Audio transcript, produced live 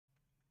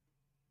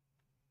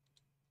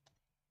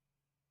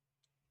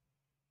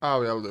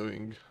How are you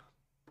doing?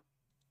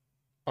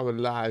 Are we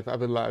live? Are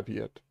we live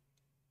yet?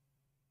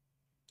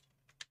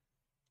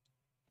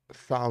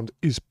 Sound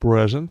is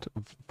present.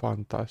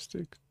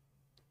 Fantastic.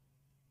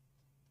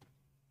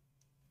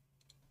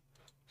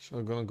 So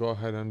I'm gonna go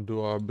ahead and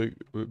do a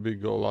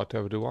big go lot,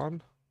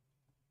 everyone.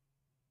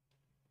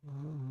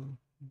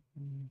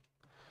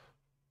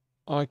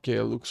 Okay,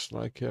 looks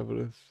like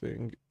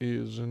everything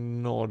is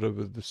in order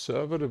with the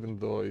server, even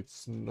though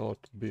it's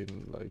not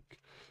been like...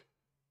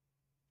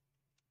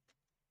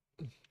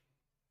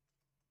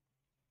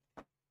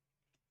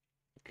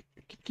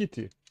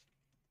 Kitty.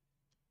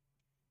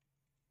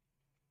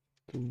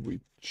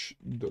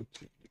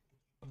 Twitch.tv.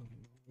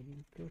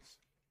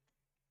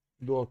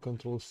 Do a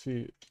Control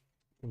C,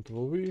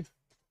 Control V.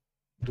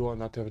 Do a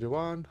not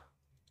everyone.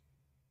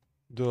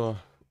 Do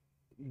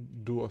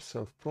a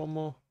self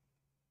promo.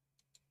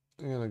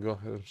 I'm gonna go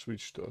ahead and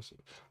switch to us.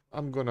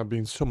 I'm gonna be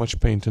in so much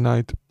pain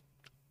tonight.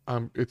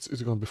 It's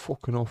gonna be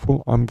fucking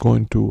awful. I'm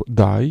going to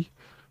die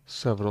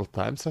several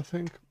times, I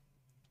think.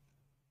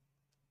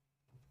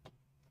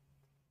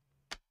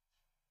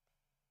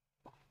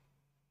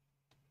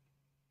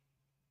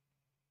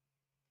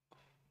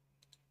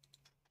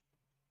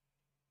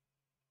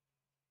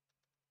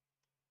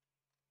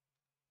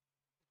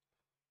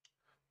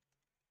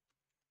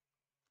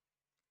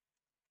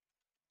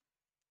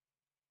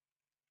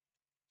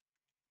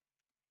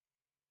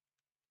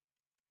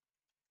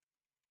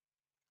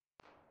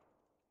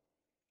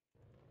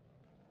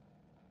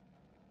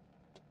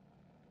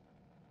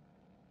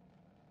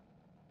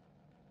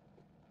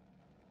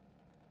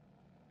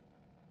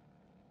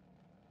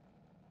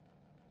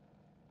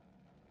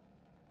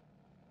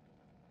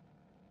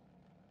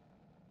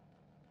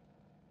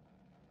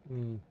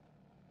 Mm.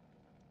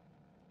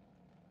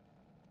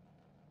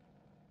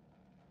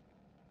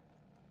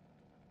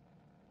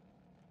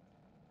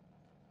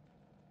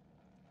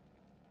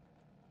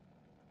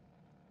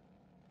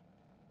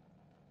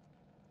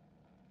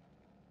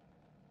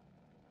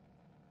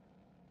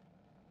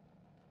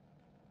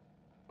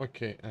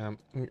 Okay, I'm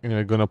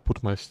gonna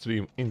put my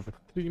stream in the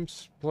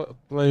streams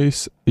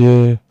place.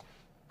 Yeah.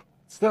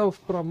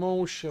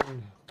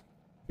 Self-promotion.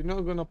 You're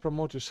not gonna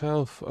promote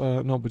yourself,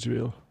 nobody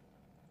will.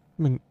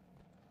 I mean,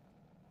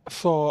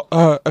 so,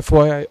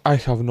 FYI, I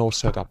have no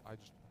setup.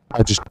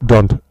 I just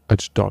don't. I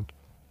just don't.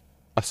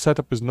 A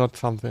setup is not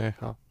something I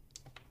have.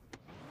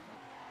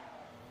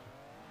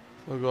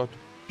 I got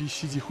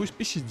PCD. Who's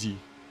PCD?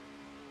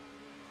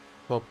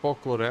 So,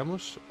 Poco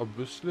Ramos,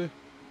 obviously.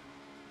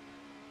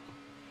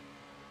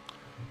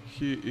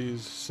 He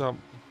is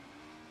some...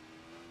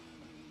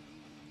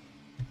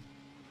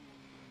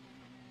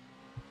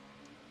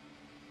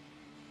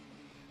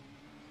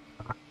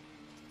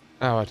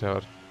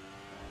 whatever.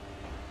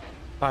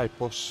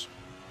 Typos.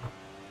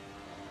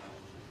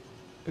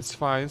 It's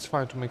fine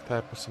to make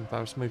typos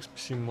sometimes. Makes me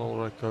seem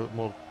more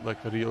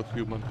like a real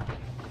human.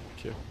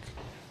 Okay.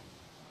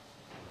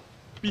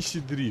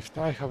 PC Drift.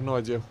 I have no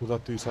idea who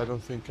that is. I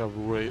don't think I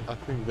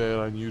think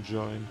they're a new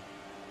join.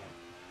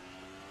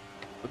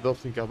 I don't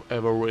think I've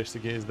ever raced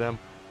against them.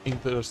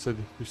 Interested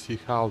to see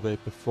how they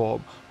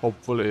perform.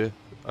 Hopefully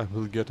I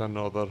will get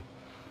another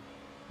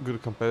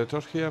good competitor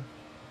here.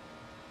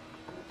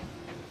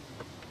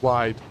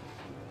 Wide.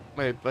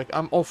 Mate, like,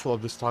 I'm awful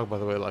at this track, by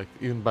the way, like,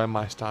 even by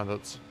my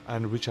standards,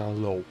 and which are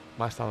low.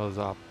 My standards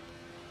are...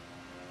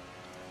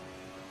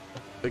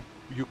 like,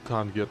 you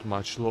can't get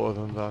much lower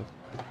than that.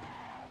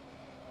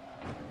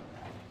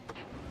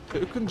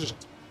 You can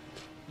just...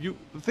 the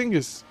thing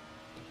is,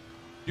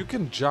 you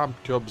can jump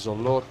curbs a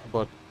lot,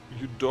 but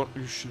you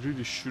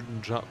really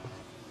shouldn't jump.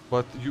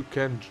 But you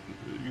can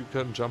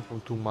jump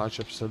them too much,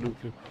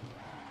 absolutely.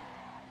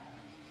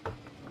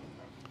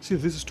 See,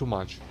 this is too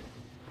much.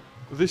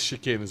 This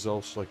chicane is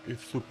also, like,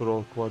 it's super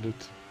awkward.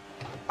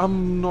 I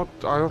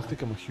don't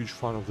think I'm a huge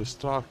fan of this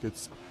track.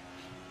 It's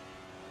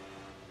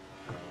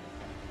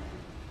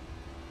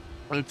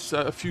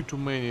a few too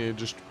many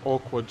just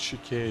awkward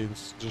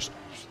chicanes. Just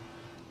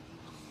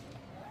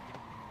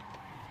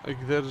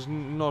like, there's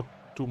not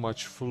too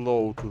much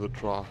flow to the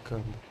track,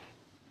 and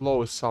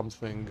flow is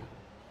something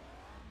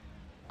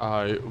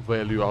I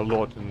value a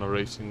lot in a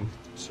racing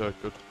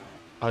circuit.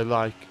 I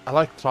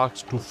like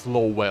tracks to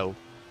flow well.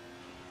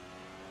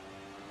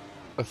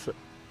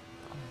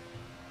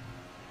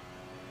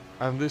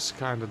 And this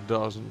kind of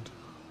doesn't.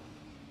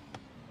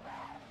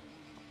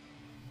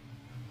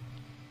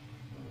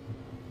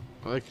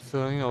 Like,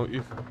 so, you know, if...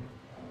 You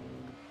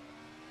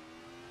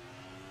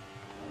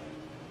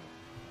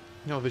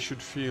know, they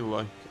should feel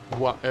like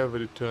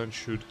every turn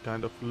should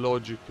kind of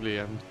logically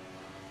and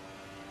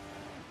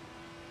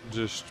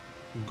just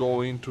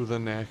go into the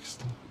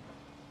next.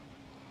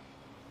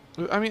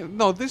 I mean,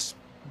 no, this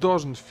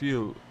doesn't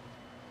feel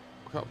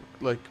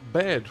like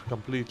bad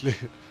completely,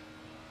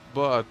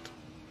 but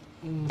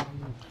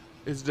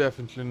it's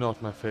definitely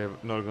not my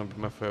favorite. Not gonna be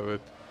my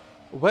favorite.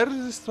 Where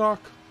is this track?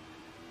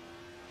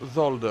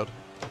 Zolder.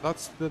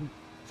 That's the...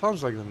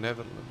 sounds like the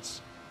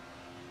Netherlands.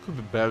 Could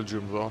be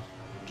Belgium though,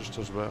 just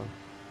as well.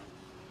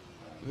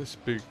 They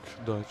speak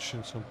Dutch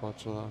in some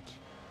parts of that.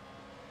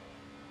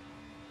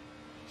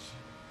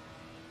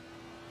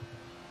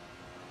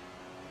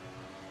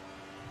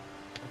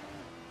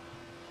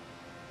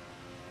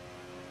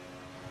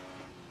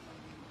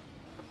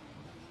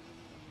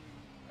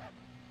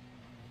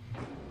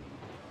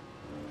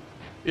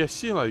 Yeah,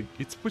 see, like,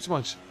 it's pretty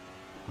much...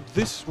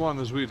 This one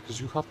is weird, because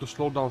you have to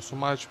slow down so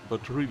much,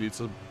 but really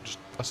it's just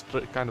a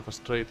straight, kind of a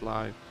straight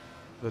line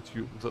that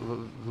you... The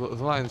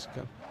lines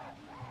can...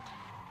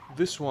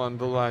 This one,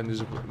 the line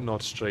is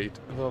not straight.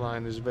 The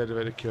line is very,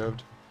 very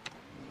curved.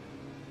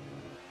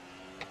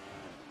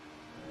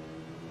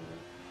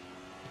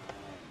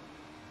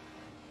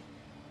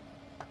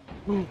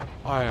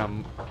 I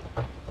am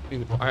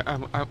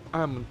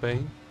I'm in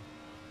pain.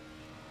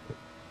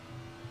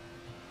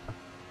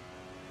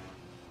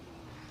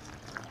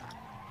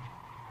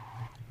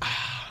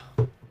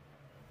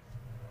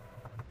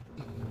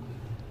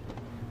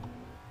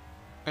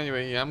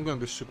 Anyway, yeah, I'm gonna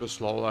be super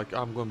slow, like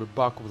I'm gonna be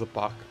back of the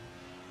pack.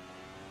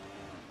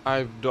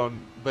 I've done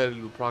very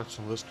little practice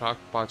on this track,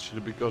 partially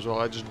because, well,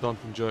 I just don't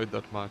enjoy it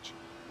that much.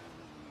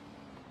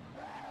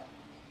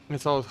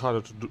 It's always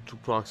harder to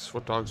practice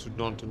for tracks you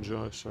don't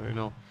enjoy, so, you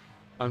know,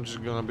 I'm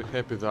just gonna be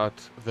happy that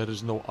there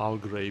is no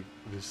Algrave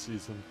this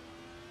season.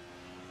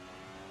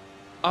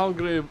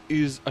 Algrave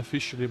is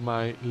officially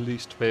my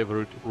least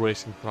favorite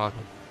racing track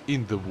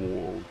in the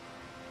world.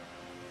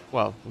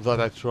 Well, that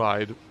I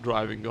tried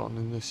driving on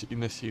in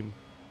a sim.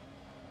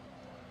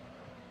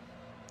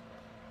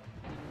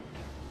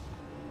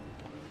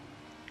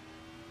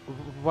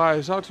 Why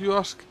is that, you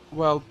ask?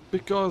 Well,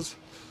 because...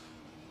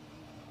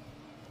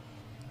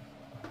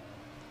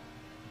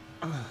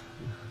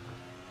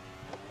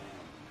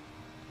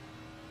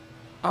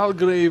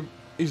 Algrave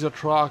is a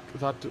track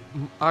that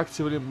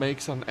actively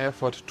makes an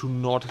effort to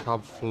not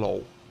have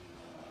flow.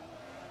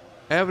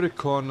 Every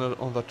corner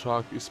on the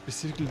track is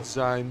specifically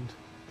designed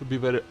to be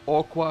very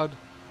awkward,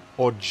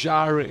 or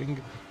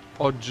jarring,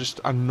 or just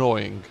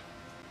annoying.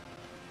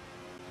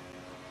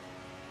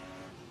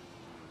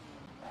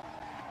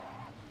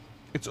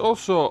 It's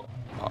also...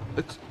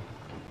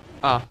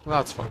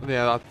 that's fine.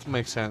 Yeah, that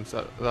makes sense.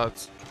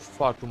 That's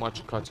far too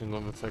much cutting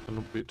on the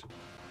second bit.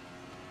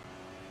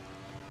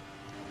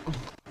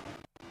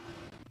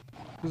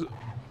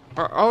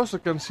 I also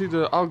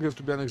consider Algrave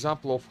to be an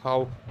example of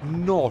how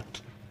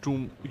not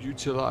to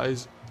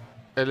utilize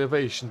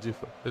elevation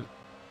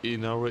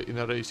in a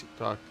racing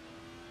track.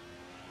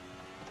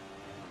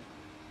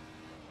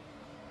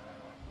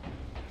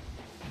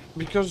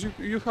 Because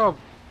you have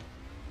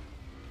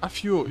a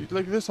few,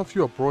 like, there's a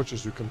few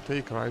approaches you can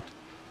take, right?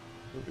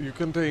 You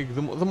can take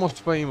the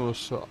most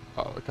famous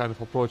kind of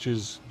approach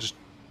is just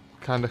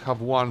kind of have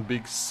one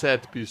big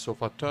set piece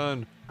of a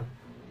turn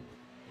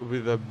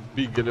with a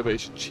big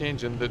elevation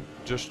change, and then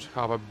just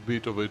have a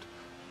bit of it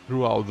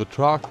throughout the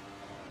track.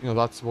 You know,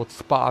 that's what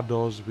Spa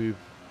does with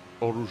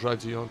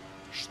Оружадион.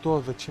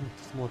 Что, зачем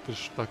ты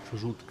смотришь так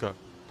жутко?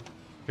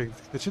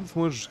 Зачем ты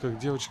смотришь, как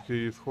девочка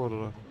из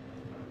хоррора?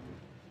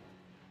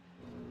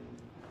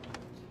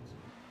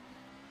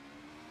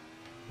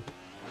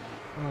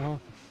 Ага.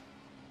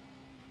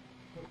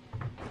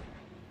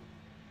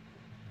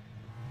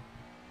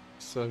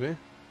 Sorry.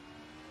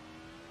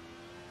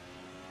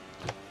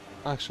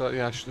 Actually,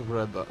 yeah, I should have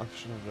read that. I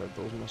should have read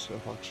those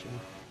myself, actually.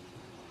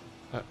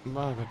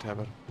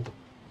 Whatever.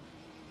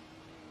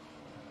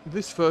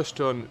 This first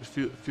turn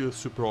feels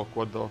super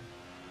awkward, though.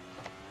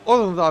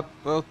 Other than that,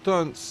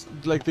 turns,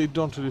 like, they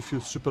don't really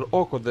feel super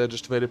awkward, they're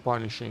just very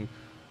punishing.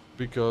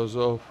 Because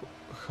of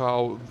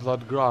how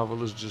that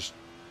gravel is just...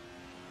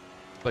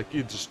 like,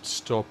 it just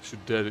stops you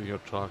dead in your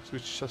tracks,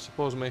 which I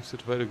suppose makes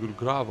it very good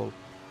gravel.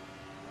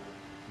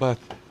 But...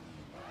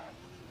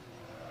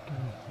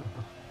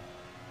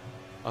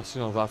 as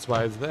you know, that's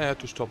why it's there,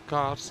 to stop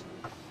cars.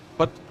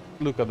 But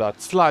look at that,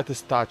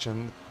 slightest touch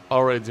and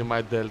already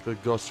my delta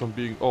goes from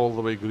being all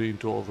the way green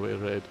to all the way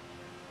red.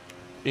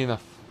 In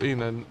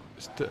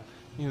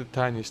the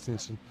tiniest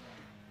instant.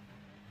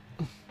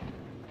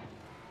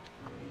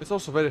 It's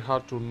also very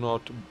hard to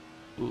not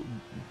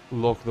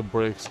lock the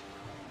brakes.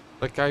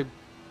 Like, I'm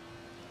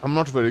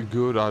not very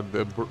good at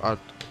the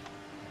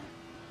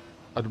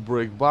at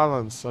brake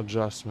balance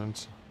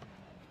adjustments.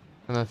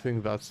 And I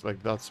think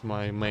that's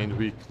my main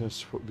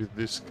weakness with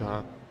this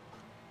car.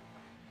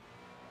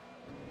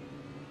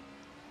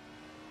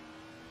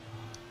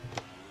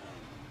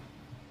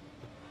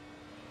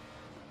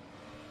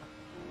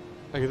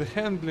 Like, the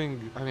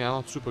handling, I mean, I'm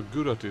not super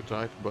good at it,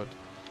 right? But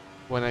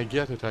when I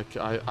get it, I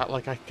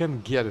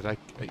can get it. I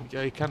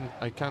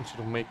can sort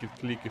of make it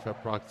click if I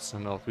practice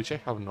enough, which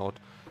I have not.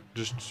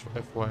 Just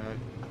FYI.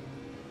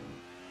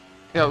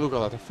 Yeah, look at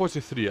that, a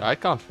 43. I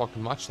can't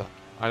fucking match that.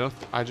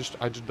 I just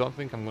don't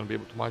think I'm gonna be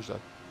able to match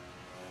that.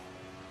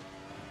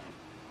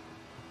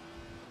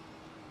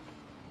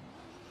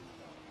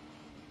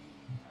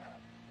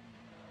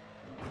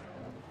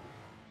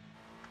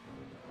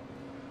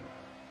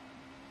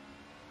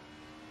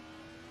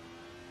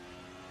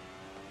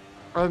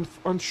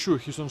 I'm sure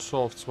he's on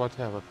softs,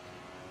 whatever.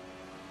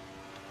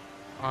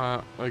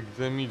 Like,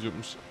 the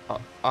mediums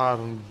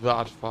aren't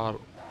that bad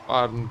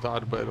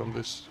on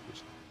this.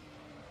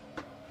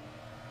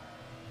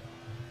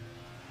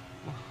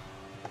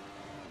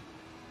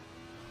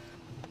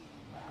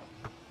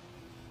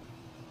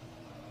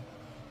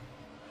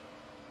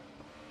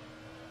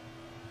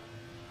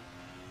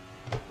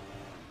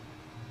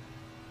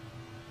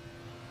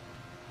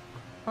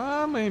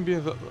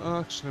 Maybe,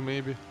 actually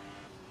maybe.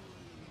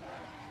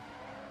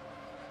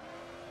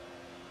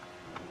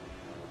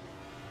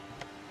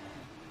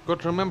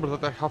 Got to remember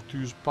that I have to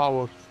use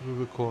power through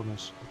the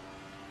corners.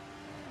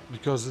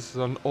 Because this is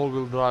an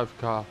all-wheel drive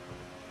car.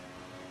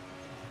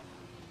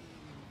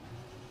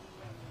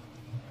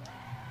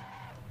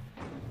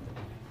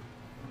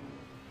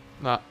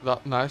 Nah,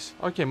 that nice.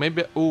 Okay,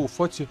 maybe. Oh,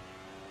 40.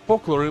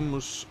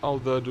 Poclorimus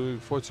out there doing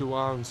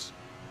 41s.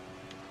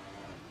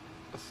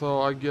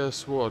 So I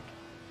guess what?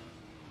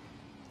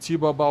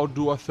 Tibo about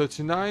do a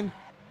 39?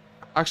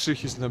 Actually,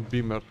 he's in a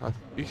Beamer.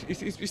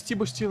 Is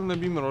Tibo still in a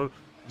Beamer, or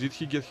did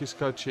he get his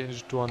car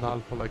changed to an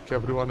Alpha like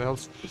everyone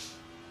else?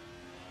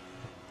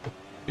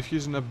 If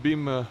he's in a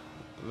Beamer,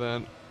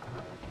 then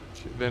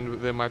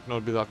there might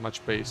not be that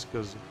much pace,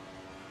 because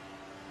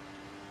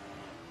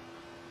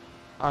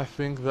I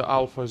think the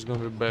Alpha is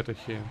gonna be better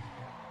here.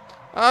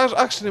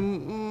 Actually,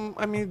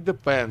 I mean, it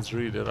depends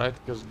really, right?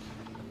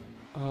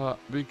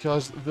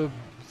 Because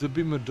the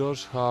Beamer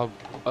does have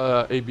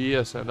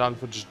ABS and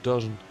Alpha just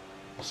doesn't,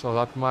 so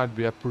that might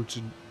be a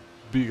pretty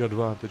big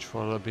advantage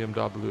for a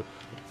BMW,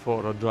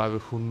 for a driver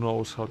who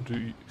knows how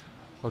to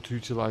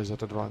utilize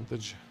that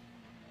advantage.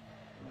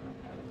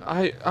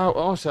 I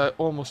also I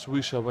almost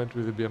wish I went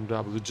with the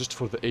BMW just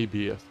for the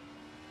ABS,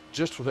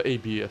 just for the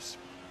ABS.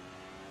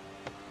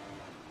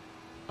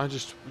 I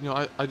just, you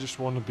know, I just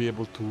want to be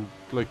able to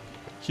like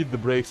hit the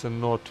brakes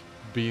and not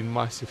be in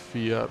massive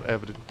fear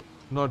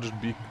not just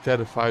be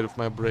terrified of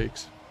my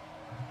brakes.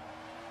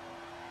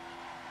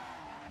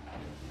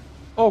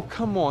 Oh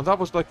come on, that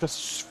was like a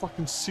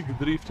fucking sick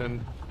drift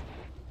and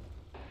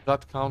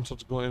that counts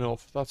as going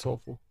off. That's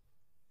awful.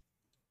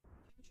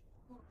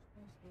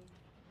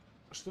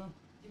 Что?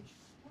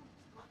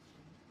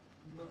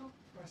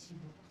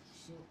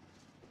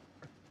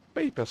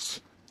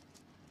 Papers.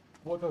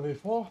 What are they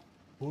for?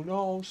 Who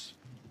knows?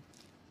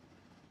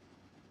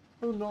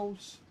 Who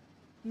knows?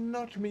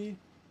 Not me.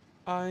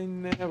 I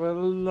never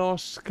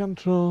lost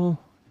control.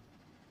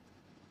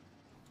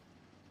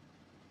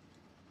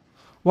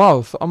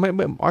 Wow,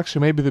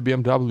 actually maybe the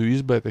BMW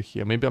is better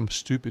here. Maybe I'm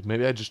stupid.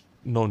 Maybe I just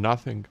know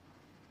nothing.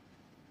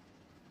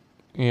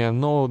 Yeah,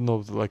 no,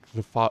 like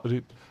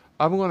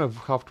I'm gonna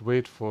have to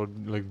wait for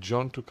like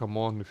John to come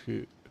on if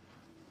he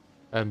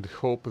and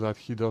hope that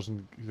he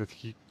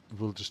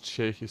will just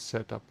share his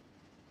setup.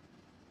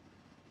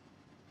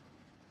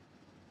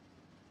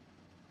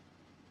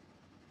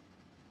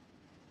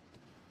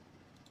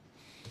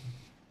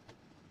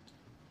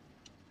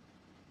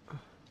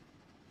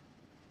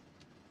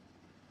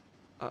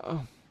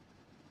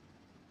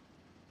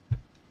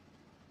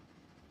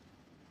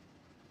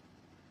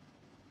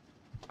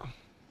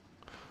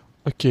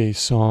 Okay,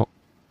 so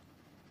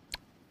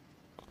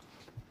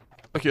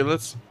okay,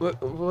 let's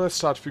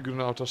start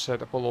figuring out our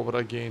setup all over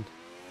again.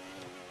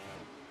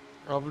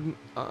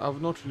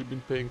 I've not really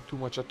been paying too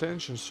much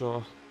attention,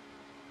 so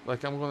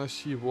like I'm gonna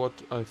see what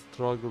I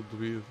struggled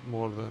with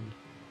more than.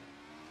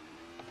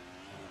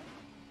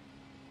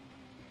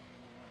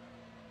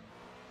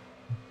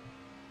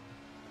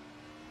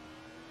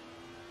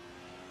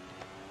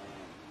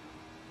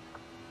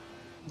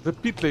 The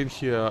pit lane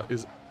here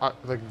is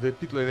like the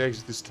pit lane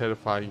exit is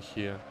terrifying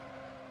here,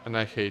 and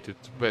I hate it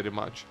very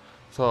much.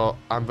 So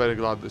I'm very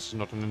glad this is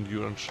not an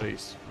endurance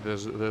race. There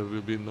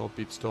will be no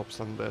pit stops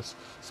unless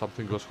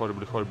something goes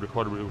horribly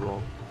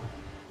wrong.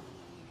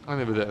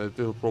 And even then, it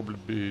will probably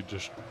be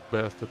just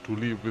better to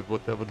live with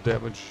whatever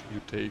damage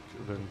you take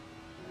than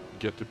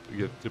get it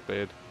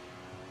repaired,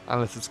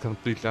 unless it's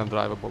completely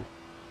undrivable.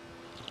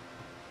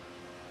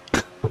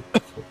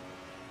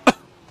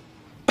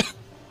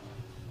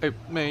 Hey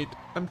mate,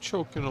 I'm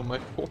choking on my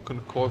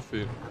fucking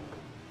coffee.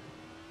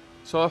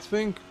 So I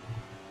think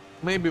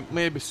maybe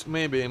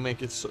I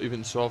make it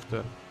even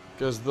softer,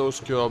 because those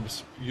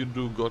curbs, you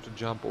do got to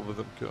jump over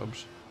them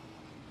curbs.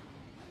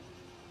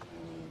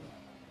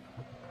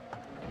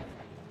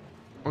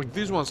 Like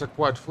these ones are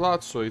quite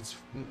flat, so it's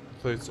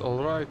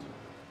all right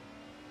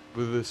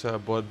with this,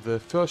 but the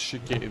first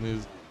chicane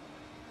is.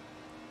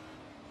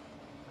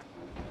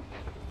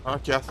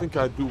 Okay, I think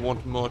I do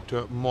want more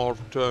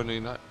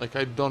turning. Like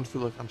I don't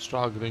feel like I'm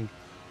struggling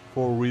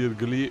for real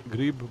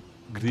grip.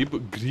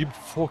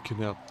 Fucking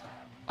hell,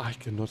 I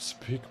cannot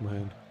speak,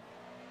 man.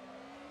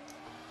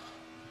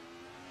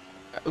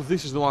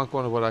 This is the one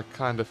corner where I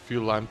kind of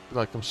feel I'm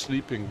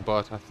sleeping,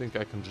 but I think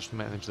I can just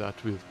manage that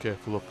with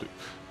careful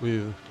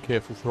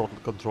throttle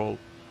control.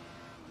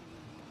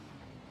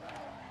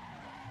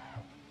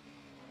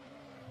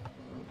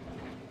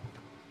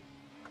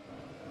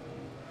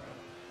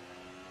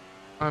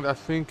 And I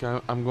think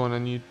I'm gonna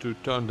need to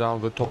turn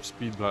down the top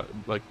speed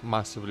like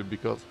massively,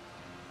 because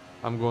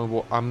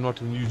I'm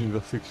not even using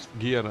the fixed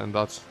gear, and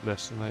that's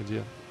less than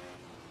ideal.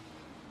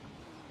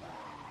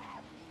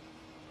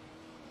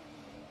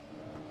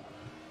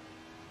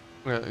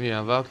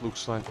 Yeah, that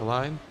looks like a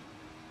line.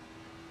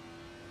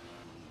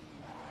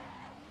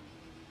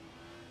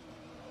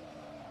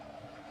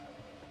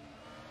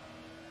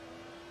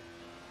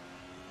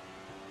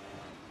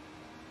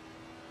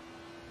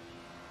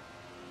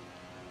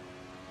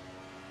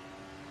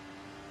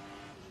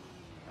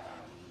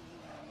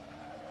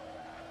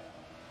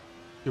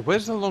 Okay,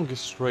 where's the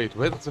longest straight?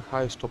 Where's the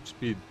highest top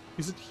speed?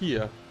 Is it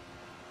here?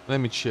 Let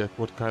me check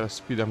what kind of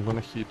speed I'm gonna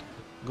hit.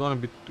 Gonna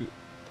be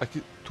like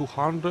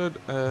 200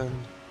 and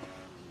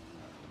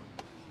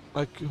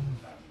like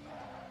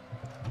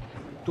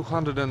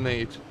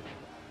 208.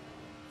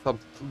 That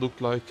look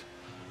like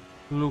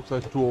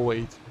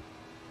 208.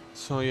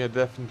 So yeah,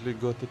 definitely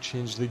got to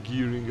change the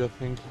gearing, I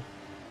think.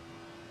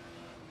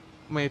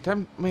 Mate,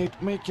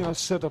 making a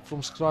setup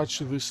from scratch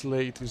this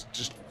late is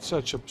just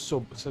such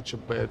a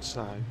bad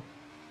sign.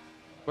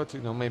 But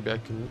you know, maybe I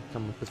can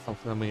come up with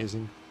something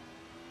amazing.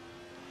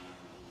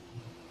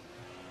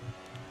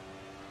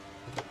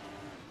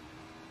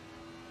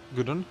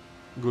 Good one,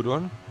 good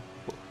one.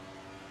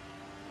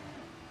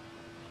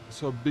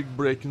 So big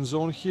braking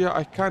zone here.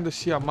 I kinda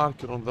see a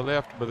marker on the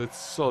left, but it's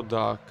so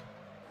dark.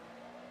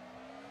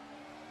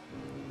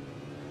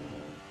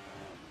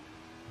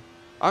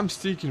 I'm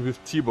sticking with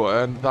Thibaut,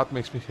 and that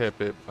makes me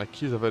happy. Like,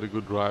 he's a very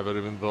good driver,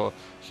 even though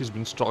he's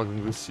been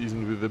struggling this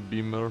season with the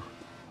Beamer.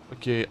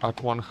 Okay, at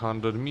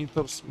 100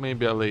 meters,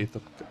 maybe a later.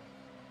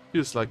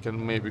 Feels like I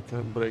maybe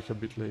can brake a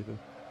bit later.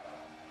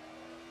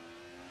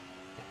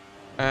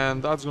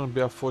 And that's gonna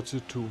be a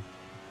 42.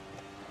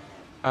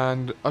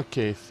 And,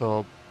 okay,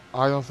 so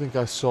I don't think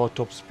I saw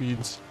top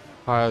speeds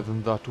higher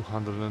than that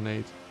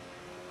 208.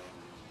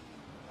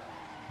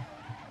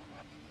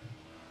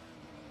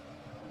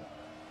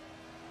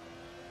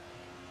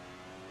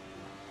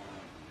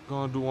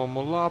 Gonna do one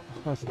more lap,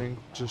 I think,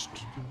 just...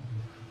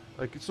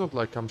 Like, it's not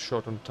like I'm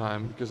short on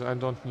time, because I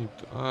don't need...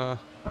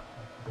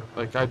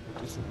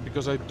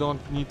 because I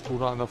don't need to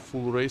run a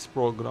full race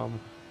program.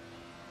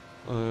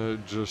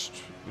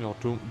 Just, you know,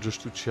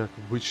 to check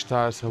which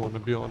tires I want to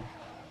be on.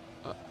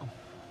 I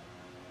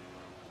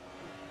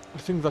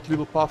think that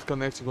little path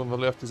connecting on the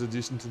left is a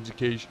decent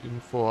indication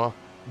for a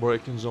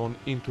braking zone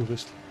into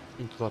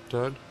that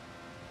turn.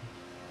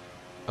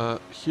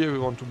 Here we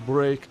want to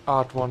brake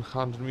at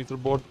 100 meter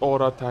board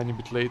or a tiny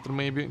bit later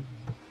maybe.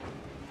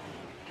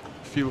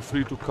 Feel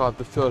free to cut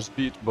the first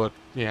bit, but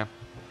yeah,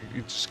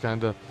 it just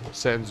kinda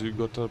sends you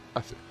got a...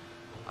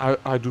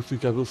 I do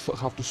think I will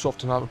have to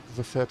soften up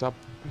the setup.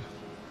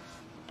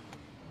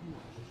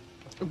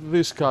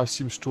 This car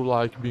seems to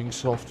like being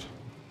soft.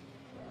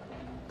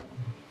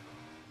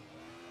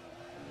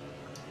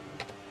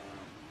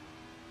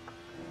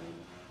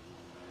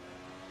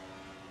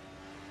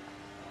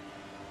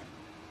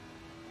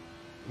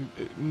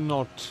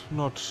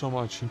 Not so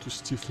much into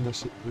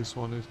stiffness this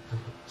one is.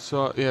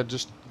 So yeah,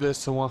 just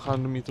there's a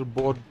 100 meter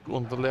board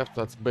on the left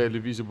that's barely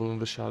visible in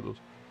the shadows.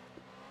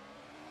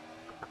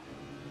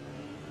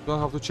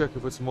 Gonna have to check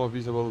if it's more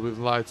visible with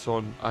lights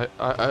on.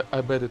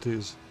 I bet it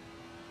is.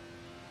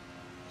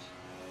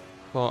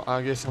 So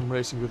I guess I'm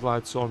racing with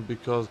lights on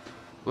because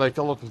like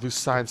a lot of these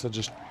signs are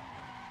just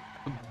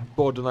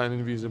borderline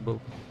invisible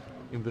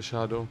in the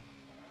shadow.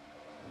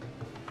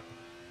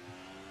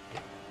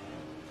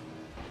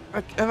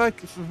 And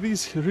like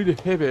these really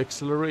heavy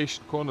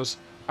acceleration corners,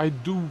 I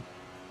do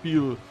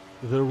feel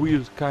the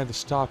wheels kind of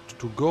start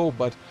to go,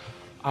 but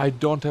I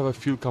don't ever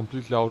feel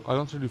completely out. I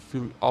don't really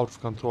feel out of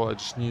control. I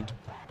just need,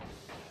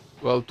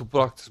 well, to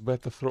practice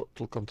better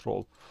throttle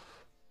control.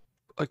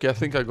 Okay, I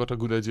think I got a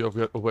good idea of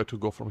where to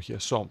go from here.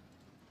 So,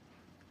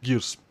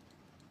 gears.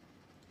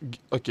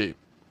 Okay,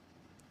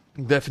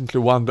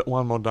 definitely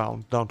one more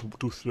down to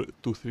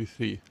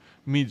 233.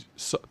 Mid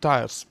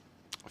tires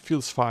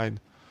feels fine.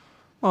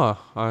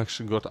 Ah, I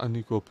actually got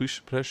unequal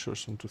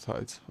pressures on two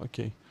sides.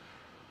 Okay.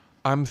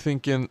 I'm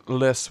thinking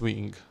less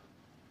wing.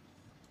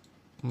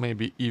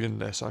 Maybe even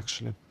less,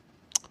 actually.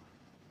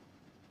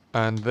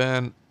 And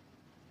then...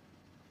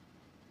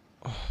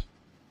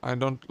 I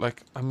don't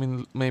like... I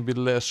mean, maybe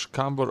less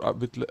camber, a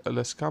bit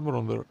less camber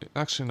on the...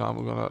 Actually, no,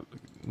 I'm gonna...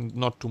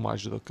 Not too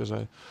much, though, because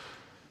I...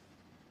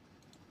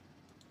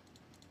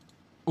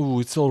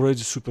 Ooh, it's already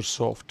super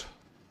soft.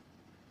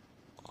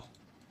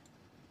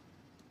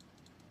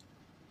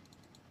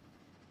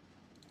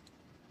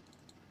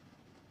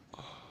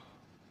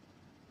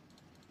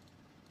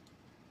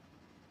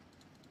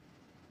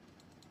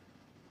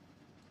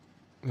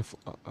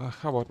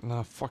 How about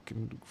now?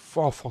 Fucking,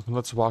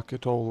 let's whack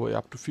it all the way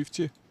up to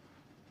 50,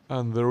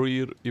 and the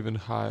rear even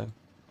higher.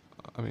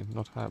 I mean,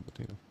 not higher, but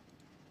you know.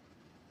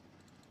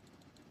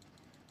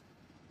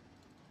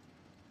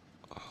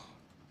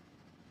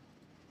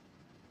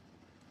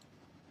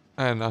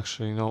 And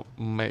actually, you know,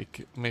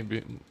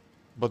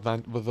 but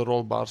the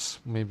roll bars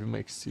maybe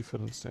make stiffer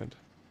instead.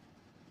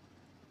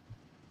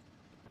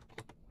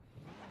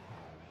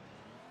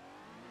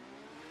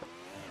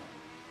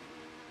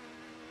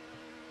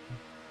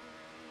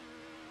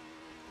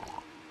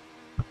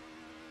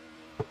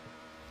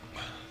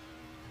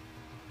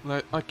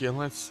 Okay,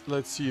 let's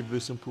see if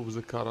this improves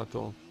the car at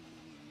all.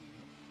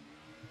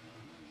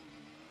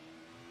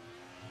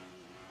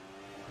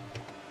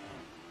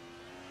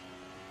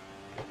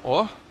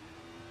 Oh,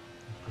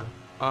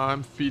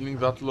 I'm feeling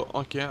that low.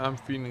 Okay, I'm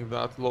feeling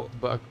that low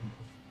back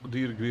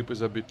rear grip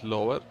is a bit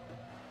lower.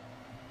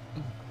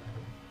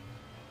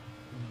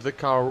 The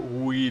car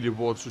really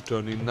wants to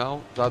turn in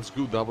now. That's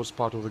good. That was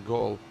part of the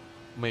goal.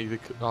 make the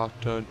car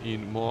turn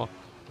in more.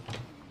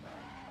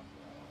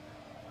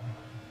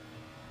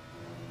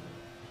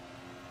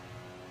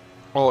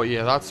 Oh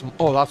yeah, that's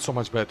so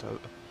much better.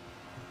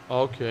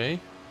 Okay.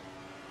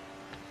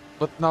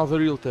 But now the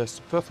real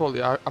test. First of all,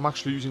 yeah, I'm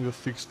actually using the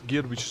fixed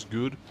gear, which is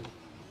good.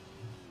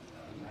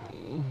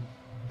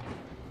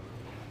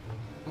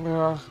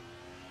 Yeah,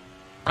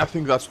 I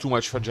think that's too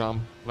much for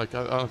jump. Like,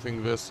 I don't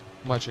think there's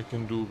much I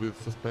can do with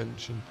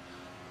suspension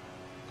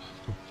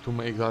to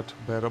make that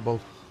bearable.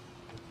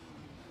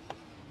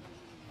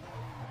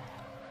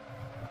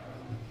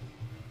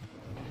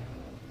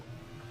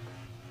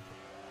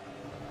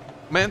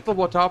 Mental,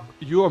 what up?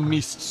 You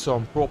missed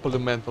some properly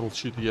mental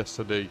shit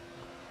yesterday.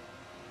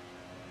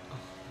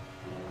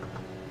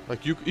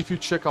 Like, if you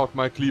check out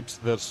my clips,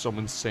 there's some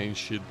insane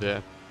shit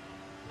there.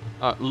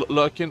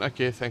 Lurking,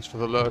 okay, thanks for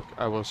the lurk.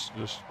 I was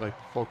just, like,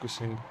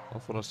 focusing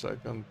for a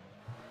second.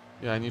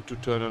 Yeah, I need to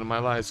turn on my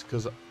lights,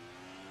 because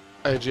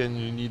I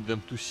genuinely need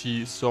them to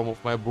see some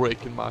of my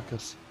braking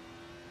markers.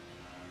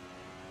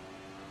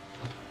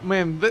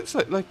 Man, there's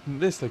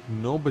like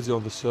nobody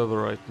on the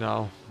server right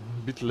now.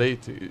 A bit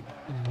late.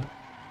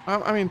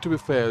 I mean, to be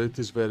fair, it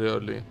is very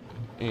early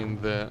in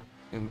the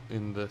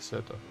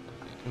setup,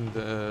 in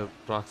the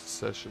practice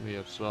session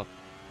here, so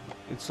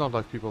it's not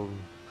like people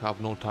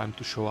have no time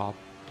to show up.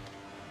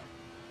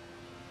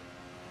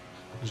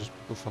 Just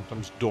people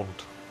sometimes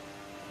don't.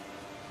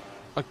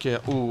 Okay,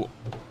 ooh.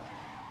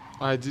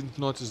 I didn't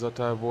notice that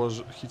I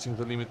was hitting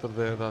the limiter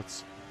there.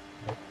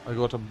 I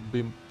gotta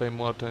pay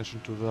more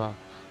attention to the,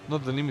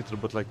 not the limiter,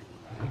 but like,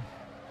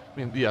 I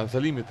mean, yeah, the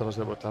limiter was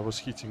there, but I was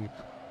hitting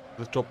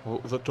the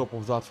top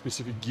of that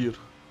specific gear,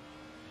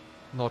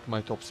 not my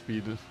top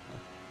speed.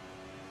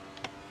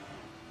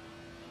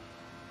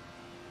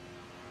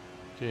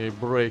 Okay,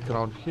 brake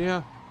around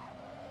here.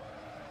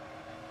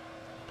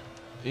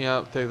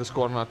 Yeah, take this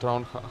corner at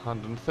around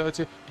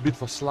 130. Bit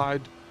of a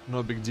slide,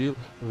 no big deal.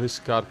 This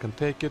car can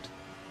take it.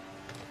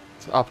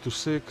 It's up to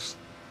 6.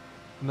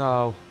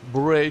 Now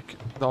brake,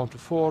 down to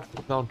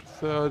 4th, down to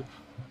 3rd.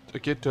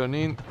 Okay, turn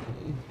in.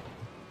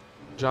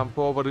 Jump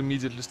over,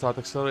 immediately start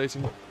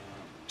accelerating.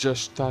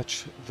 Just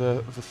touch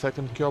the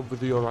second curb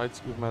with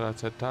my right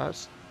side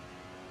tires.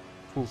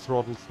 Full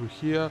throttle through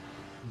here.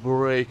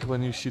 Brake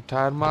when you see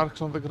tire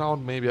marks on the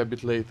ground, maybe a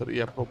bit later.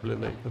 Yeah, probably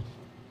later.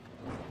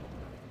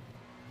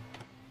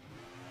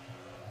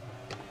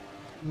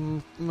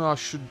 No, I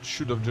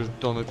should have just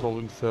done it all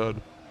in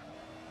 3rd.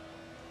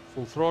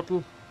 Full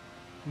throttle.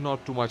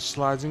 Not too much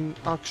sliding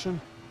action.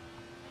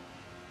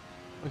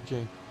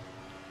 Okay.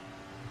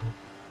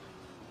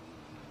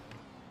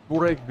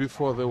 Brake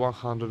before the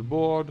 100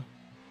 board.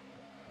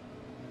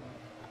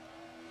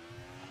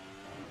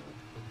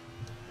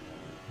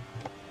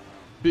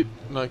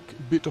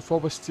 Bit of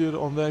oversteer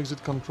on the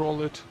exit,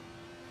 control it.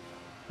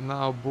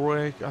 Now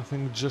brake, I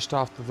think just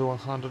after the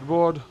 100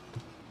 board.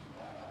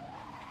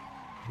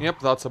 Yep,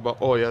 that's about,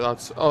 oh yeah,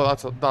 that's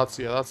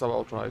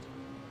about right.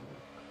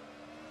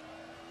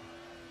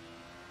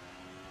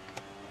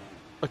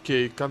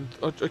 Okay,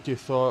 okay,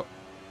 so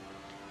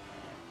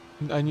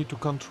I need to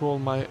control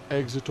my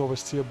exit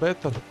oversteer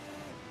better.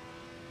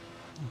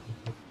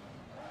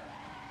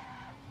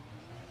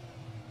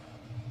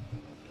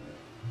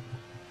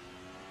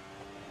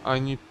 I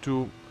need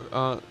to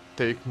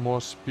take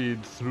more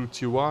speed through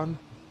T1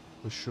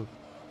 for sure.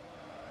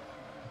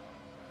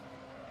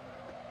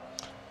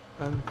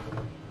 And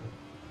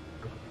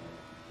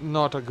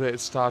not a great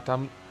start.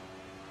 I'm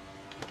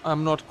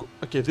not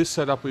okay. This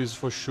setup is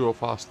for sure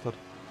faster.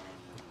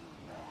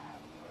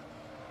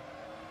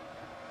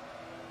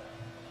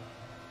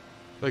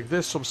 Like,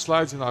 there's some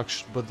slides in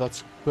action, but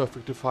that's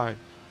perfectly fine.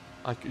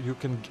 Like, you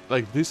can,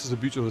 like, this is the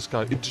beauty of this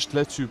car. It just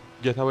lets you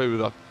get away with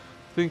that.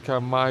 I think I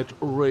might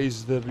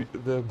raise the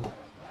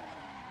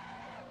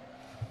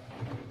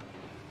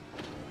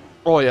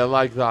oh yeah,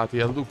 like that.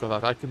 Yeah, look at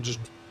that.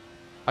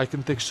 I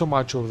can take so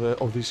much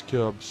of these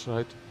curbs,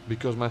 right?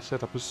 Because my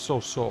setup is so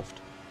soft.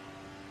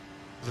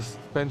 The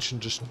suspension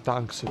just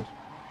tanks it.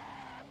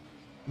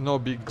 No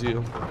big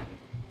deal.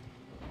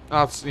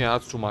 That's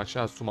too much.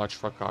 That's too much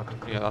for a car.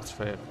 Yeah, that's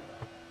fair.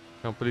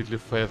 Completely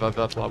fair that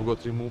lap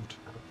got removed.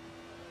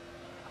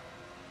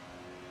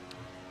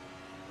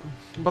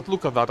 But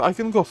look at that. I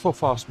can go so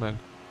fast, man.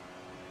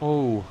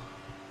 Oh.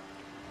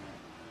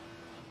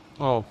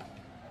 Oh.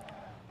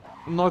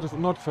 Not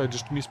if I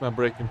just miss my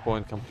braking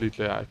point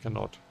completely. I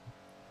cannot.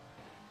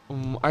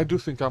 I do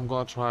think I'm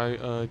gonna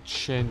try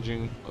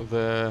changing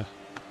the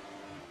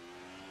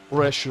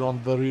pressure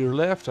on the rear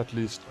left at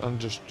least, and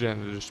just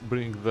generally just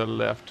bring the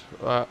left.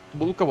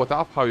 Bulka, what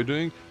up? How you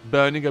doing?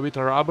 Burning a bit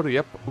of rubber.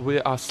 Yep, we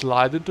are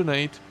sliding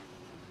tonight.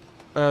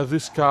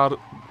 This car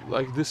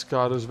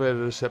is very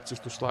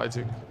receptive to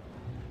sliding.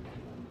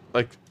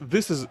 Like,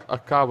 this is a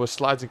car where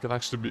sliding can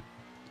actually be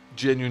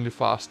genuinely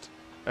fast,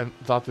 and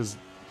that is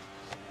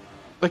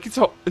like, it's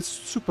a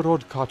super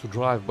odd car to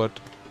drive, but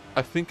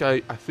I think I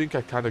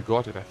kind of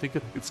got it. I think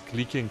it's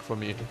clicking for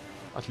me,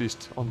 at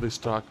least on this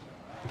track.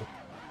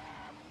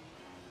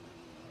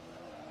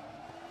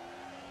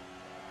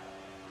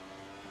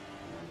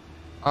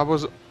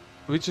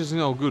 which is, you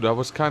know, good. I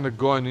was kind of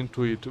going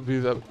into it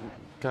with a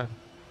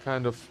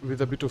kind of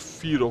with a bit of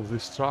fear of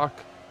this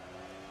track,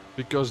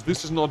 because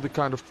this is not the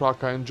kind of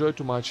track I enjoy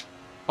too much.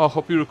 I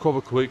hope you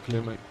recover quickly,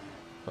 mate.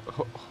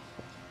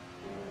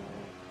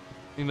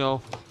 You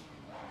know.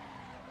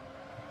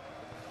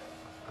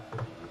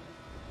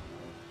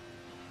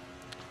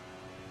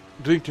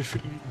 Drink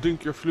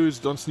your fluids,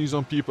 don't sneeze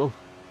on people,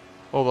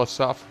 all that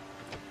stuff.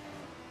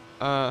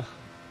 Yeah,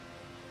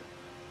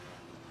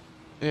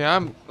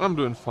 I'm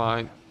doing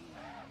fine.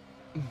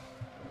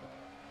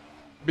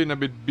 Been a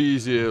bit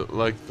busy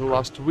like the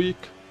last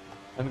week,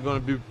 and gonna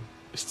be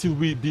still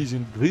be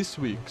busy this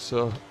week,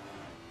 so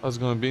that's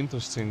gonna be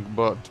interesting.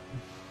 But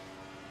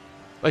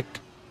like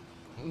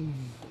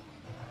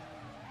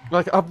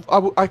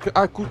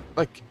I could,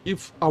 like,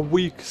 if a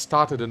week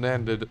started and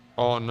ended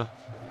on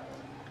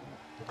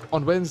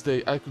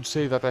Wednesday, I could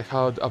say that I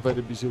had a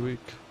very busy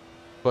week.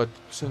 But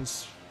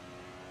since,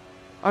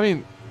 I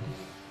mean,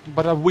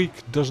 but a week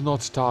does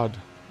not start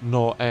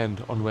nor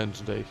end on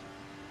Wednesday.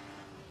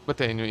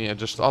 But anyway, yeah,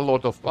 just a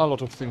lot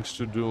of things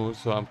to do,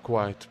 so I'm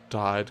quite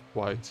tired,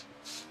 quite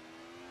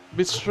a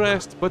bit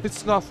stressed, but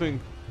it's nothing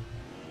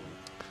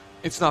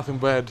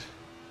bad.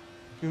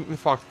 In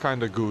fact,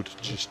 kinda good,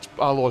 just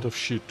a lot of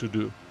shit to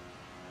do,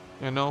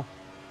 you know?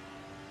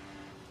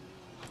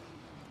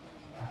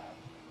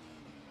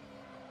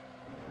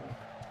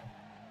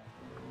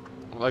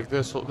 Like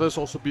there's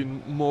also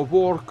been more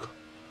work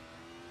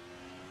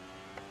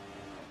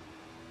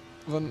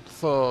than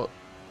for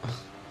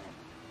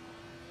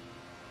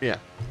yeah,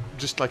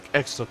 just like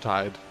extra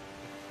tired.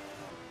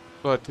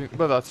 But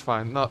that's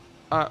fine. Not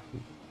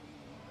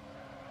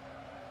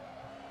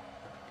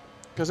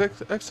because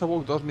extra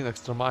work does mean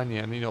extra money,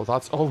 and you know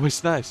that's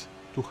always nice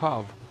to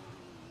have.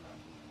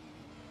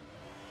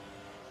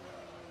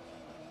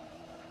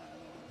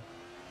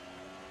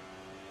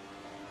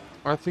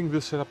 I think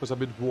this setup is a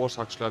bit worse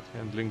actually at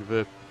handling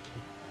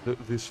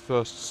this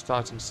first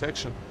starting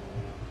section.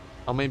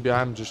 Or maybe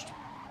I'm just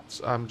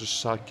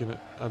sucking it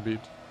a bit.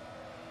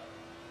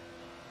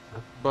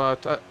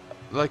 But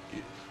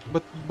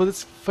but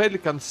it's fairly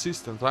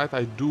consistent, right?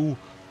 I do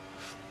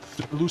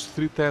lose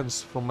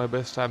 3/10 from my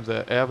best time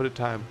there every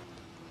time,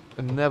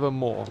 and never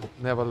more,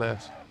 never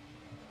less.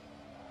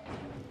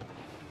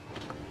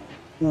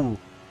 Ooh,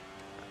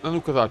 and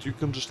look at that! You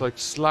can just like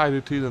slide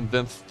it in and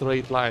then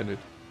straight line it.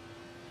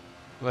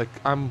 Like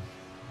I'm.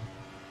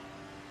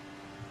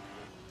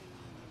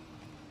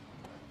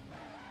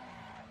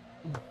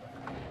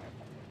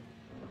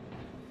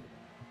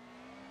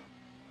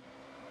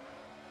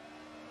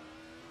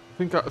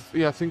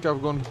 I think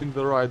I've gone in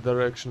the right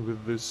direction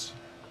with this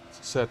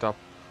setup.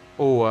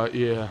 Oh,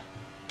 yeah.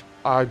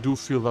 I do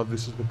feel that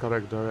this is the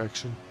correct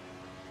direction.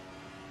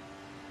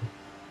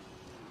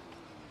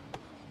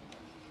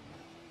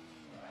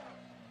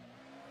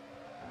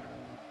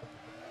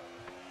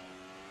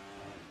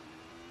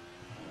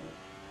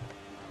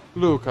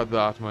 Look at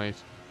that,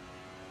 mate.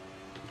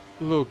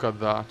 Look at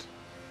that.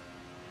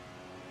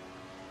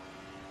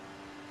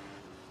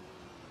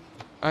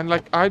 And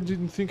like, I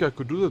didn't think I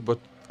could do that, but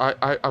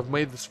I've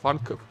made this fun.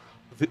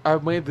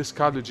 I've made this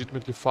car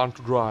legitimately fun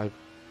to drive.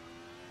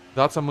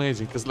 That's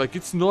amazing, because like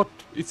it's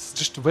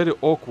just a very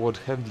awkward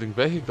handling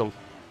vehicle.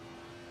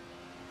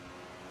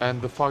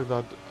 And the fact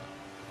that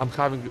I'm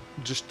having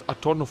just a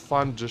ton of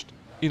fun just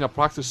in a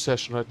practice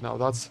session right now,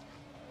 that's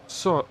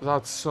so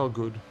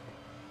good.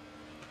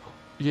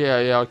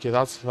 Yeah, okay,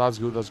 that's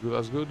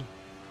good.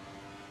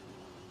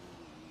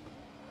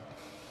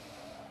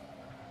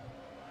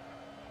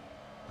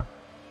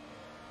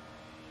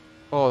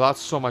 Oh,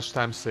 that's so much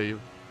time saved.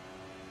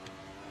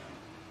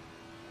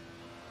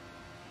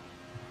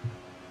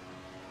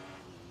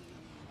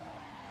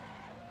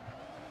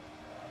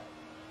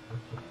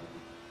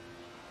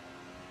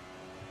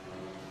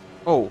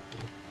 Oh,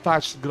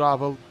 touched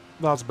gravel,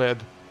 that's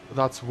bad.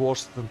 That's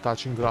worse than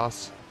touching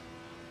grass.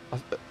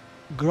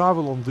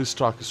 Gravel on this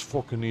track is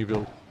fucking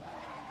evil.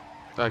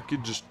 Like,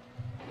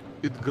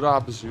 it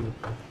grabs you.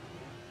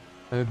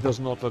 And it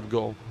does not let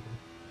go.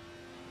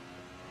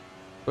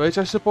 Which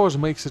I suppose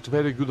makes it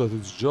very good at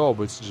its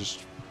job, it's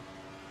just...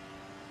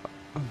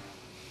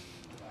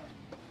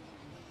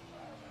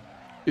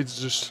 It's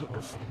just...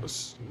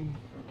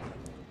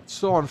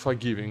 so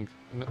unforgiving,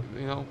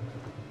 you know?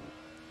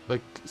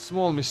 Like,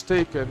 small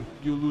mistake and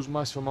you lose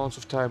massive amounts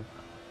of time.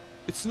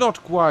 It's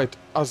not quite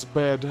as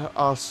bad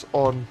as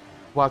on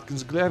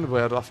Watkins Glen,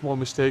 where a small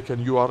mistake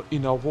and you are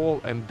in a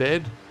wall and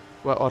dead.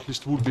 Well, or at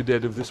least would be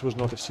dead if this was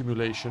not a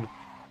simulation.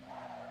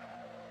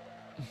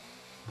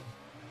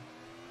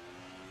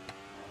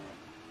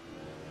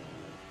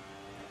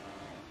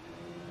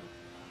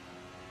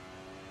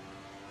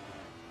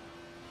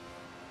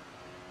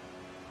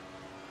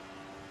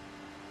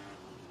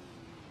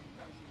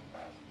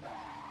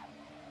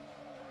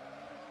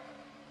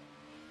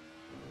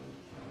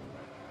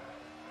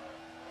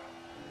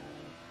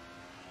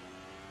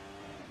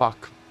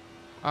 Fuck.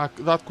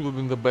 That could have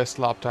been the best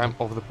lap time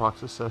of the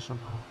practice session.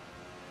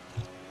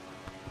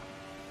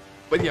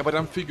 But yeah, but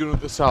I'm figuring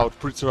this out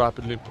pretty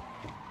rapidly.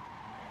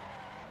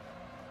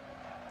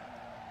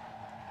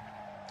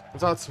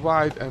 That's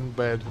wide and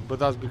bad, but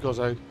that's because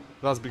I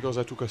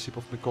took a sip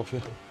of my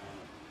coffee.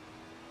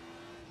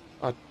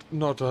 At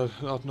not a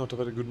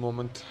very good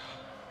moment.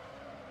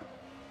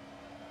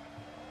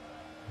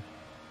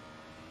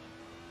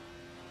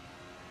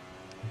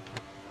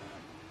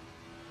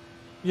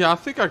 Yeah, I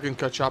think I can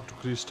catch up to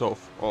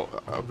Christoph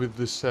with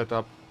this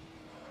setup.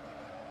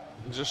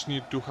 Just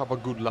need to have a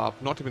good lap,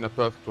 not even a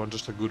perfect one,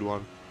 just a good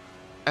one.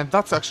 And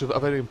that's actually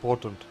very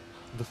important.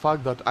 The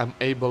fact that I'm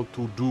able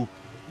to do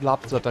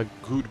laps that are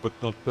good but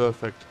not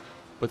perfect,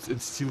 but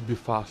it still be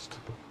fast.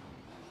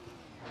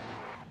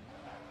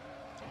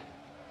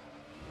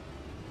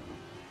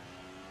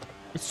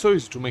 It's so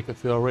easy to make a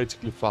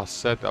theoretically fast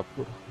setup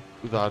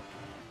that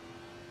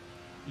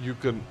you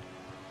can...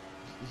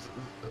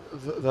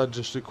 that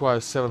just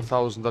requires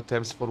 7,000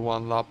 attempts for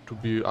one lap to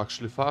be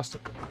actually fast.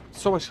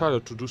 It's so much harder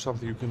to do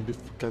something you can be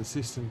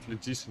consistently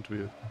decent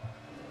with.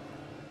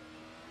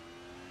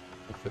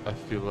 I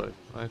feel like,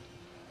 right?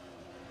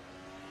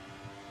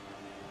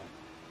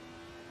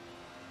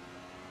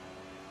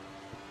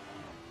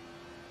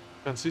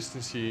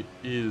 Consistency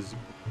is...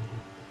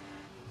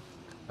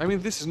 I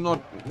mean, this is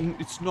not...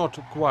 it's not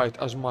quite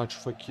as much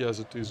for key as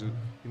it is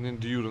in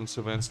endurance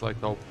events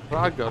like our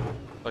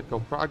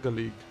Praga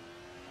League,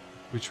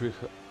 which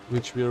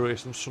we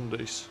race on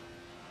Sundays.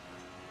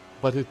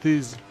 But it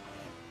is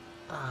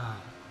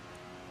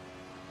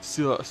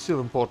still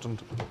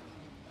important.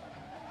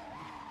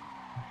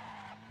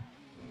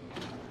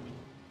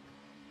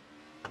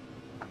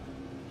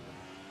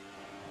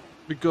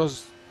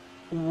 Because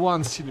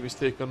one silly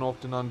mistake can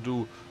often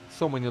undo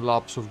so many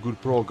laps of good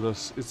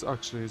progress. It's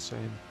actually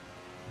insane.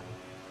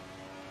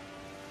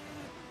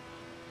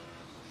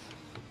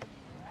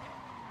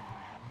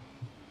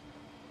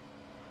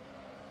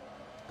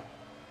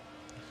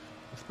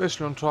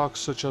 Especially on tracks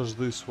such as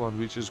this one,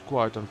 which is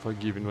quite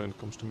unforgiving when it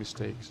comes to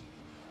mistakes.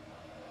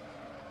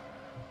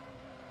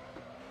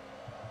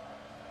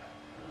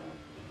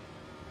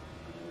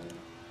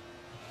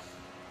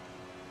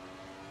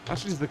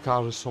 At least the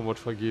car is somewhat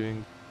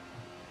forgiving.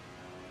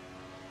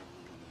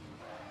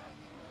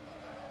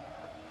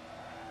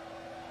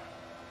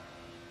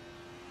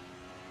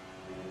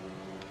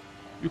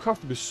 You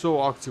have to be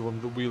so active on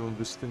the wheel on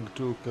this thing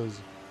too,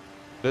 because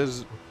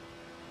there's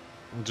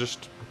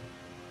just...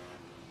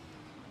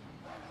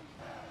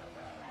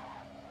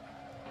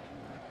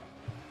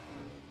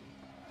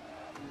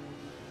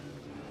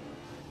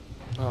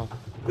 oh,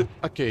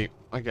 okay,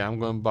 I'm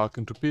going back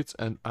into pits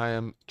and I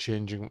am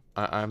changing,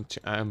 I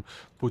am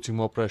putting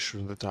more pressure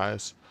in the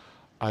tires.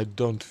 I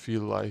don't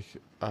feel like,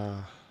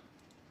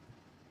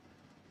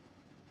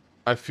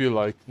 I feel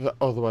like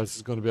otherwise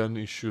it's gonna be an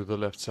issue, the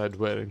left side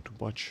wearing too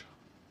much.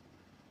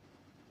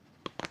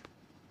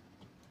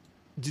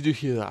 Did you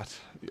hear that?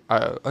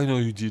 I know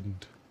you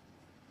didn't.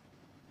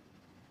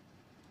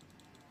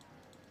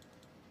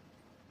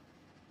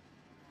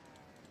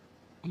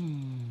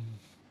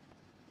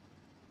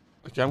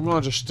 Okay, I'm gonna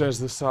just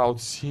test this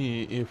out,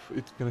 see if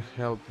it can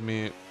help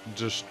me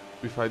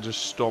if I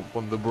just stomp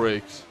on the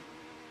brakes.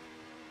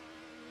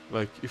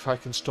 Like, if I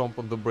can stomp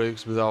on the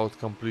brakes without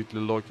completely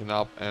locking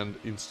up and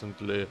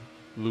instantly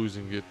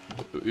losing it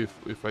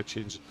if I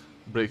change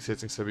brake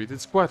settings a bit.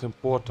 It's quite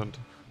important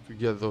to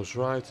get those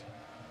right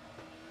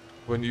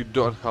when you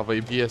don't have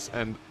ABS,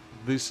 and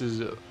this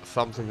is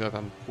something that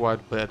I'm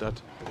quite bad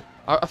at.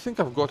 I think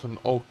I've gotten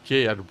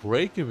okay at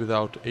braking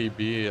without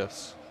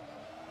ABS.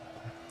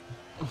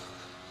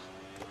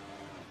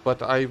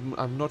 But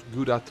I'm not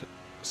good at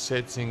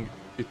setting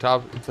it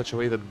up in such a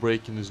way that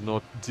braking is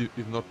not too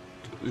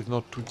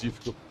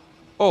difficult.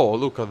 Oh,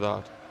 look at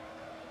that!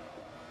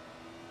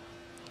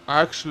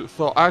 I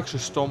actually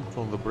stomped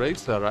on the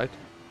brakes there, right?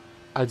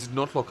 I did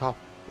not lock up.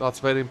 That's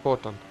very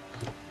important.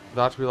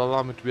 That will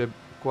allow me to be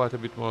quite a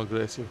bit more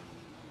aggressive.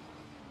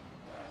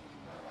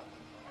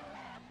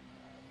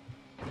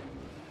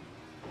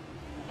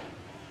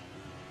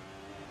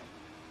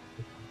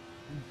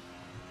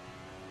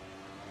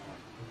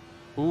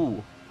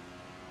 Ooh.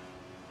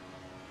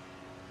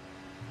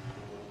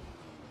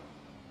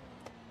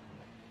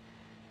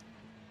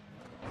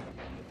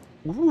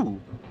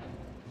 Ooh.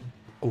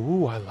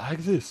 Ooh, I like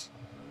this.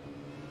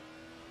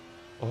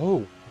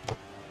 Oh.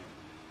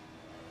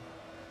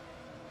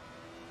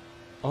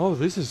 Oh,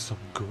 this is some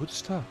good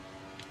stuff.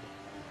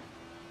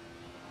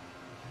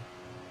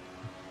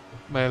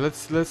 Man,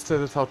 let's test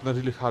it out in a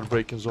really hard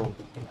braking zone.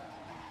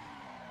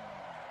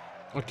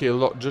 Okay,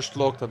 just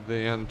locked at the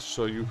end,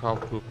 so you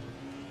have to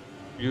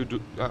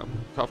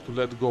have to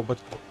let go. But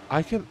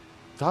I can.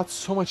 That's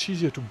so much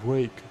easier to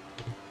brake.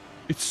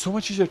 It's so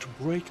much easier to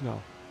brake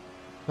now.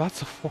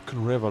 That's a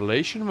fucking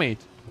revelation, mate.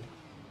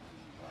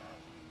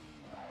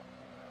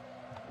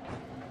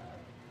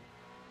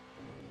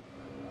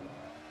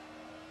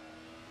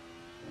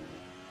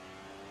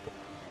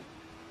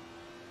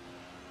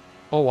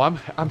 Oh,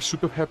 I'm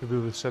super happy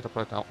with the setup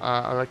right now.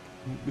 I like,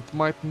 it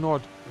might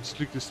not,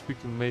 strictly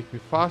speaking, make me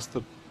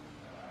faster.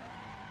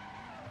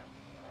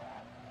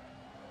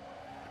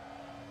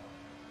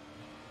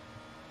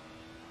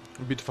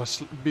 A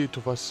bit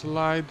of a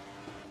slide,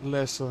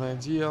 less than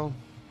ideal.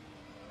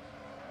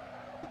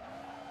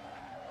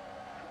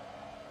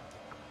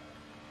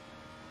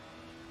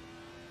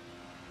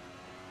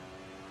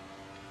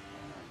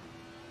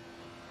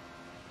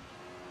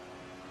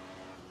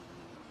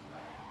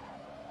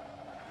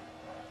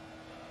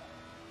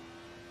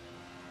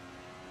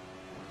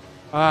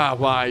 Ah,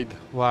 wide,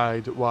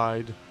 wide,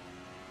 wide.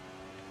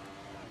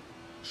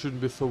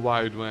 Shouldn't be so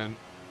wide when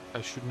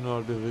I should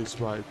not be this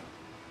wide.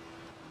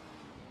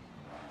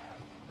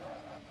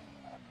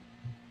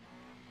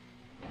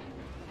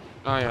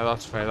 Ah, yeah,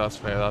 that's fair, that's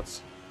fair,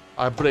 that's...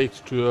 I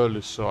braked too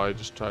early, so I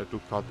just tried to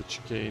cut the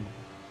chicane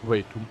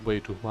way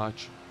too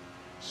much.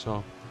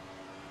 So...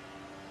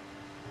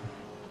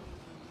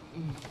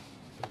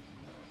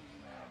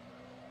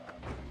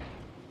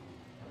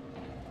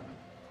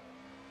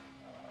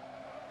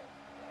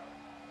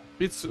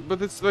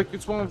 But it's like,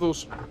 it's one of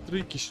those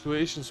tricky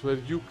situations where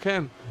you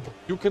can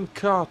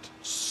cut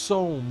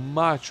so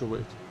much of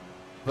it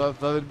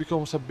that it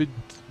becomes a bit,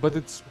 but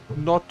it's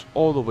not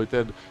all of it,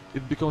 and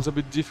it becomes a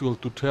bit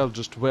difficult to tell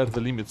just where the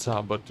limits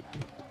are. But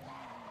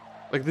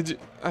like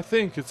I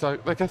think it's like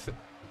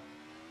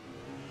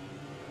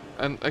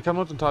and like I'm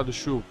not entirely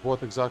sure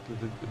what exactly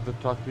the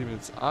track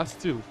limits are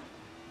still.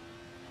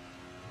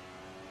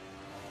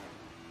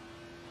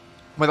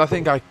 But I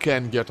think I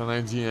can get an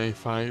idea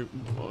if I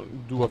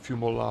do a few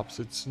more laps.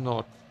 It's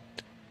not,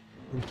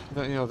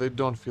 you know, they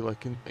don't feel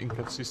like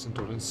inconsistent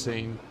or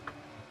insane.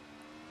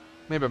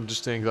 Maybe I'm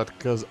just saying that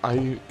because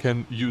I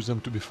can use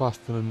them to be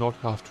faster and not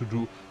have to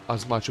do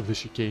as much of the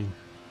chicane.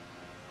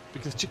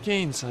 Because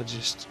chicanes are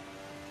just...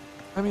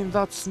 I mean,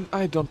 that's...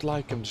 I don't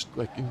like them, just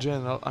like in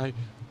general.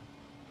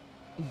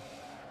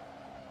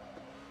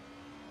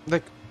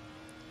 Like...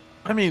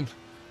 I mean,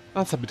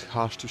 that's a bit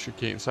harsh to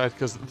chicanes, right?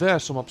 Because there are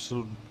some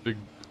absolutely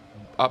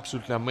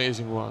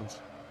amazing ones.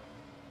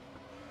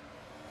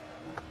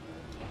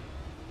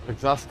 Like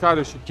that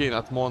Scario chicane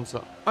at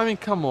Monza. I mean,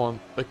 come on.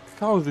 Like,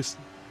 how this...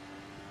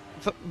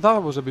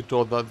 that was a bit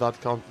odd that that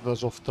counted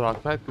as off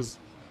track, right? Because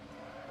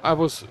I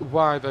was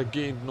wide, I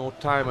gained no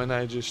time, and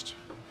I just...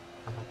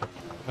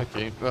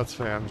 Okay, that's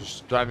fair, I'm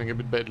just driving a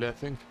bit badly, I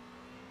think.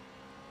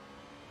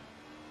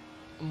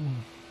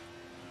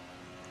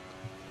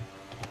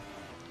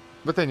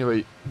 But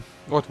anyway,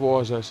 what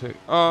was I saying?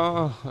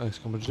 Let's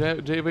come with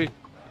JV.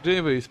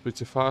 JV is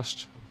pretty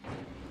fast.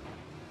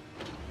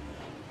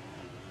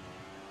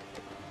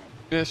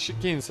 Yeah,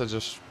 chicanes are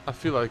just... I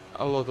feel like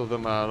a lot of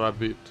them are a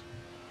bit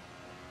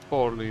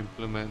poorly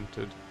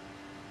implemented.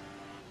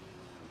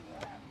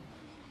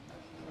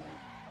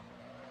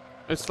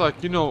 It's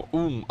like, you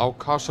know, our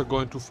cars are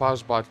going too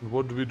fast, but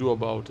what do we do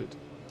about it?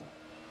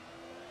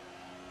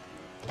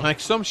 Like,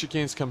 some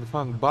chicanes can be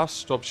fun. Bus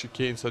stop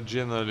chicanes are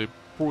generally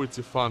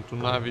pretty fun to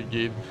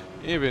navigate,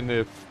 even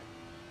if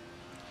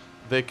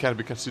they can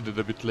be considered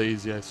a bit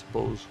lazy, I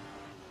suppose.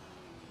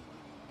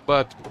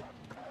 But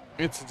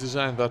it's a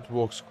design that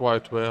works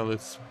quite well.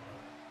 It's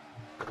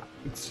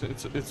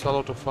a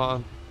lot of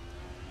fun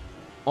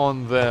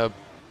on the...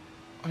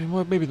 I mean,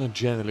 well, maybe not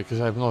generally, because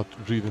I've not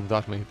ridden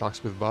that many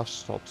tracks with bus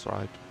stops,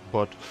 right?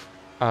 But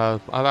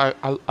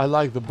I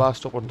like the bus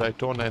stop on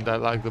Daytona, and I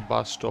like the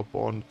bus stop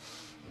on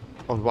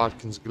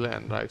Watkins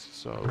Glen, right?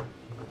 So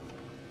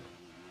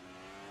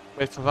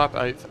based on that,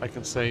 I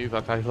can say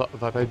that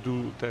I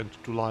do tend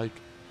to like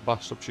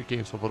bus stop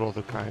chicanes over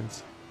other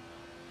kinds.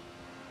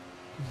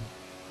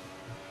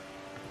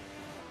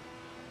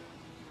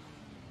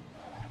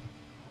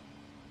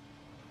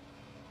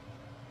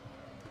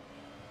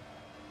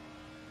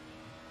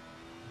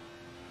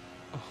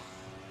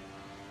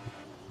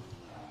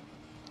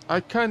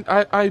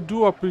 I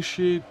do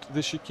appreciate the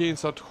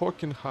chicanes at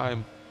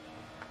Hockenheim,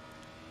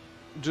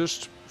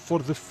 just for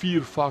the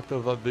fear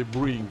factor that they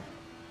bring.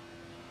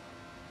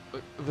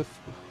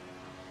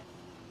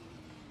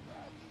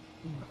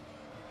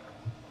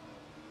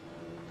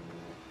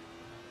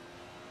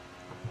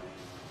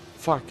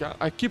 Fuck,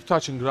 I keep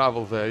touching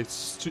gravel there.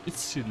 It's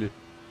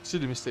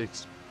silly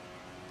mistakes.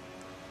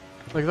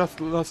 Like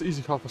that's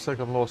easy half a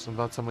second loss, and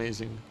that's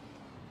amazing.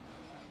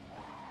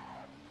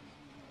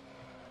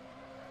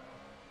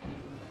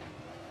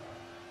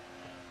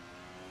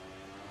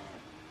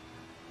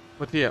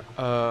 But yeah,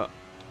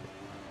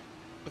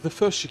 the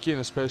first chicane,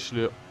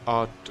 especially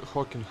at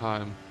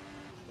Hockenheim,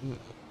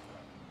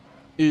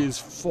 is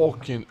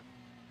fucking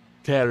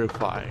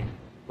terrifying.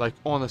 Like,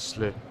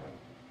 honestly.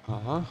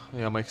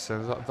 Yeah, makes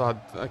sense.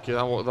 Okay,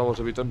 that was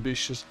a bit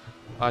ambitious.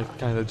 I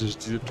kinda just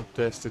did it to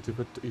test it, if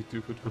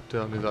it would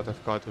tell me that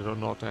I've cut it or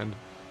not, and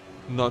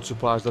not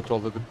surprised at all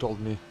that it told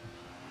me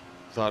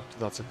that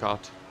that's a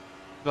cut.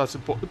 That's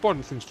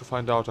important things to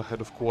find out ahead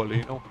of quali,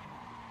 you know?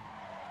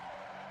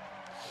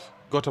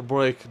 Got a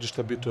break just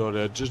a bit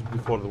earlier, just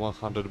before the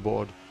 100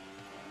 board.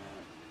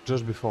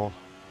 Just before.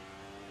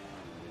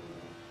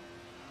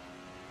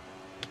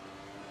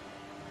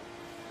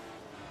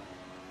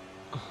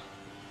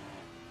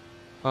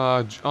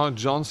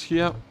 John's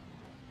here.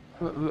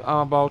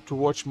 I'm about to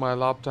watch my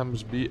lap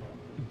times be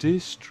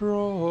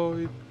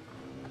destroyed.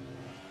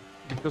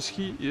 Because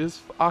he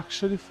is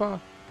actually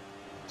fast.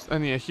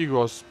 And yeah, he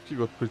got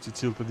pretty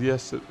tilted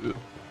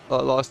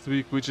last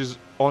week, which is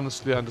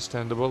honestly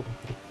understandable.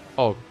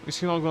 Oh, is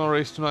he not gonna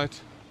race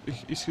tonight? Did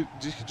he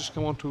just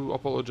come on to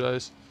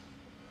apologize?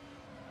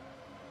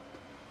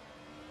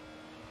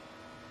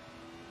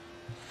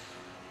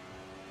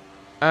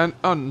 And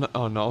oh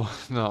no,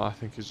 no, I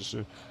think he's just.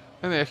 And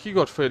yeah, he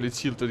got fairly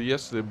tilted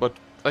yesterday, but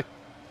like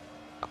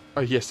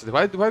yesterday.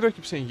 Why do I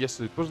keep saying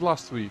yesterday? It was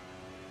last week.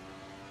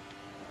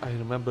 I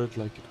remember it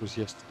like it was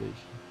yesterday.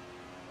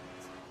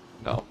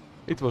 No,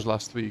 it was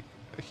last week.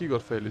 He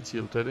got fairly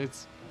tilted.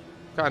 It's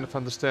kind of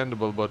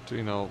understandable, but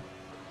you know,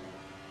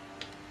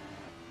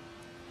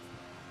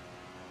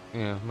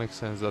 yeah, makes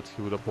sense that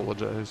he would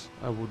apologize.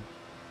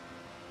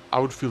 I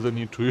would feel the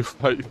need to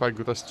if I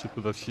got as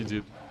stupid as he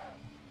did.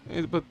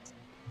 But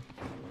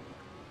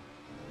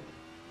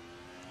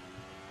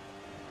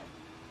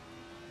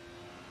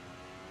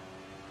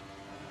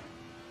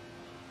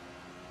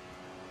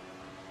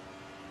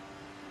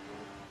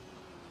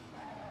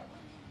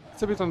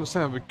it's a bit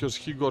understandable because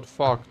he got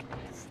fucked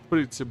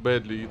pretty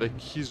badly. Like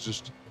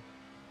his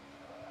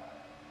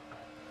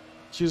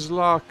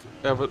luck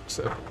ever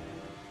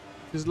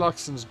his luck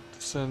since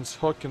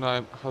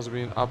Hockenheim has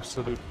been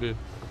absolutely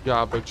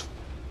garbage.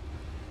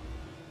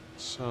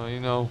 So you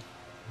know.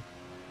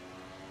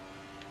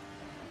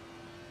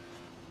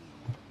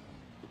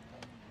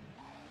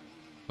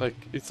 Like,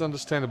 it's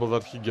understandable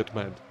that he get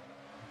mad.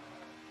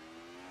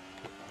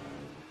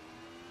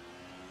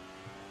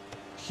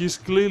 He's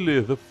clearly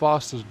the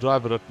fastest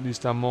driver, at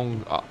least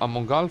among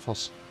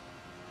alphas.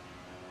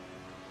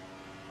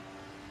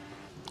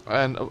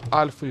 And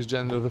alpha is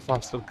generally the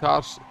faster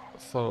cars,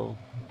 so...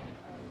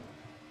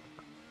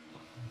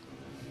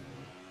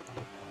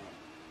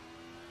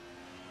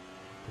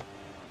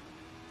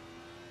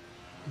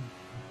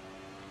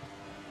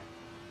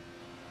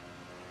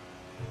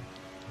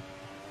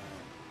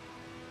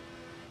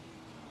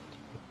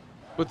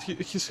 But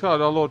he's had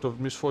a lot of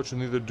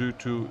misfortune either due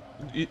to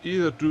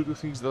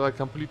things that are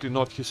completely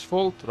not his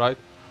fault, right?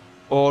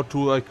 Or to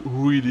like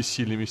really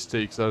silly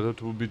mistakes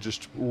that would be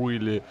just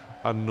really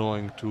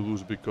annoying to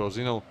lose because,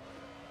 you know,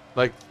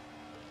 like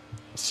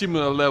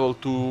similar level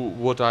to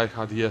what I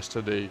had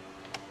yesterday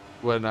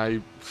when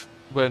I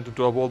went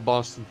into a wall,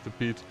 bounced into the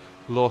pit,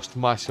 lost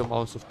massive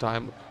amounts of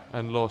time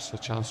and lost a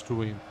chance to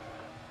win.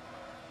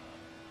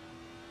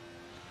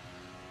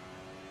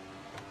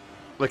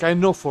 Like I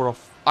know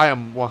I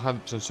am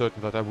 100%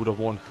 certain that I would have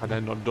won had I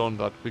not done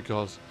that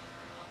because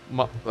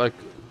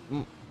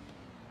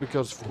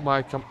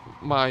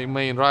my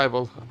main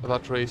rival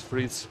that race,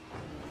 Fritz,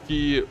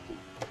 he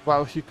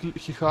while he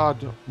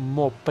had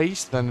more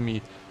pace than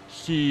me,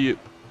 he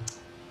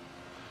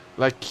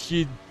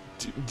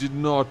did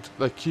not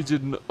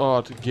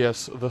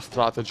guess the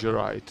strategy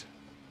right.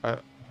 Uh,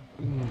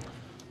 mm,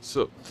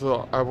 so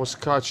I was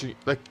catching,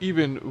 like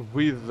even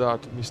with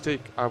that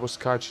mistake, I was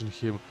catching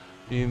him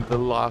in the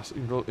last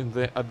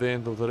at the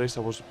end of the race. I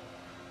was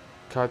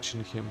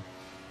catching him,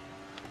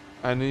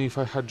 and if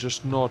I had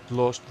just not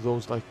lost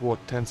those like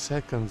what 10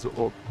 seconds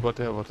or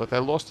whatever that I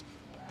lost,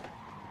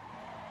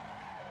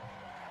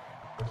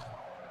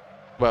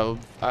 well,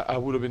 I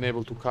would have been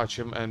able to catch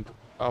him and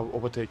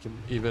overtake him,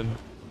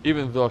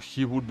 even though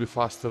he would be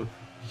faster.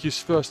 His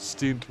first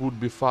stint would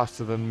be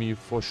faster than me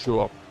for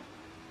sure.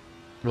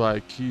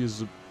 Like he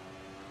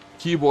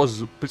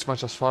was pretty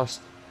much as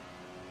fast.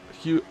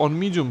 On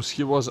mediums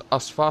he was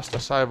as fast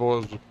as I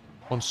was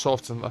on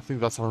softs, and I think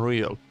that's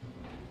unreal.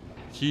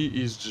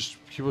 He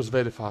was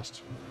very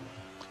fast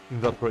in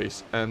that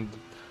race, and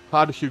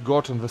had he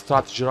gotten the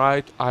strategy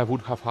right, I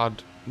would have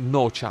had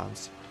no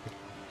chance.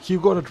 He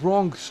got it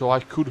wrong, so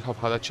I could have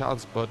had a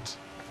chance, but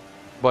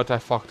I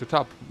fucked it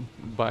up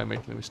by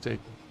making a mistake.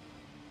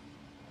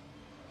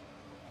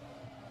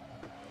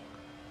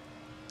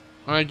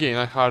 And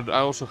again, I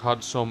also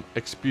had some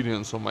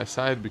experience on my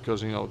side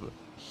because, you know,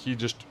 he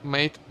just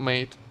mate,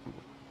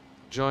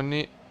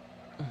 Johnny.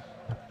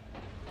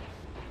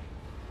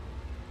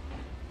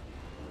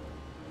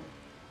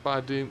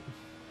 Buddy.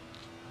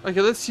 Okay,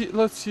 let's see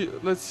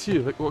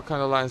like, what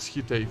kind of lines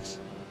he takes.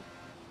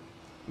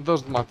 It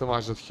doesn't matter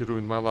much that he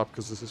ruined my lap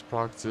because this is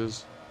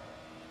practice.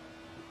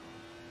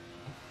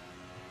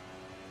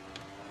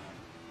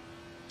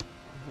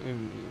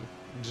 And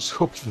just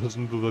hope he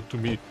doesn't do that to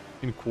me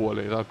in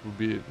quali. That would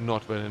be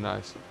not very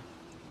nice.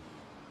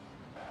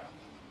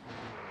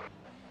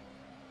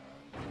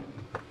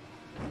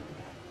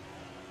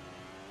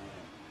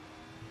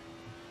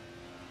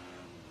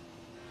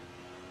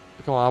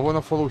 Come on, I want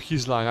to follow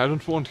his line. I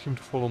don't want him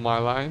to follow my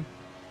line.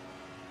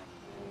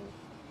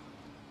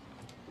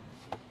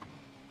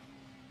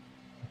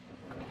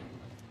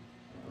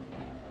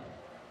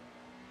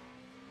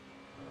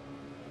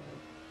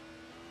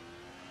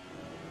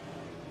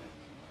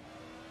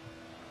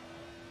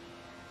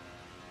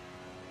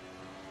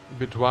 A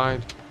bit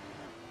wide.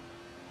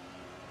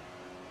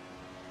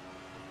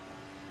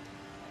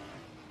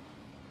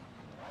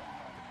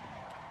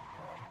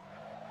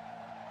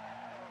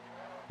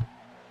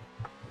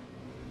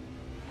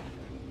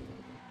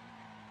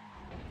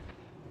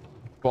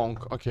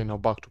 bonk. Okay, now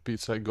back to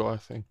pizza I go, I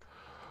think.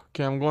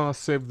 Okay, I'm gonna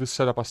save this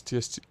setup as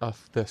test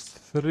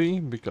 3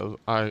 because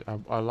I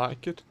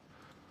like it.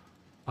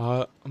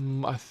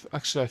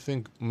 Actually I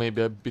think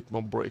maybe a bit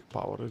more brake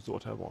power is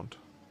what I want.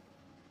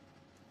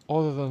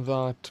 Other than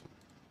that,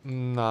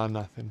 nah,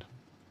 nothing.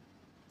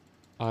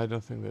 I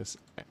don't think there's...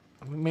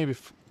 Maybe...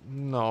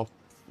 no.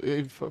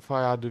 If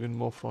I add even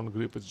more front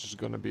grip, it's just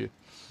gonna be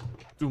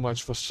too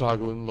much for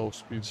struggle in low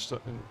speeds.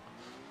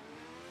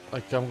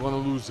 Like, I'm gonna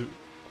lose it.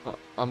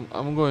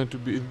 I'm going to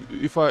be...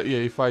 If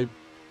I...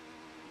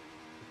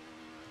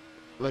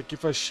 Like,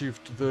 if I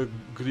shift the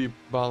grip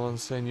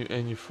balance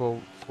any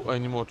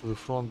more to the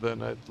front,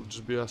 then it'll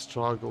just be a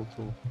struggle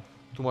to...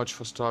 Too much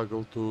for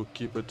struggle to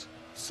keep it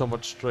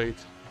somewhat straight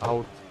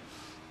out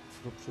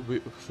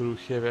through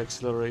heavy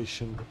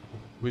acceleration,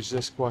 which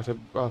there's quite a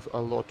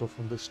lot of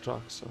on this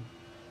track, so...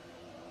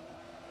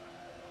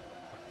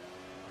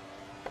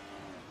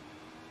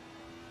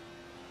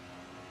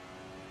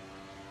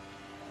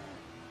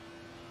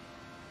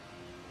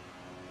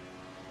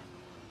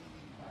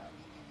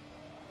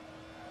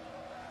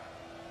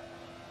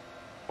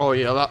 Oh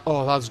yeah,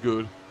 that's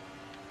good.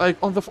 Like,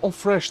 on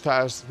fresh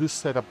tires, this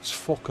setup is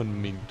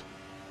fucking mint.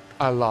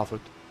 I love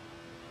it.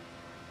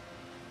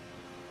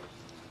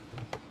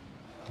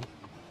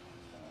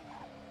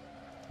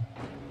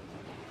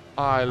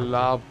 I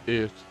love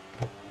it.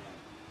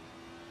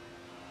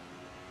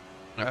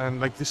 And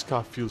like, this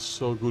car feels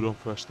so good on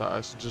fresh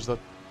tires, just that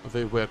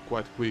they wear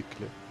quite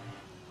quickly.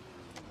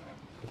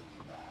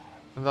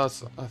 And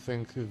that's, I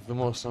think, the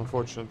most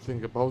unfortunate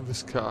thing about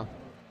this car.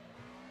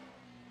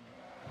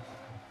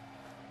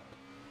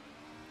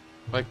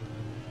 Like,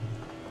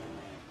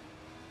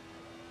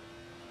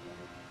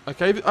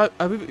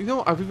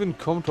 I've even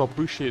come to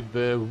appreciate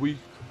the weak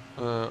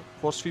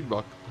force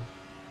feedback.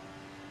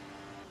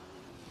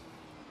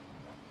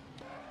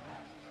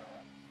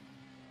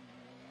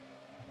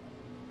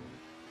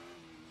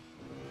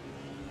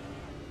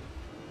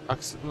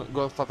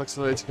 Gonna start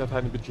accelerating a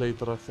tiny bit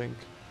later, I think.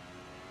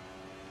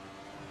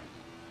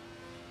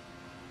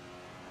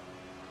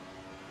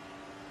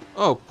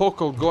 Oh,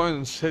 Pokel going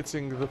and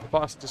setting the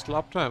fastest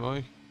lap time,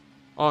 eh?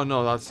 Oh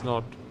no, that's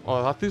not.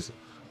 Oh, that is.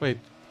 Wait.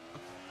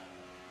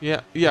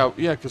 Yeah,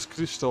 because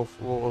Christoph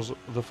was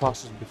the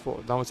fastest before.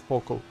 Now it's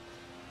Pokel.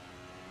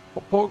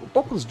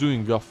 Pokel's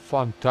doing a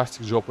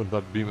fantastic job on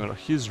that Beamer. I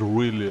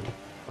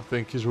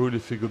think he's really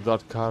figured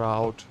that car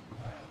out.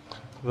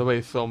 The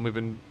way some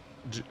even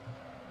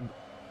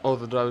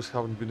other drivers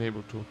haven't been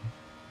able to.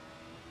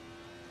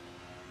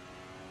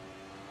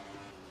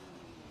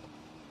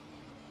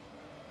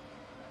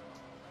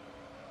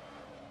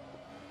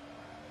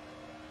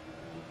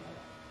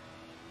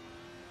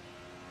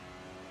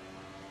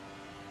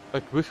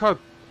 Like,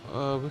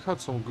 I had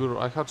some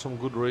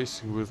good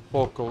racing with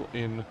Pokel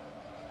in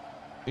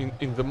the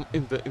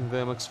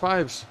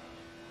MX-5s,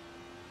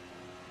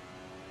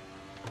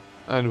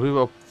 and we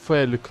were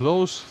fairly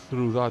close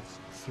through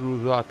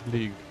that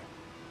league.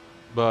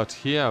 But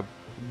here,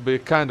 we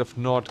kind of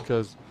not,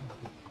 because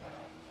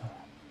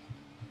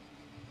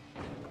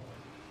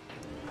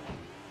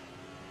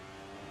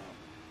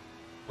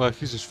well,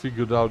 he just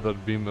figured out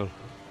that Beamer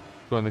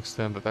to an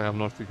extent that I have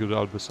not figured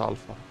out this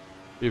Alpha,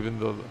 even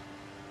though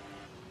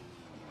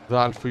the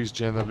Alpha is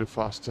generally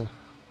faster.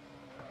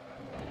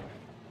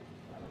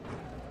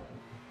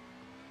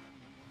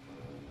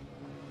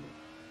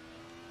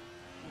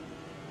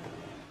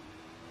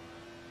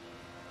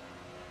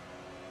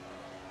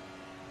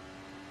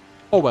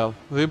 Oh well,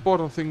 the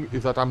important thing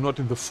is that I'm not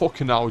in the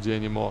fucking Audi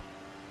anymore.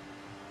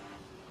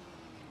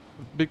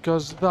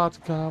 Because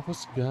that car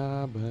was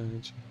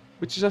garbage.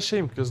 Which is a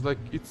shame, because like,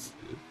 it's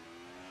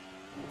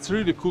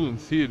really cool in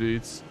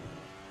theory.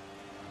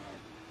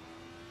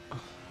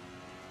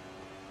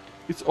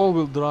 It's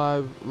all-wheel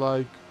drive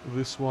like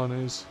this one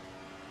is.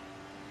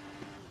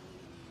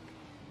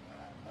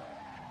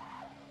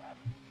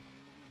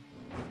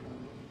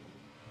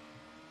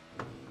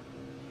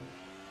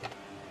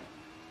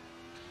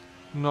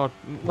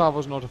 That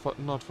was not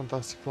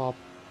fantastic lap.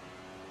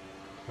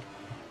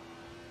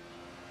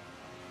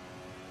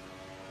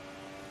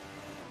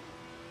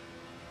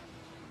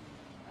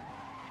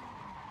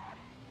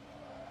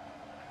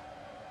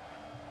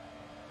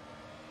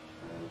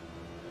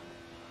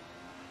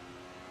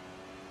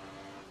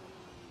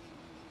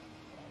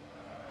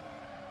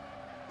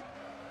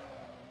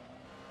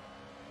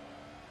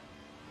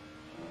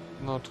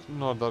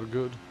 Not that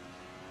good.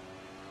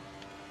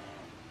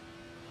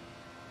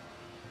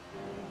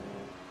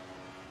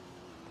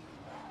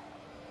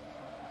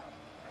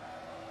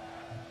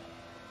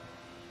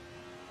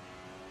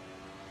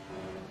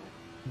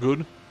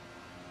 Good.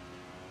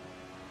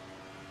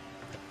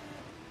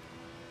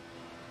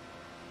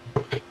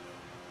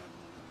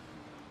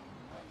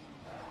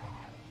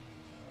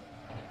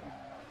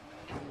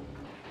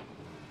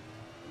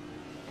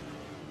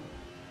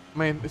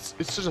 Man, it's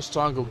such a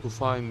struggle to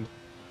find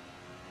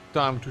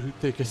time to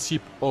take a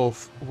sip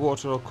of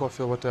water or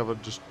coffee or whatever,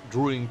 just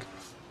drink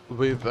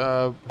with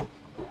a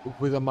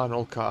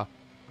manual car.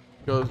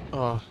 Because,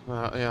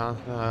 yeah,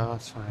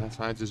 that's fine, that's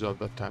fine. I deserve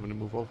that time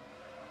removal.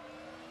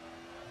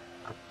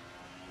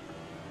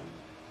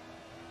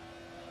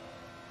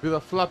 With a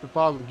flappy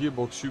paddle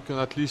gearbox, you can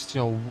at least,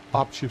 you know,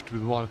 upshift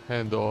with one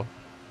hand, or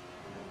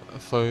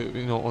so,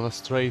 you know, on a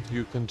straight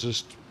you can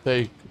just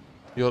take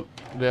your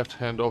left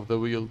hand off the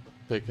wheel,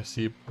 take a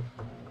sip,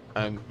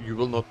 and you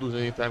will not lose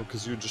any time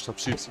because you just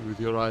upshifting with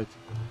your right.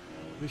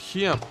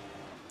 Here,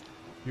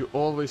 you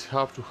always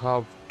have to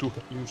have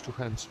use two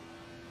hands.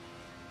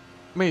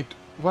 Mate,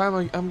 why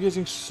am I'm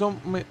getting so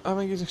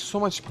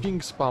much ping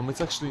spam?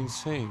 It's actually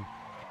insane.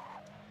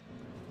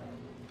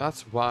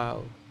 That's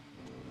wild.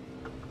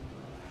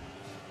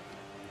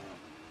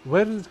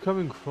 Where is it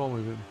coming from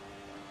even?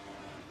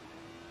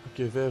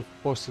 Okay, they've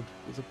posted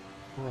the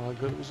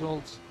Praga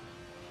results.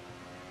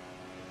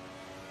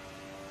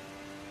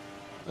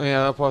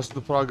 Yeah, I posted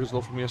the Praga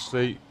result from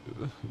yesterday.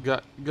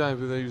 Guy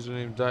with the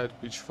username Diet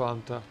Peach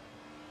Fanta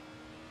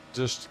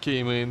just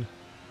came in.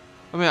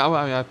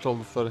 I told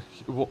before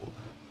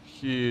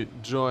he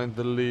joined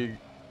the league,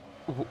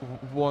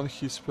 won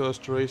his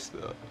first race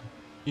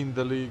in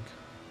the league.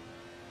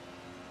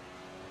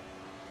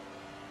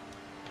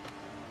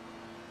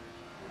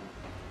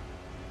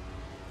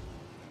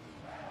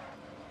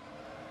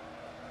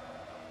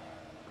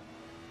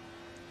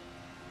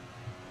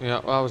 Yeah,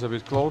 I was a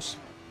bit close.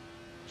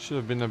 Should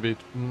have been a bit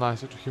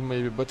nicer to him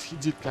maybe, but he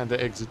did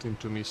kinda exit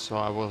into me, so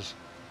I was...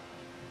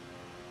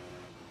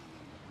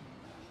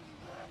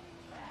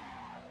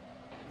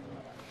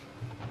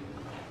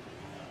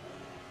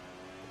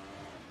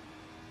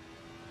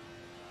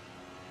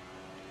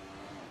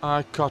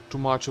 I cut too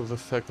much of the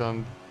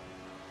second,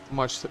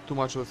 too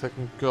much of the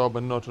second curb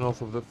and not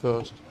enough of the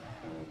first.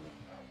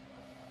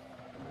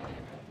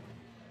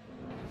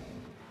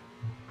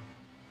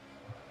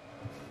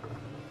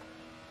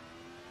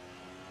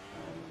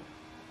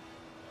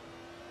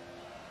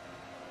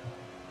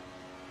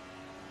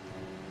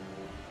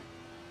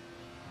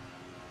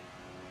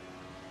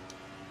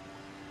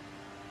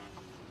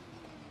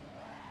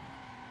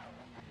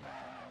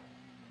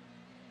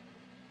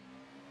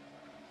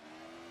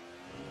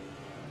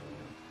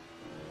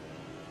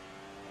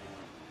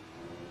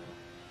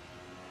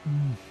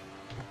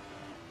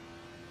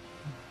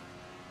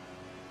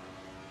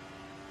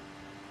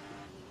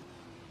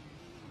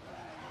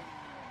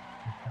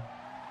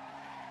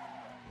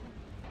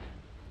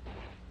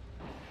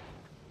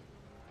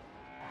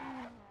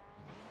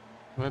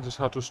 I just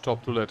had to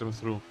stop to let him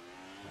through.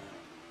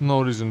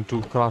 No reason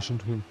to crash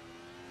into him.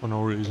 For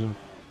no reason.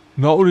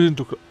 No reason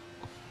to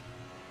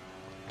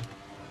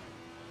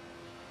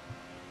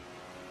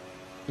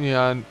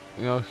Yeah, and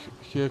you know,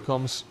 here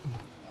comes...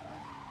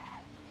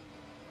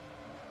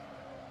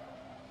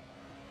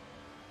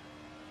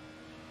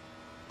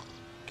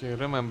 Okay,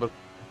 remember,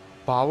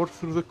 power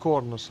through the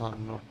corners,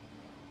 Hanno.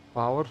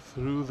 Power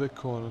through the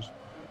corners.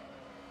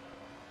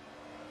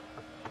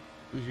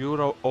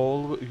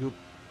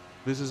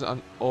 This is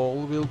an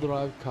all-wheel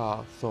drive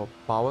car, so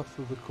power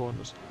through the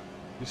corners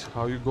is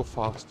how you go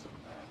fast.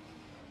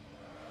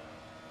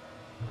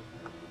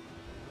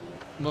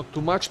 Not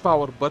too much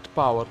power, but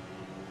power.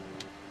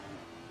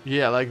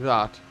 Yeah, like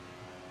that.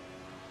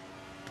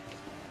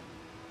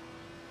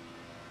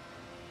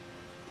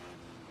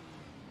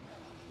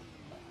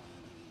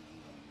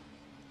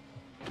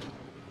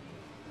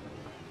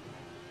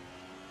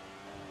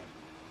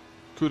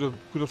 Could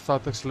have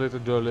thought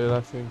accelerated earlier,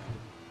 I think.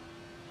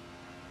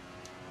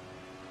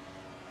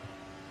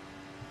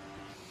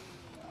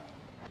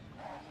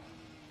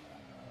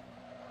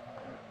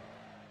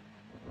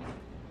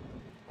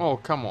 Oh,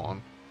 come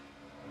on.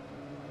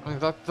 I mean,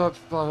 that's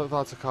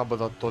a car, but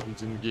that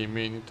doesn't in game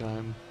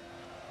anytime.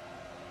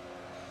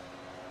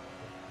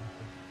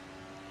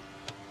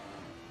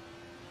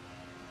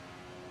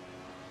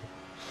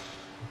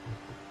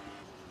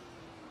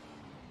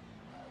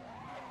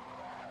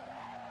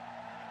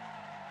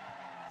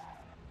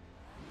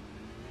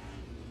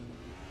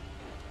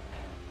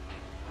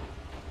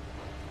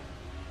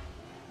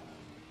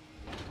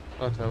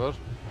 Whatever.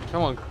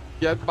 Come on,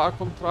 get back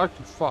on track,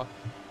 you fuck.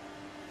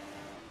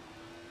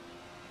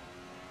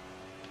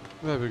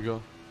 There we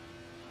go.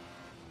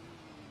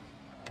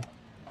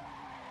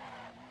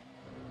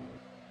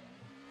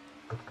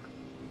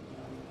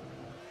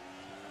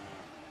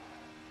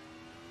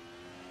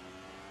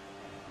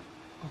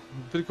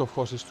 The trick, of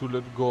course, is to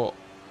let go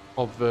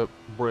of the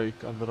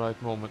brake at the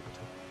right moment.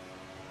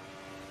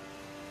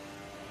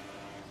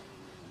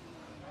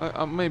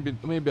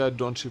 Maybe I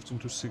don't shift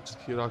into 6th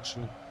here,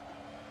 actually.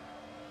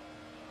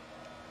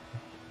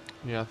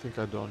 Yeah, I think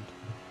I don't.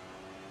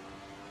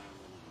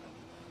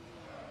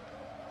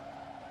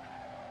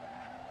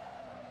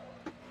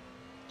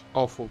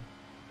 Awful.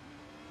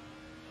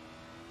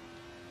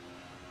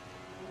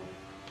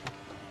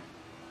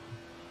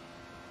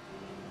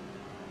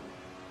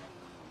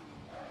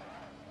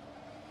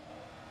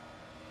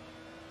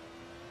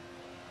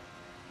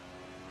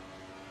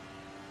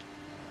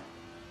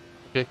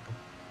 Okay.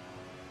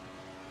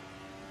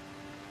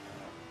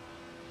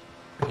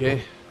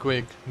 Okay,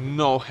 quick.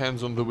 No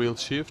hands on the wheel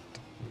shift.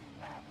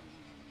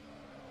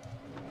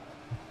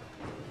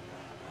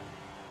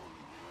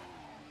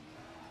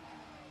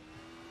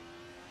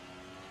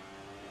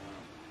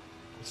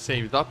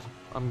 save that.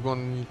 I'm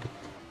gonna need...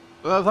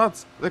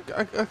 that's... like,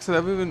 actually,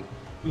 I've even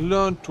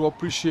learned to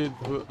appreciate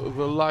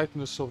the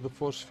lightness of the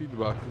force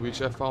feedback,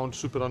 which I found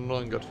super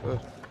annoying at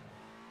first.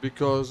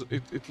 Because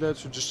it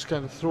lets you just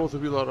kind of throw the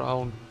wheel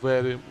around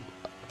very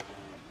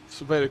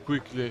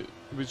quickly,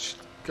 which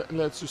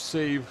lets you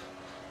save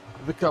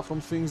the car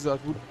from things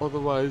that would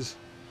otherwise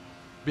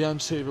be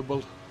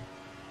unsavable.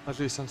 At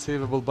least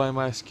unsavable by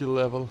my skill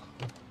level.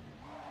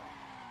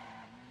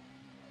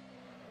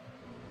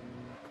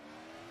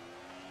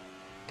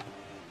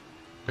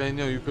 And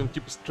you know, you can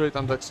keep straight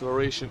under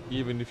acceleration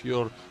even if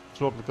your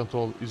throttle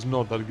control is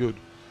not that good.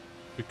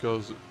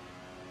 Because...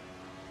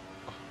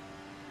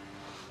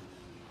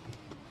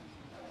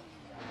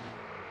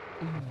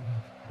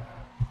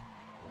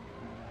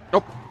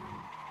 oh!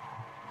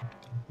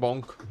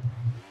 Bonk.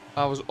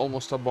 That was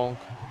almost a bonk.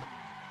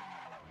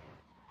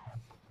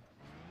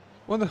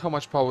 Wonder how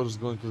much power is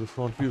going to the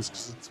front wheels,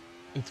 because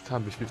it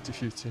can be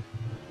 50-50.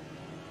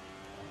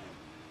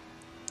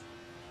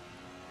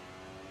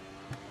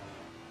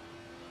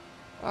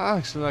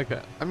 Actually, like,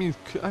 I mean,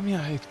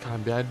 it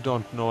can be. I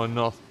don't know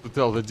enough to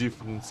tell the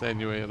difference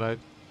anyway, right?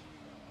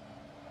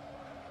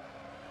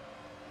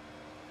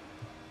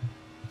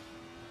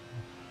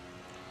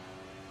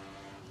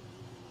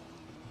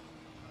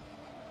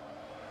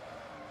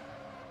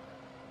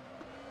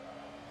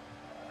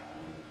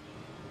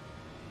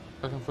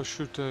 I can for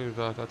sure tell you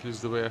that, at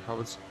least the way I have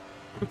it.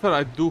 But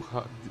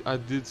I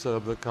did set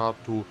up the car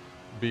to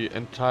be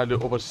entirely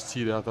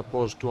oversteered as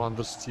opposed to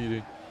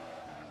understeering.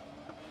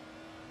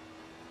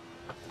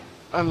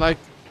 And like,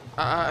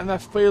 and I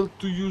failed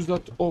to use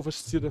that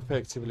oversteer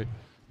effectively.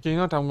 Okay, you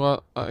know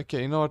what,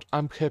 okay, you know what,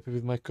 I'm happy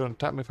with my current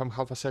time. If I'm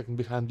half a second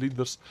behind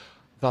leaders,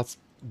 that's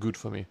good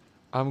for me.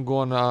 I'm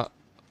gonna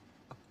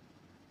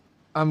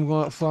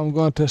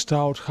test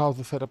out how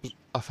the setup is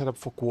a setup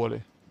for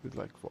quali. With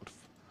like, what,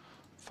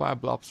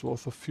 5 laps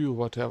worth of fuel,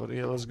 whatever.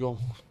 Yeah, let's go.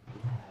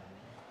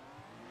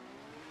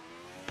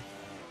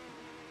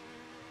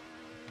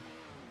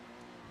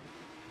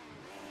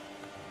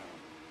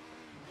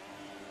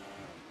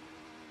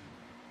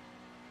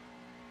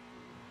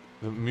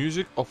 The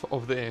music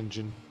of the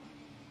engine.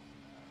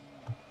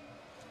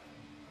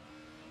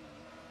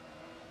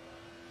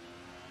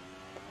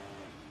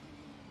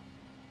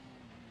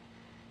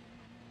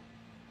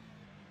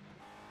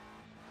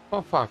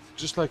 Fun fact,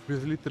 just like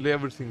with literally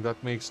everything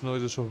that makes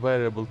noises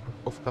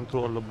of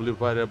controllably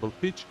variable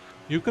pitch,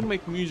 you can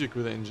make music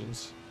with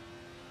engines.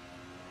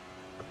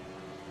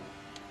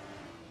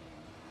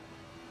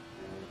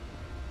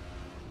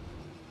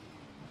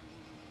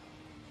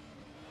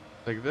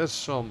 Like there's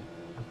some...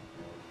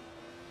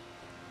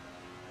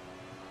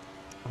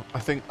 I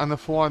think on the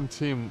F1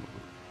 team,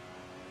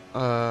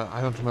 I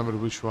don't remember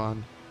which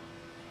one,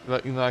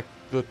 like in like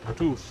the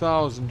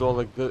 2000 or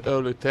like the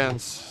early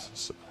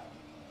 10s,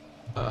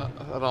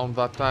 around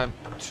that time,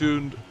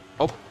 tuned...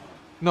 oh,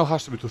 no, it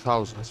has to be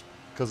 2000s,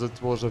 because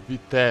it was a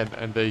V10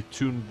 and they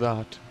tuned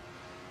that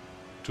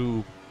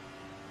to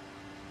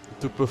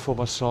perform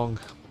a song.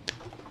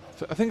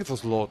 I think it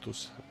was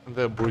Lotus, and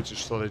they're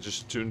British, so they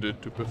just tuned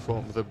it to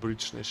perform the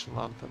British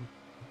national anthem.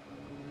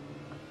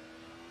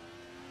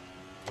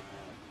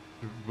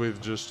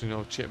 With just, you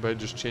know, by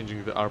just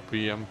changing the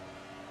RPM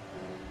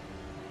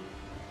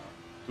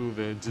to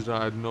the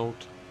desired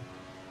note.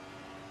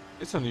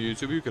 It's on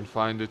YouTube, you can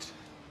find it.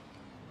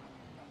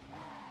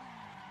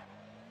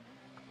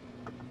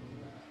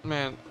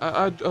 Man,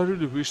 I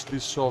really wish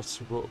these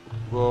softs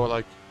were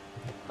like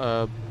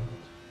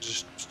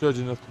just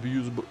sturdy enough to be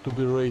usable, to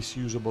be race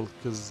usable,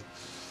 because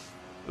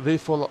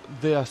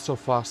they are so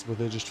fast, but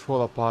they just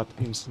fall apart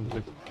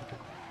instantly.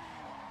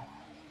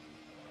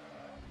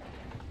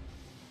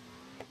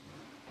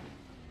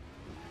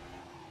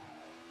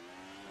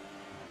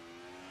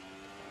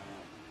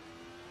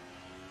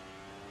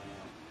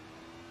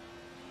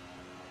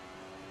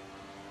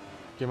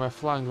 Okay, my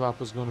flying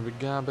lap is gonna be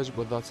garbage,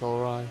 but that's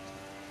alright.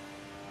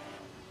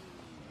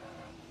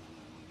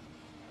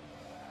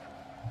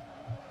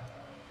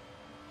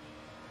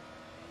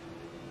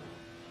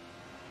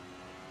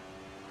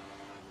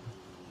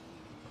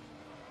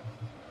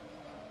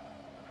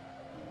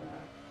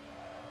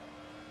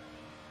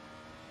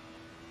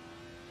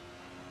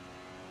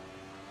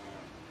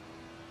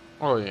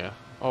 Oh yeah,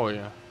 oh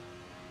yeah.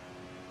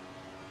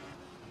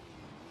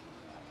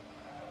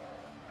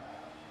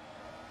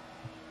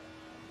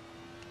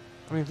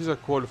 I mean, these are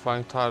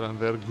qualifying tires and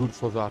they're good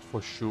for that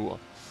for sure.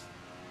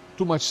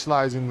 Too much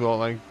sliding though,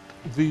 like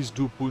these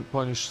do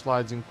punish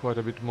sliding quite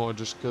a bit more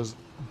just because...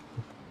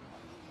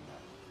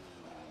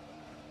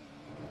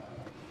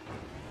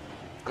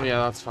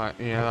 yeah, that's fine.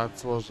 Yeah,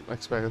 that was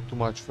expected too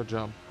much for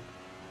jump.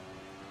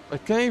 I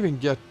can't even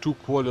get 2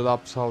 quali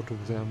laps out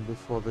of them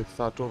before they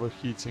start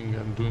overheating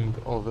and doing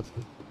all the...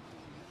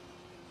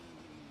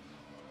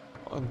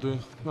 I'm doing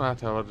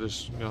whatever,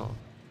 just, you know,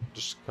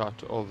 just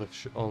cut all the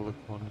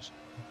corners.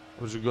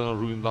 I was just gonna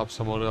ruin lap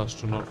somewhere else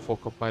to not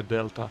fuck up my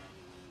delta.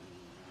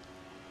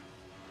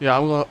 Yeah,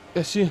 I'm gonna...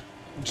 yeah, see?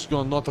 I'm just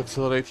gonna not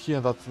accelerate here,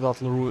 that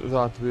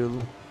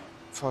will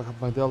fuck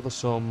up my delta,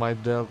 so my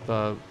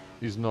delta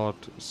is not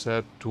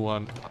set to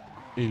an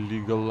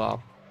illegal lap.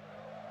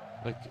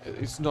 Like,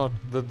 it's not,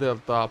 the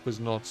delta up is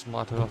not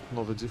smart enough to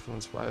know the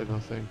difference, I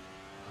don't think.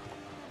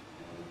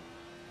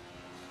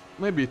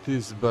 Maybe it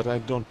is, but I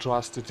don't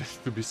trust it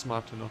to be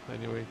smart enough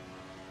anyway.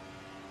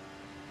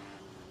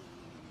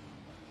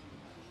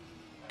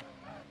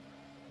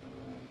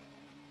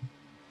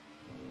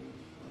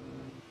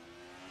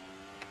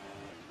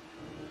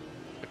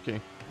 Okay,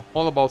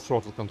 all about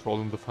throttle control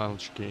in the final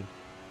chicane.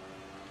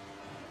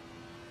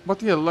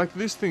 But yeah, like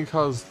this thing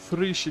has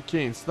 3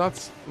 chicanes,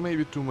 that's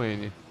maybe too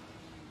many.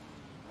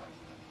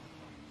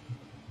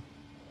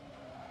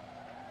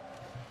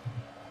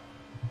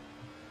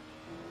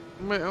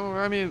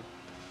 I mean,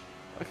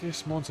 I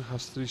guess Monza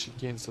has 3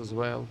 chicanes as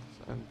well,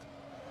 and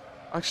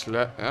actually,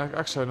 I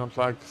don't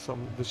like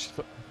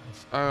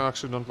I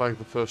actually don't like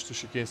the first 2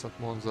 chicanes at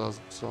Monza,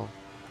 so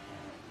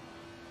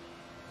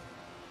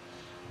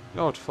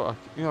you know what,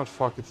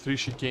 fuck it, 3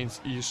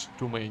 chicanes is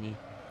too many,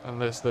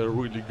 unless they're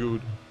really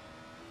good,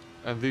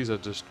 and these are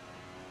just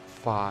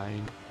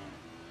fine.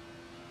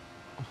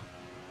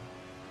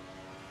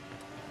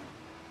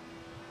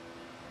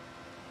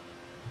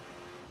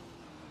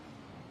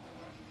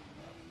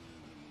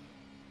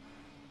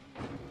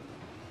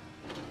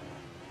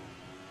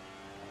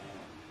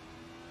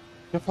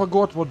 I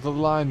forgot what the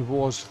line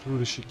was through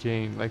the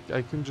chicane. Like,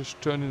 I can just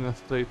turn in a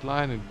straight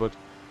line, but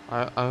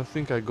I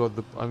think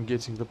I'm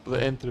getting the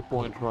entry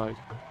point right.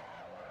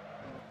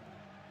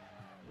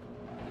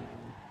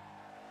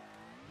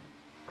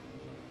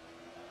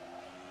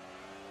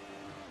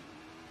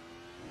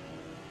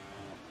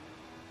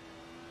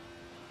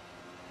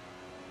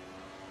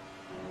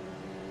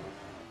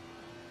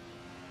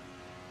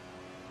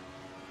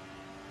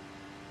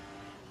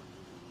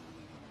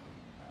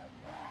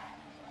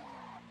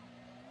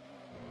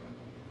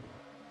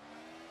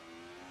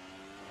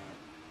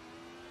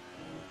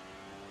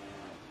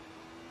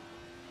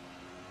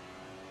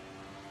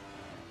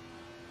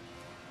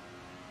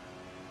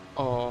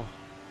 Oh,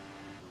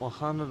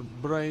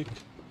 100 brake,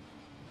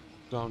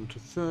 down to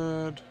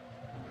third.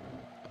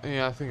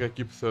 Yeah, I think I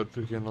keep third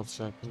quickly, not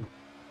second.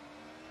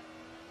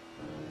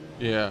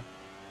 Yeah,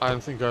 I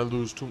don't think I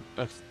lose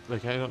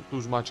like I don't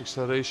lose much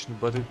acceleration,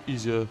 but it's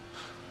easier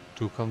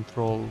to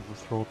control the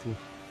throttle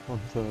on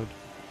third.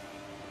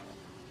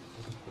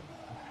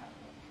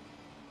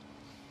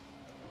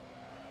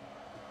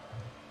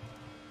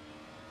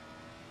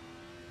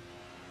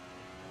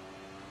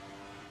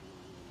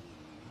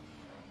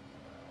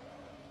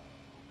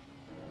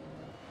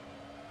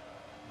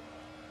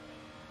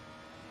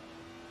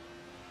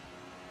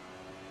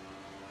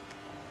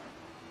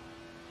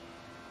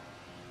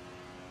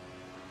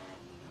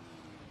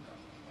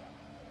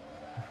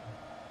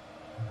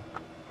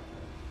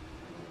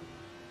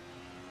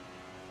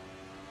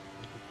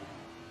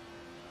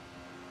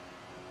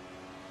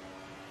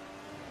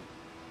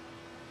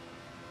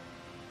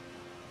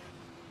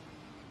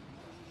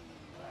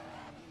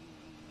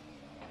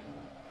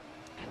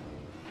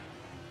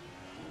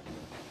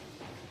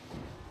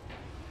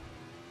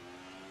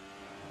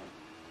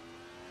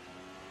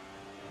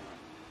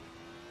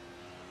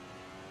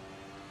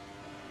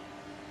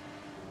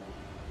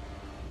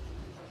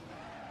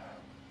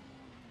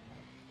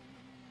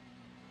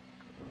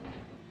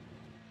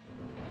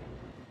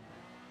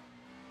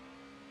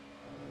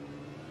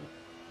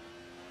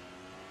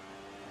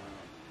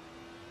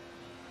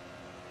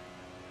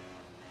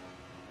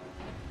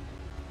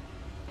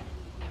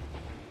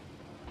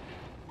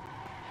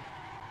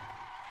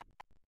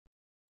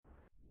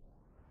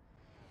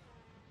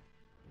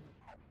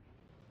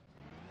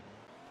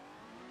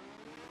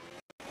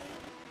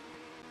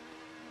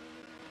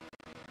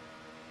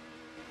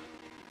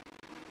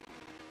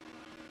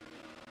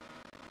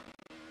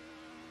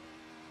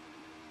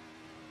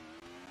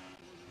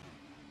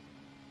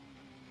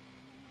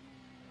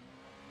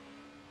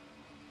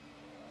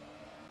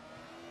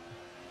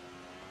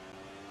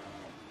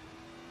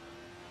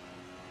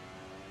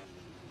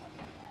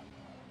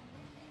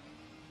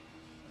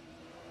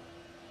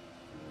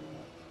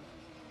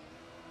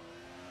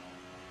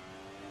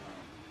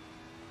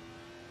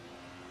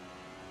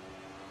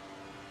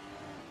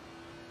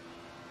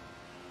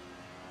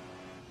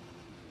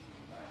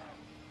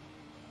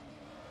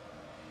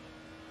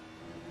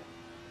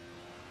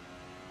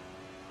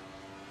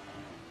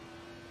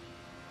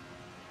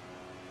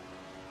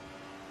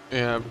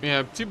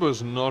 Yeah,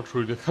 Tibo's not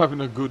really having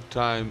a good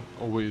time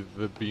with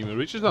the Beamer,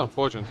 which is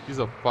unfortunate. He's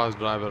a fast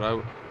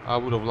driver. I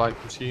would have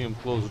liked to see him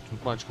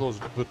much closer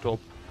to the top.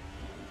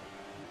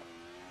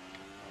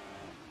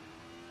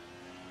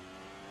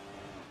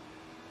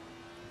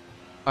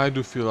 I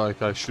do feel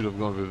like I should have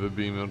gone with the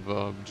Beamer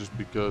though, just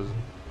because.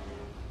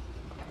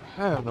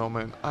 I don't know,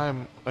 man.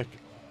 I'm like,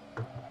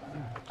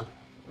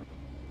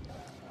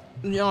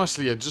 yeah,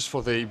 honestly, yeah, just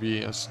for the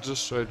ABS,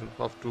 just so I don't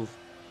have to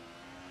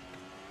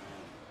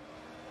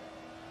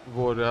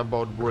worry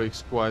about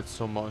brakes quite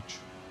so much.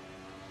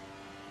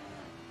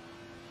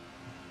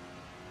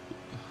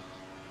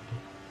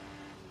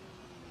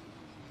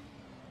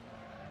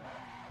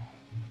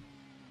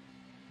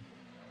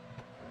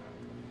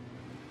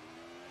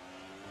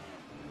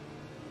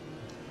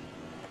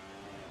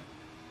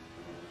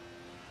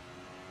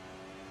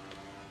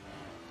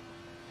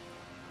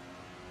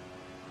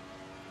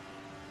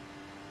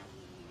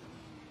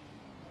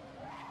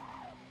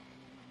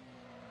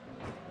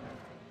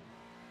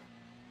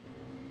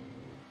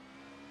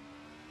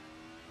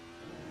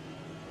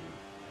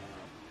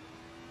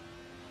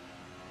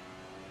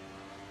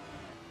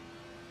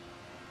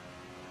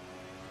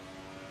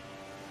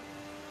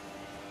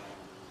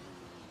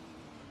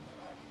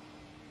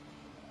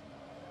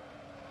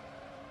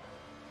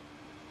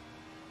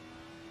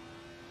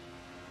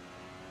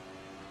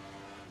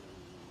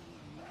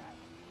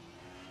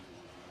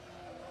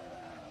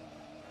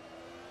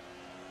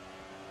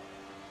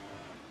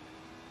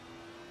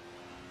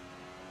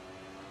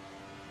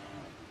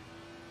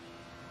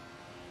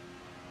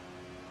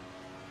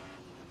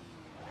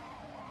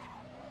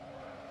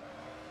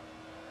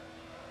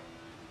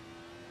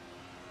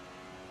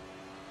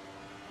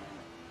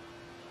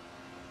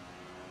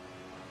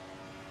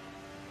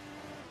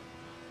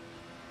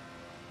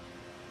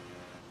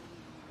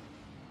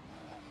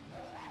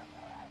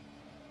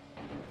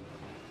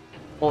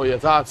 Oh yeah,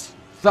 that's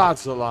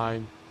the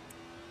line.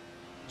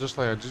 Just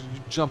like that, just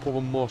you jump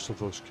over most of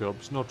those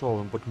curbs, not all of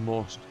them, but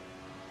most.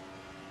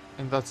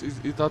 And that's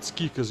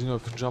key, because you know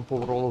if you jump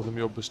over all of them,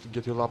 you obviously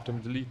get your lap time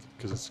deleted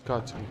because it's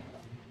cutting.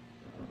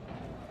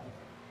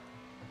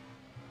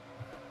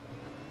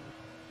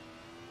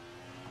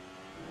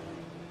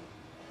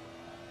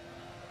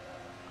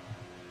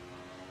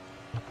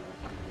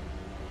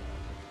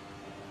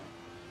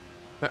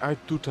 I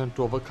do tend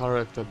to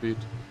overcorrect a bit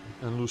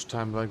and lose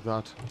time like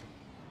that.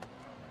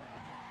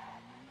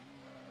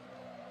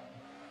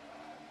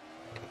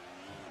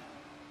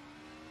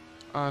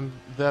 And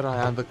there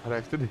I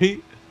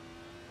undercorrected.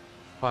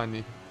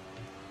 Funny.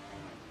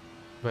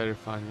 Very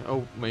funny.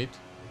 Oh, mate.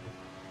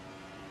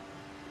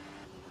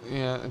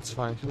 Yeah, it's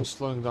fine. He was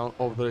slowing down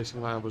over the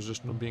racing line. I was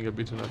just not being a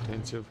bit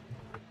inattentive.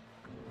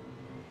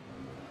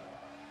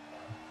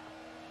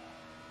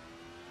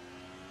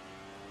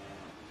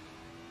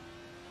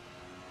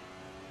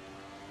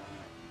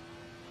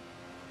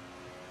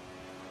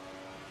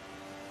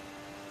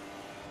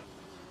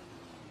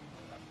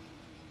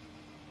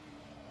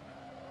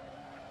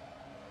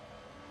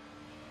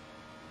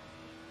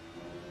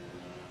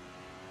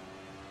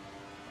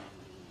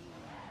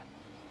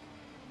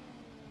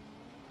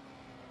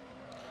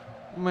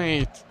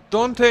 Mate,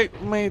 don't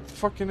take mate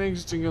fucking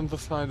exiting on the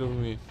side of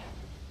me.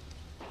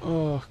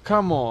 Oh,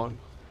 come on.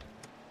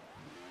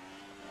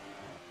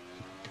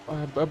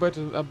 I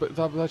better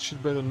that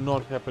should better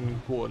not happen in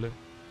quali.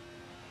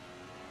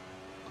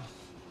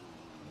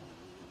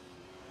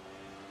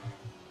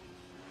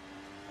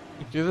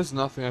 Okay, there's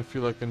nothing I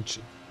feel I can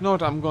No,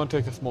 I'm gonna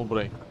take a small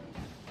break.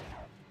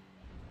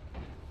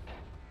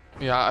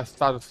 Yeah, I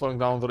started slowing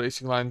down the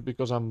racing line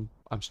because I'm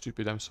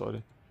stupid, I'm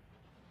sorry.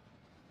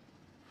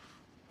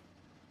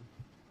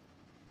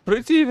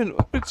 Pretty even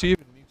mix of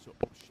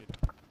shit.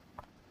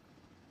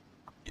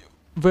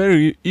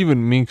 Very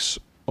even mix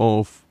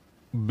of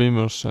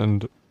Beamers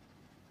and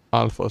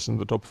Alphas in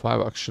the top 5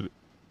 actually.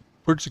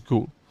 Pretty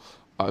cool.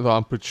 Although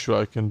I'm pretty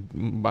sure I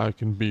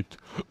can beat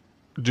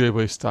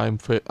J-Way's time.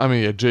 I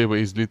mean, yeah,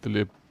 J-Way is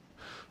literally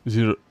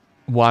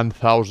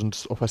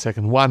 0.001 of a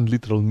second, 1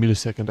 literal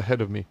millisecond ahead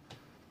of me.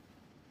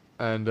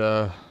 And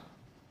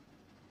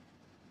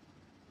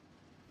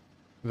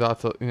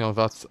that's you know,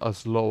 that's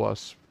as low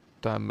as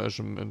time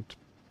measurement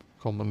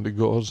commonly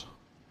goes.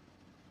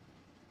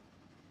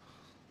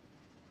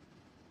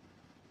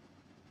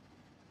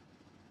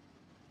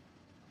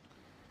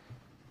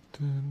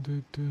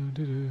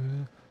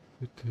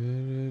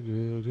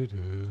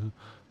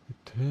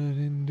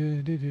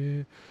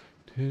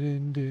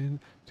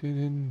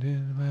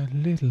 My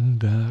little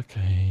dark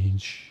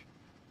age.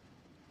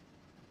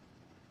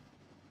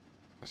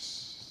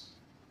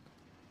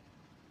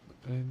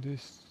 And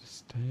this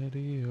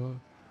stereo,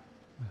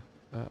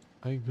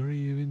 I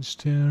grieve in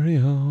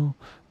stereo.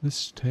 The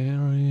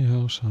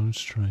stereo sounds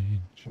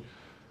strange.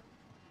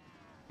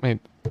 Mate,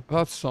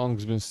 that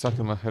song's been stuck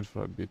in my head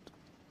for a bit.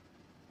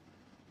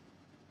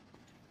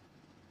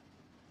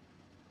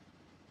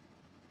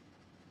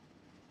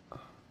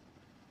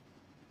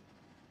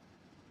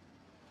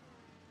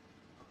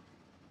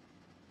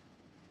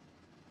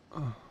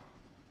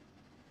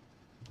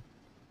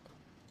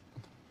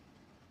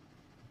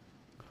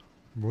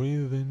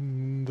 Breathe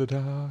in the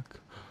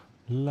dark,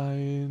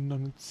 lying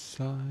on its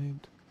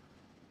side.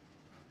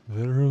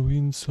 The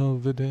ruins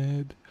of the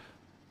dead,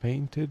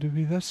 painted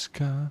with a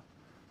scar.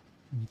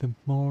 The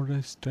more I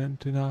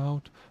strengthen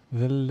out,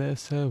 the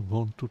less I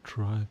want to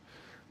try.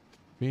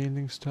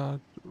 Feelings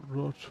start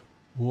rot,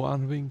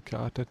 one wink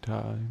at a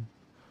time.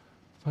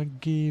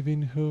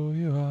 Forgiving who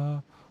you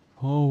are,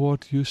 or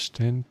what you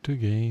stand to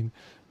gain.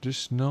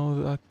 Just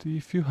know that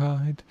if you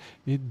hide,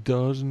 it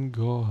doesn't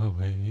go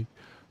away.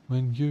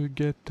 When you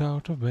get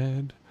out of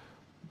bed,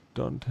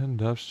 don't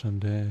end up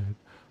dead.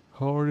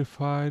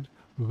 Horrified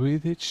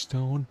with each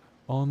stone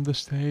on the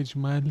stage,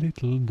 my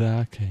little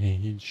dark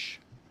age.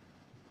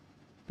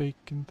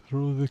 Peeking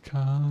through the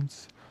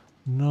cards,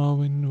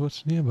 knowing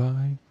what's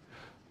nearby.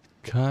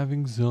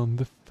 Carvings on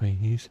the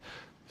face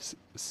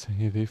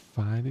say they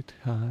find it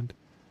hard.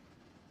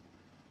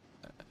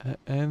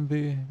 And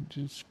the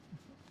engines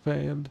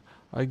failed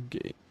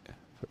again.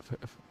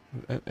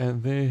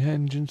 And the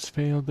engines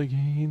failed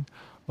again.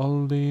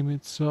 All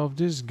limits of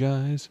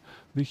disguise,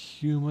 the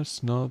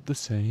humor's not the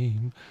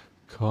same.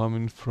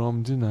 Coming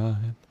from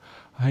denial,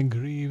 I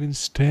grieve in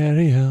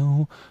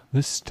stereo.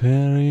 The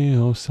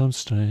stereo sounds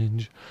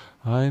strange.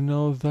 I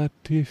know that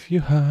if you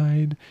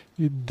hide,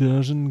 it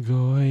doesn't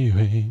go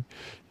away.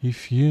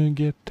 If you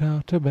get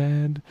out of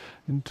bed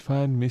and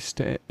find me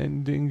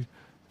standing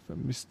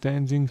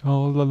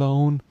all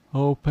alone,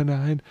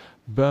 open-eyed,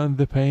 burn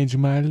the page,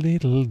 my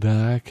little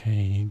dark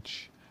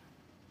age.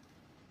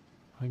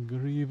 I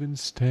grieve in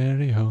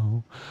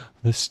stereo,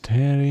 the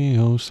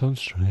stereo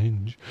sounds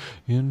strange.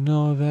 You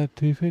know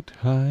that if it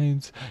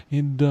hides,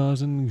 it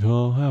doesn't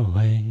go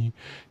away.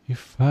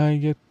 If I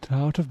get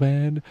out of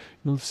bed,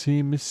 you'll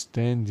see me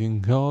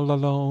standing all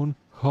alone,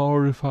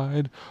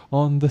 horrified,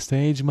 on the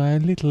stage, my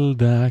little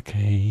dark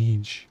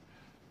age.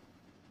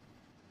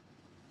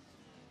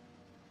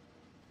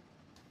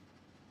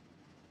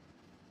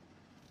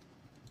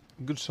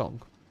 Good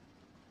song.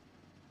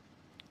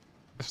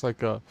 It's like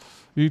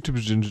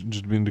YouTube's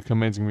just been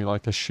recommending me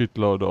like a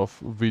shitload of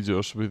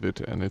videos with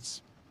it, and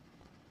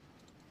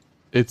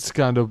it's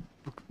kind of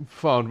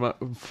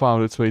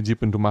found its way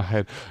deep into my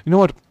head. You know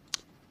what?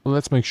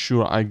 Let's make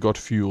sure I got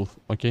fuel,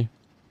 okay?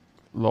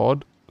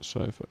 Load.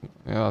 So if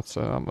yeah, that's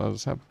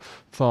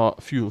so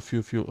fuel.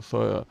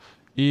 So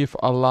if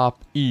a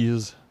lap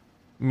is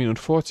minute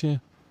 40,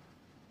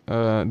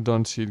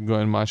 don't see it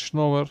going much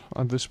lower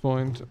at this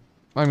point.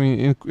 I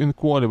mean, in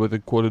quali, but the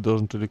quali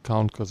doesn't really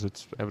count because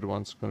it's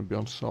everyone's gonna be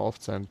on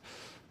softs and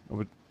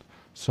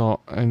so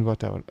and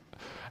whatever.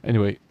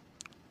 Anyway,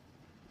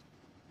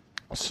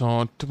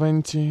 so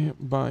 20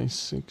 by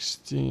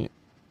 60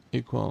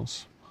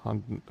 equals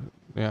 100,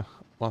 yeah,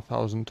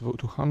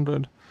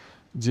 1,200.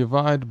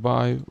 Divide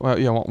by, well,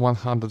 yeah,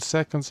 100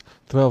 seconds,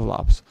 12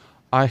 laps.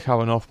 I have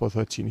an off for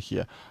 13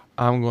 here.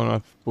 I'm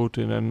gonna put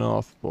in an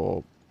off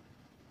for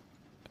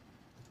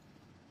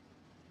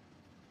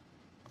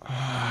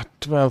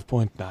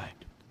 12.9.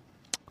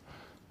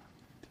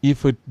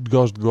 If it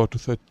does go to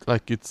 30,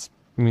 like it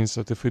means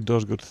that if it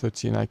does go to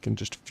 13, I can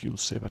just fuel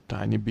save a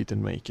tiny bit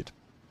and make it.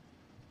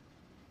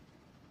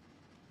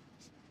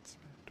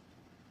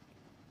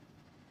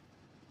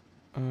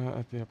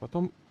 Yeah,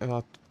 потом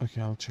that,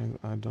 okay, I'll change.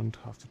 I don't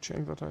have to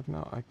change that right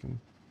now. I can.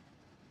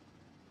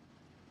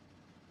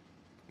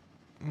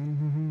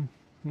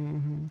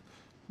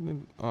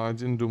 I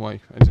didn't do my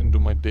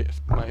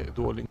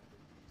dueling.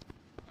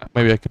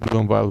 Maybe I can do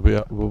them while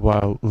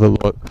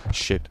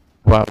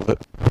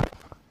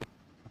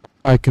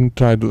I can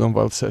try do them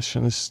while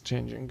session is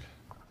changing.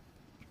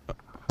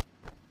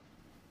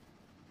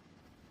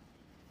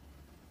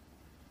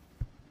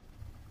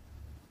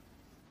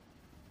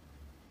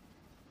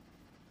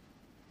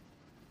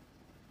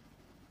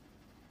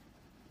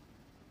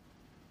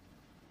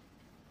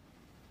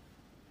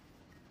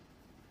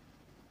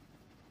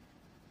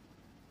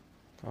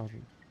 Yeah, I'll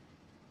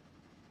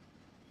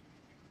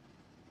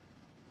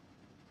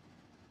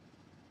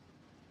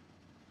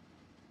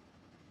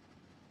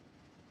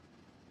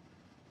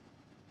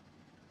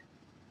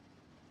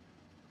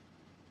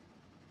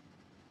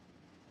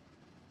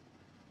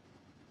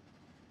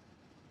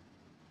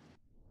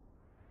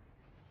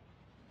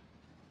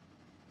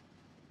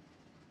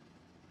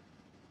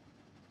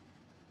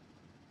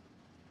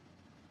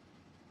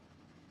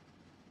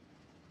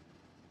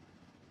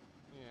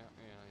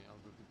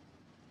do it.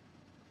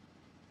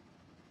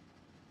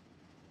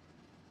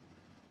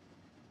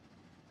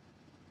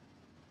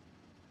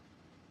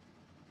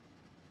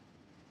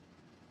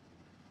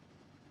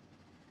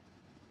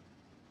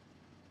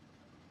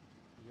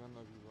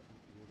 Yana Viva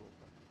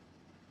Europa.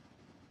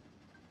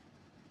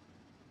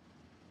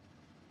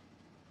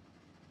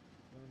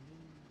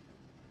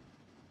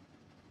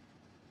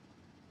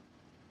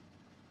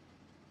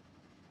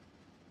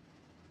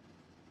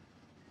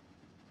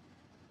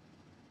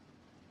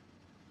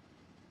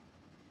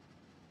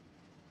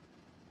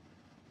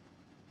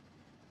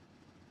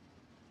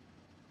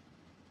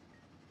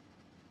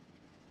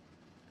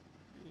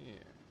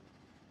 Yeah.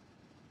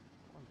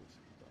 Quando si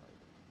dai?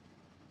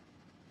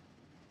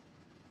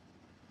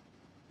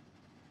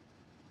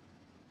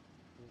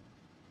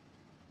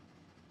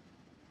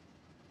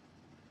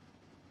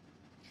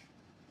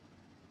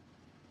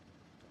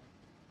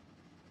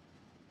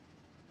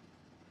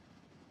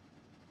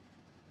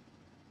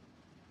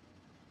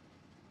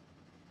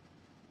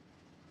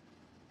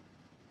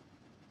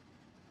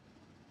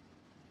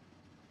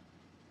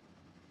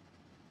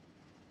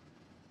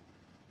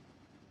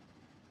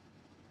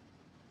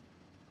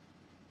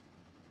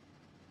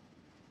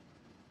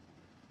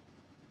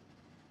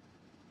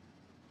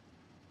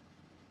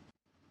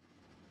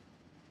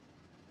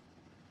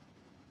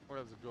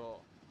 Let's go.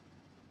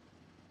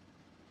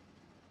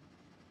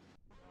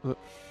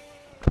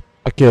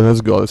 Okay,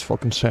 let's go. Let's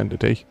fucking send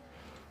it, eh?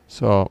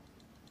 So,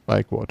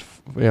 like what?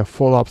 We have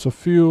 4 laps of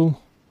fuel,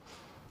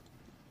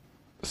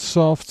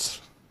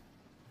 softs,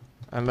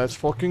 and let's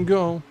fucking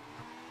go.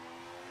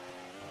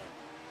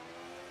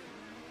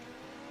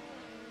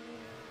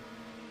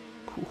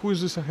 Who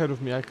is this ahead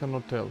of me? I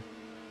cannot tell.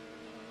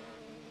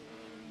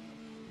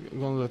 I'm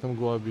gonna let him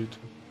go a bit.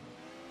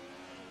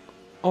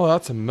 Oh,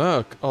 that's a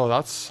Merc. Oh,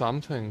 that's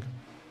something.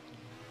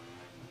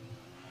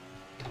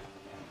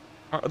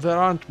 There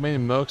aren't many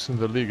Mercs in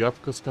the league, I'm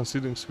because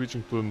considering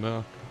switching to a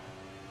Merc.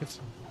 It's...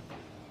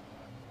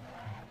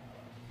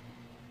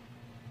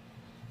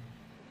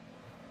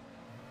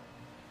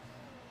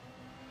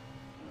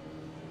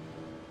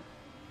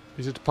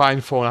 Is it Pine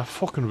phone? I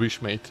fucking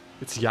wish, mate.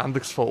 It's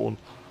Yandex phone.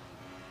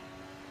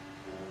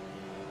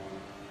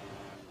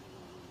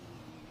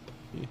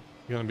 Yeah,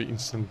 gonna be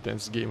instant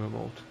dense gamer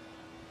mode.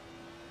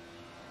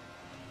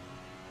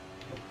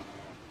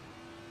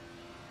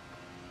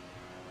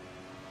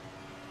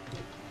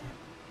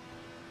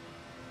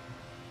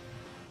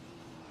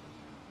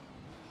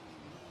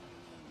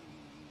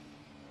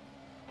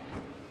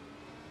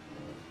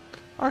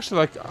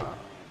 Actually,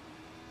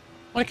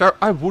 like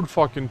I would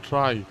fucking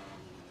try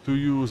to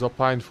use a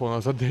Pine phone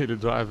as a daily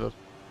driver.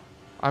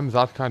 I'm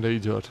that kind of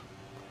idiot.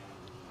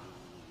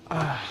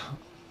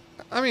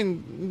 I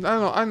mean,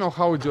 I know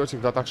how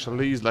idiotic that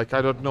actually is. Like,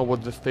 I don't know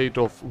what the state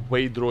of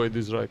Waydroid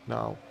is right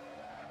now.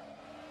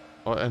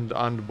 And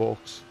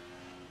Unbox.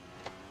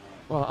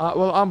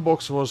 Well,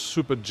 Unbox was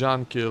super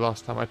junky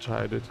last time I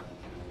tried it.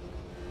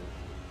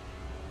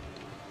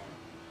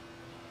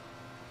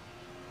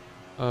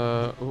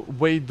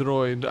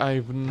 Waydroid,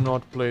 I've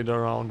not played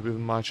around with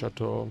much at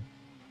all.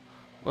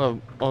 Well,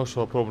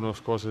 also a problem,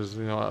 of course, is,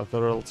 you know,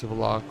 the relative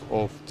lack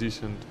of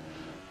decent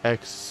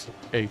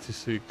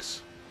x86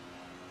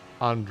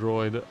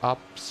 Android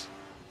apps.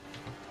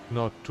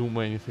 Not too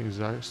many things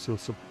that still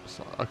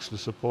actually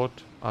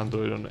support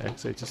Android on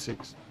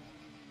x86.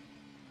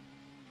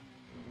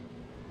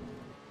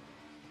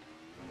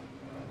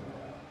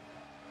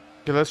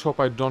 Okay, let's hope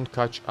I don't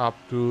catch up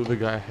to the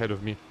guy ahead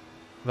of me.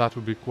 That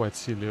would be quite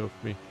silly of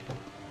me.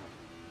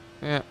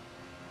 Yeah.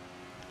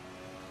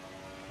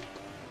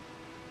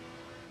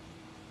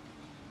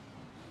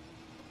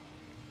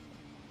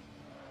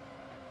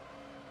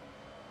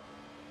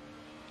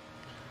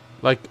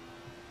 Like,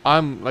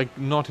 I'm like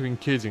not even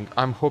kidding.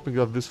 I'm hoping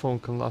that this phone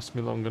can last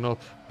me long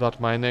enough that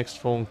my next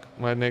phone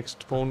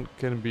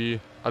can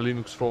be a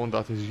Linux phone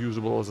that is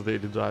usable as a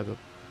daily driver.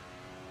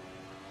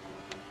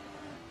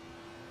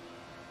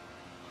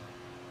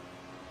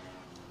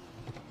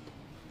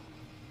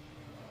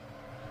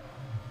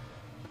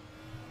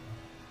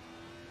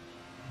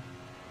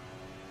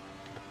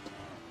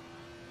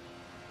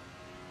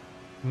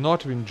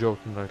 Not even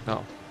joking right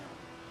now.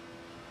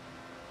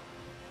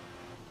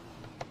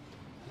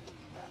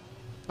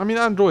 I mean,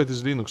 Android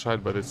is Linux,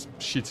 right? But it's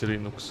shitty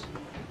Linux.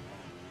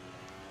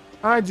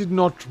 I did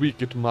not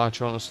tweak it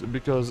much, honestly,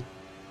 because,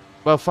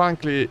 well,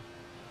 frankly,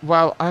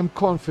 while I'm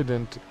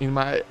confident in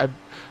my, I'm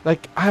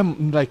like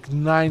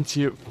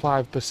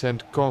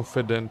 95%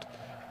 confident.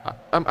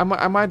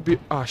 I might be,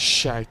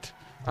 shit.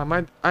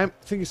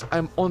 Thing is,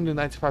 I'm only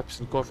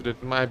 95% confident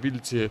in my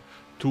ability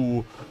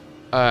to,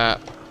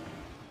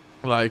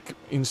 like,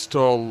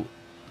 install,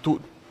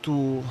 to,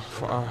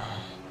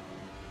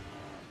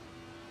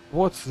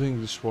 what's the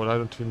English word? I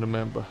don't even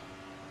remember.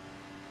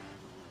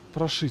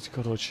 Прошить,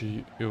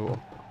 короче, его.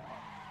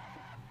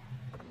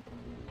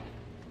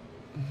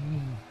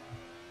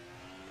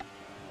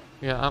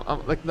 Yeah,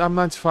 I'm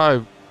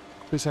 95%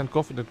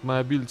 confident in my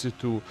ability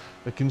to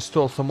like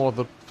install some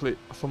other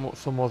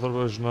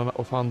version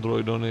of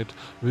Android on it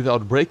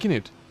without breaking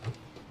it.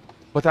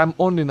 But I'm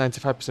only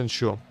 95%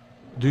 sure.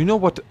 Do you know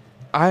what?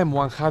 I am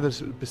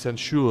 100%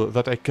 sure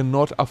that I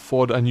cannot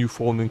afford a new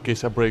phone in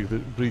case I break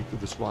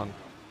this one.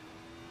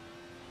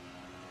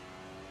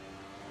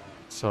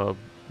 So,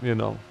 you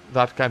know,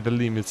 that kind of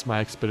limits my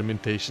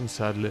experimentation,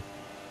 sadly.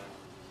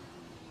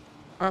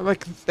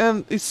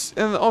 And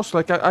also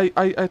like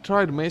I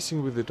tried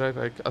messing with it, right?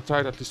 Like I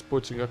tried at least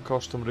putting a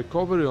custom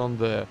recovery on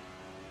there,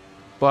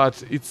 but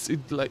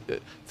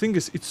thing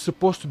is it's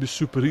supposed to be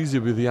super easy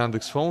with the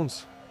Yandex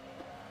phones,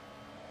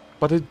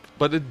 but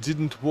it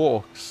didn't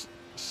work.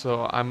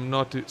 So I'm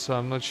not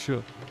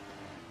sure.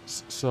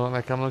 So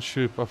like I'm not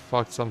sure if I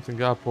fucked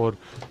something up, or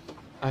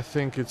I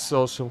think it's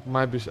also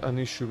might be an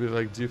issue with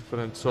like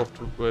different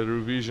software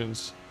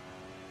revisions,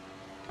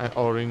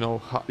 or you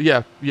know,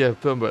 yeah,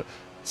 firmware.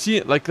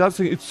 See, like that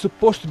thing, it's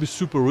supposed to be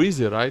super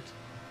easy, right?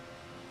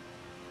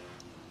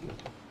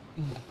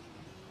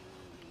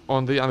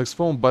 On the Yandex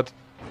phone, but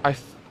I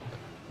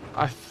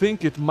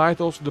think it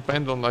might also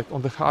depend on like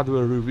on the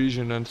hardware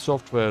revision and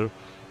software,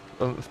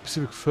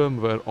 specific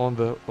firmware on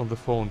the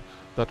phone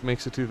that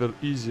makes it either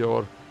easy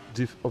or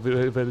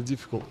very, very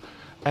difficult.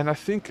 And I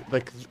think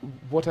like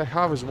what I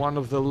have is one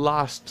of the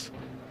last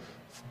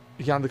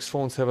Yandex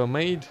phones ever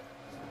made.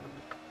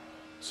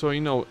 So you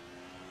know,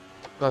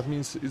 that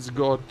means it's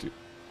got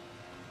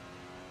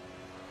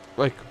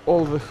like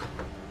all the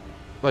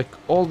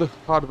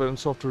hardware and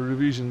software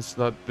revisions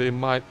that they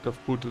might have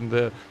put in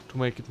there to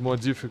make it more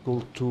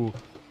difficult to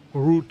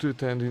root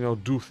it and, you know,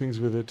 do things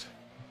with it.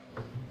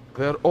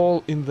 They're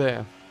all in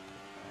there.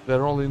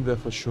 They're all in there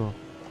for sure.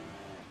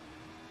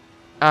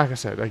 Like I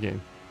said,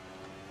 again,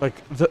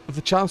 like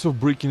the chance of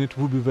breaking it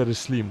would be very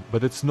slim,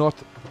 but it's not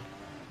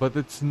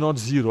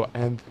zero.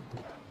 And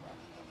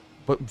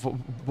but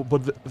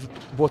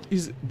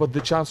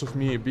the chance of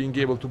me being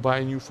able to buy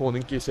a new phone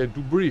in case I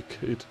do break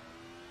it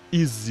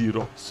is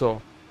zero.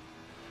 So,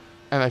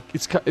 and like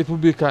it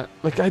would be kind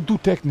like I do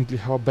technically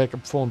have a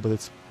backup phone, but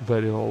it's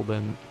very old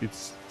and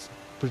it's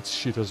pretty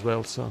shit as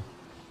well. So.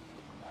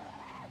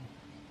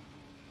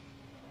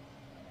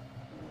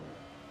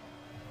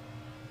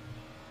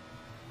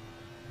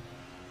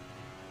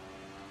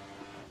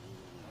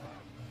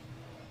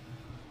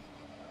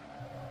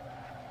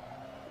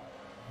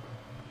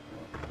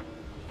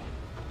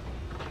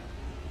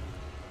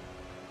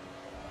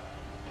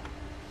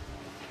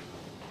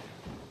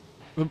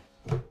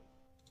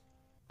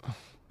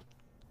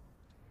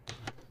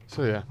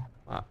 So yeah,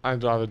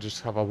 I'd rather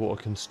just have a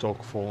working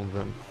stock phone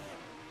than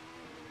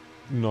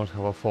not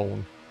have a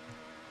phone.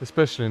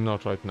 Especially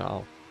not right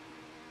now.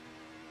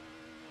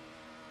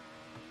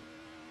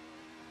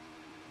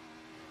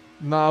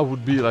 Now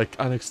would be like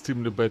an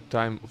extremely bad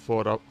time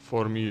for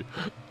me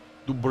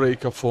to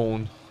break a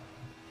phone.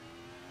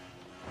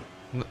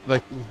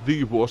 Like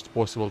the worst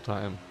possible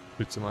time,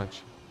 pretty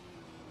much.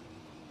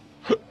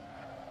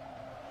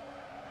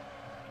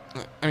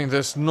 I mean,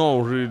 there's no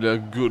really a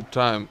good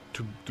time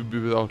to be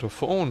without a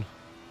phone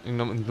in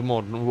the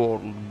modern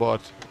world,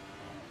 but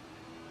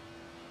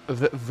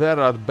there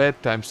are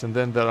bad times and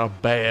then there are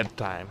bad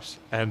times,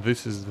 and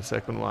this is the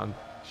second one.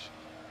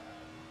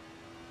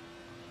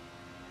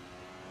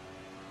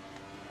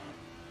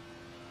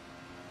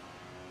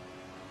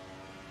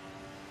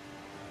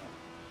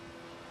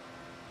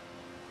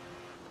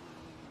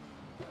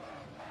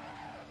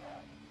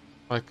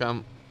 Like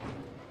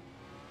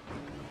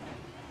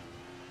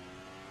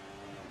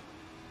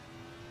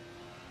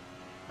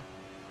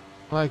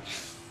like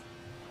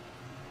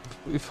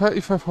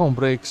if my phone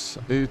breaks,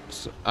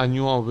 a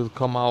new one will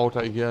come out,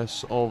 I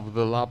guess, of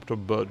the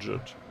laptop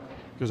budget,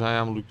 because I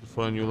am looking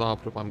for a new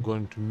laptop. I'm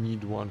going to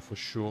need one for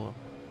sure,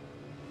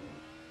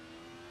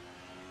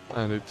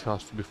 and it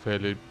has to be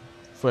fairly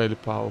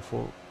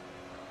powerful.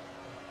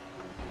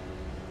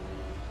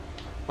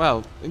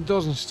 Well, it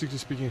doesn't, strictly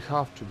speaking,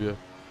 have to be.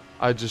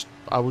 I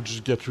would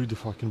just get really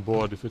fucking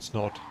bored if it's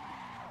not.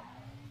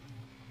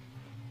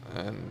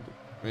 And,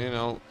 you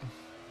know,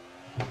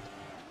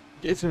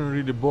 getting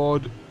really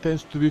bored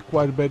tends to be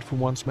quite bad for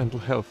one's mental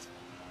health.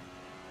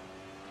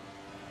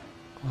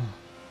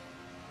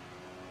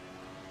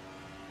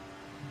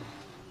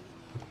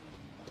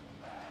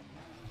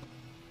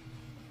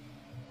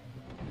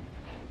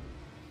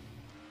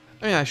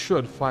 I mean, I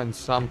should find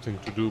something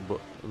to do, but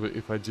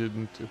if I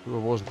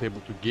wasn't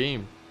able to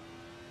game.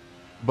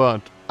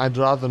 But I'd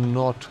rather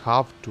not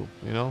have to,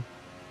 you know?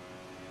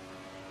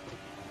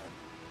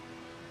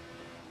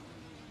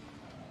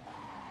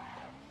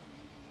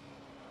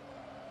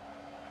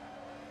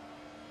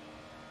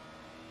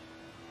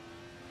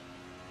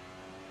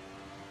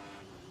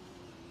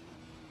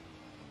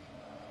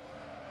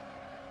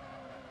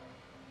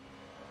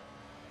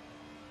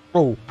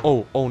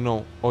 Oh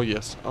no. Oh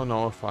yes. Oh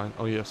no, we're fine.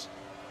 Oh yes.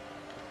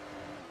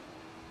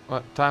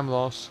 Time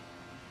loss.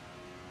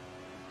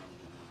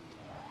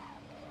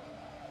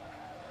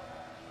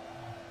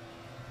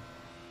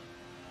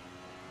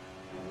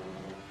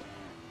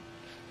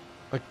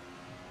 Like,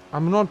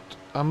 I'm not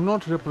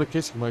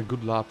replicating my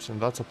good laps, and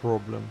that's a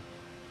problem.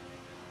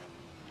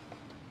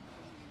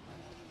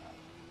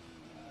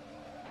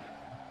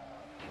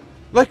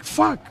 Like,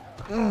 fuck!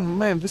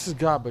 Man, this is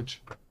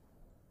garbage.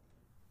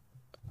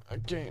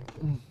 Okay.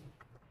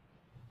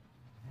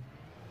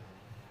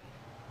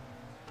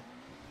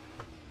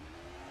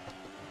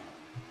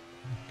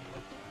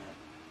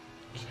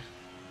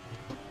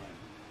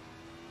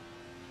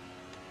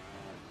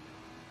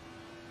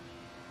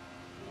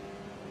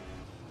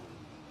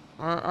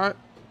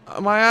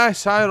 My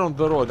eyesight on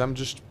the road, I'm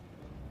just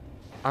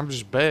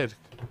bad.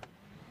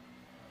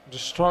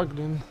 Just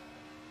struggling.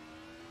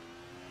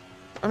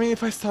 I mean,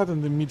 if I start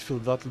in the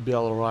midfield, that'll be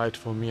alright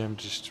for me.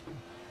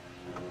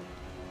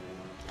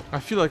 I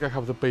feel like I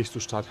have the pace to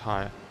start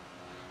higher.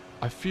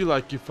 I feel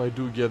like if I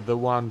do get the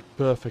one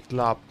perfect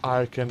lap,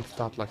 I can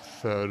start like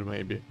third,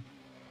 maybe.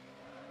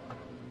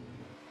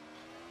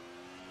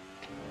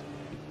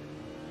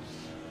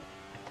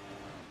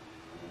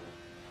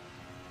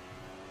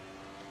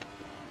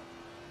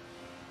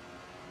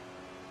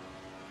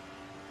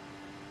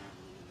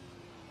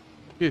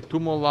 Okay, 2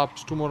 more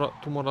laps, 2 more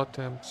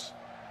attempts.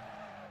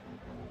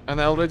 And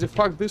I already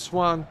fucked this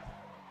one.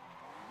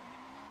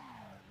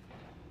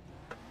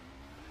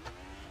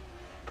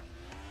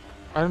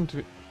 I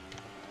don't...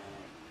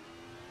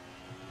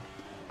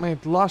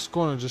 Mate, last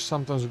corner just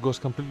sometimes goes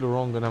completely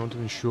wrong and I'm not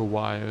even sure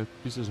why. It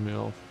pisses me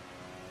off.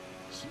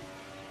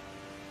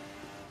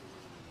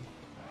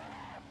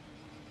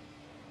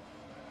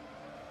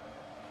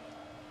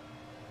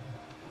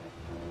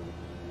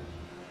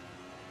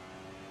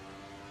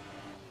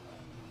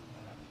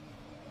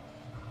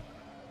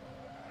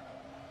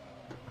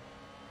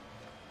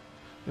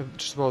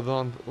 Just about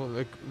done. Well,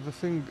 like, the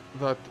thing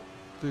that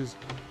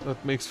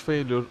makes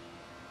failure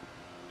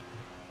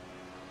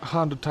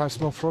 100 times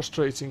more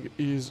frustrating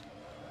is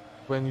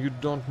when you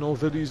don't know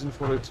the reason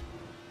for it.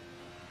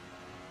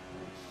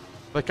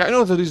 Like, I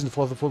know the reason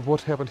for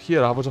what happened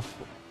here.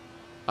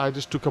 I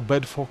just took a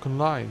bad fucking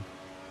line,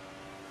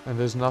 and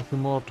there's nothing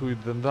more to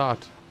it than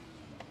that.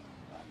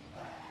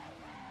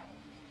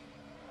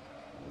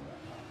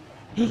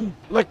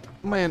 Like,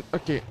 man,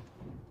 okay,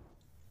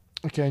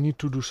 I need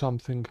to do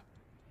something.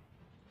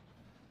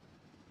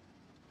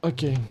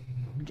 Okay,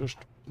 just...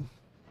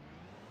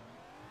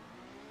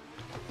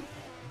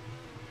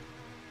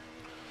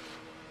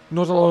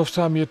 Not a lot of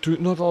time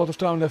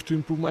left to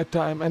improve my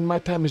time, and my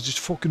time is just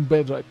fucking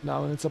bad right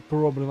now, and it's a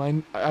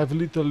problem. I've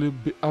literally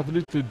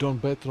done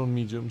better on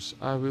mediums.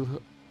 I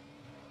will...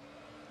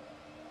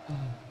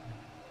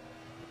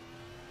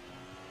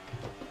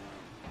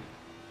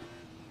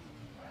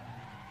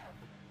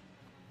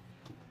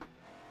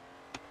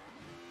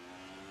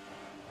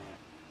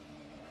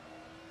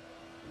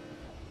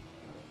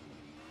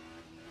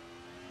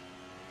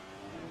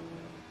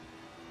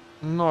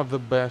 Not the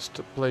best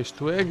place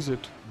to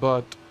exit,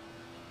 but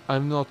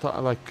I'm not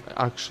like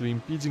actually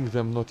impeding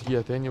them, not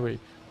yet anyway.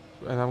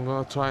 And I'm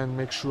gonna try and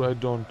make sure I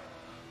don't.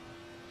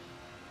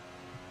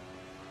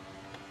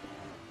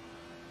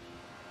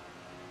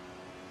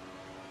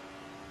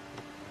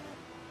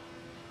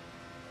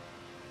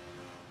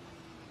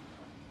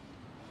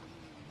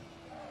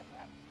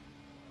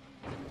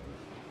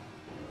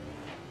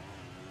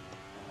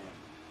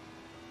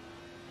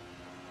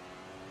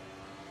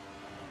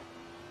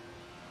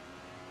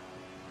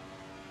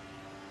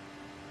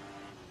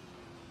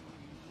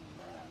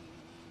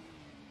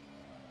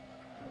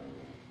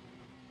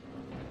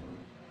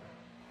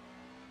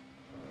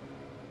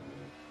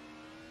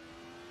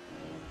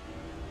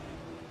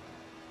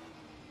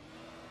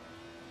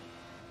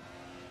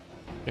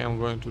 Okay, I'm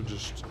going to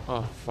just.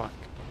 Oh fuck.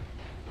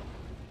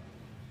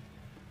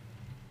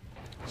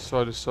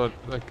 Sorry.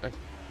 Like,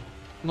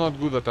 not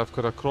good that I've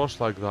got a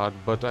cross like that,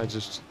 but I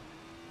just.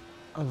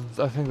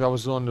 I think that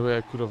was the only way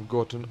I could have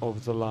gotten over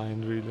the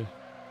line, really.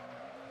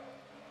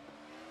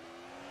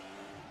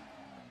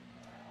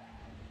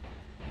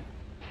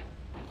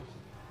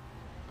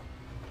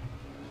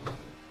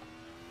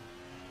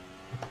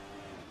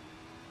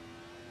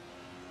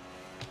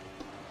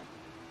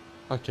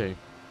 Okay.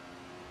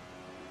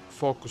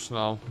 Focus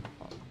now.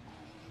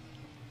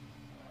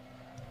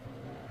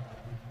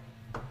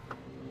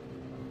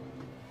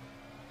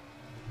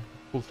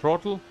 Full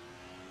throttle.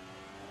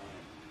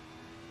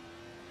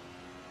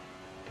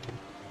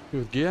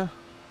 Fifth gear.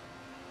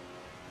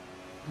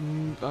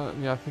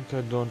 Yeah, I think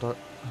I don't.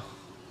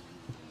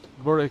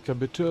 Brake a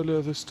bit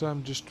earlier this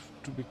time, just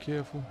to be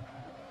careful.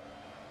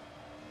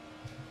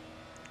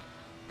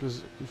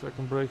 Because if I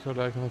can brake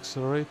early, I can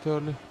accelerate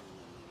early.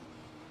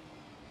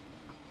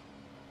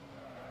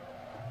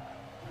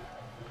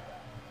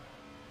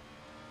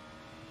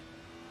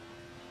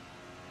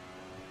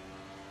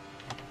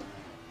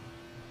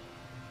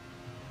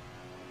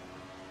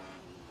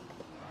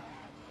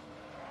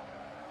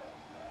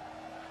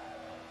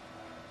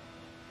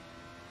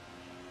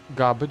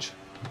 Garbage.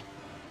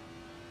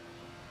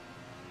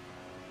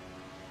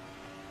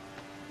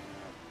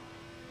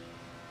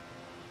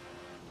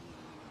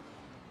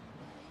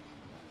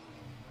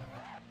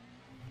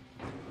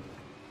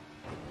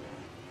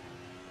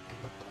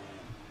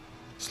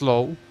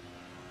 Slow.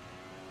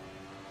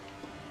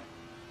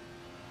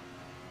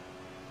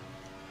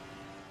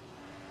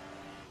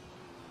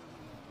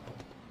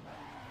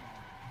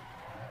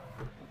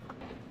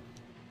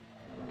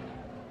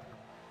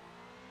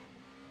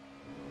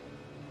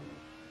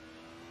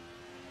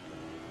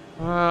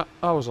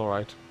 That was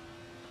alright.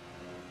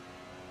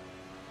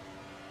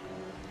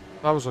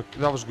 That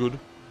was good.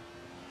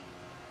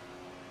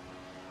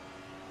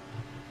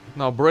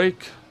 Now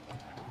brake.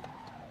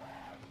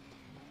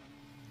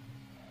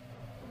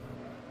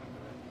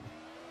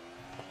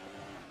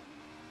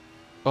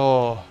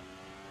 Oh,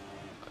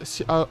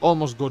 see, I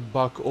almost got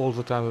back all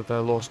the time that I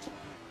lost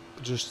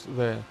just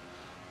there.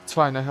 It's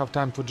fine, I have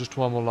time for just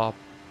one more lap.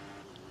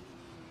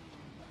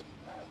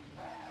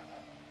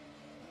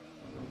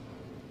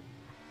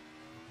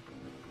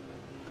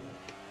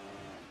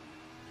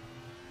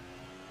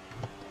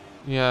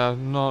 Yeah,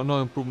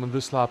 no improvement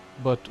this lap,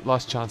 but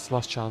last chance,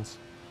 last chance.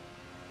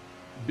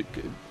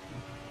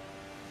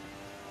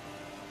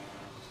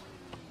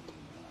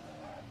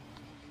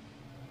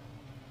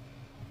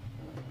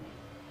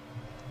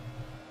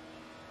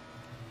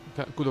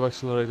 Could have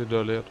accelerated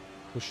earlier,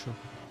 for sure.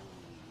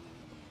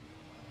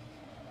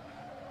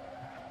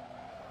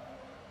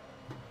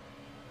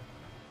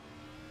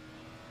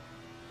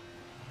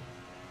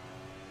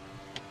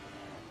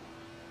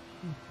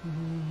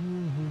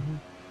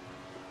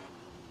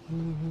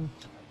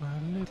 My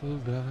little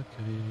dark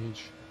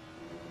age.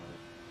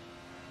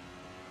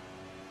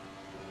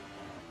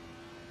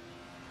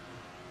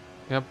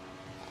 Yep.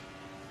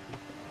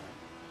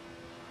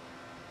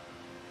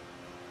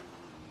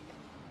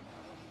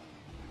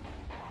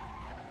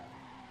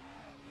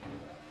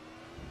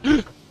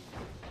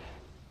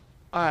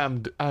 I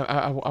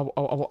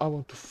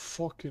want to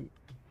fucking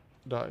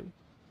die.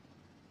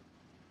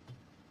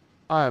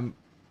 I'm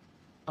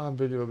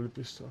unbelievably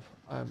pissed off.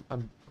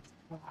 I'm.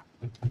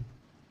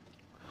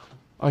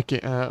 Okay,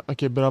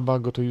 but I'm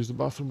about to use the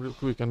bathroom real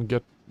quick and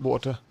get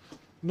water.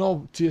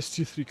 No,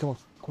 TST3, come on,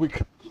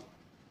 quick.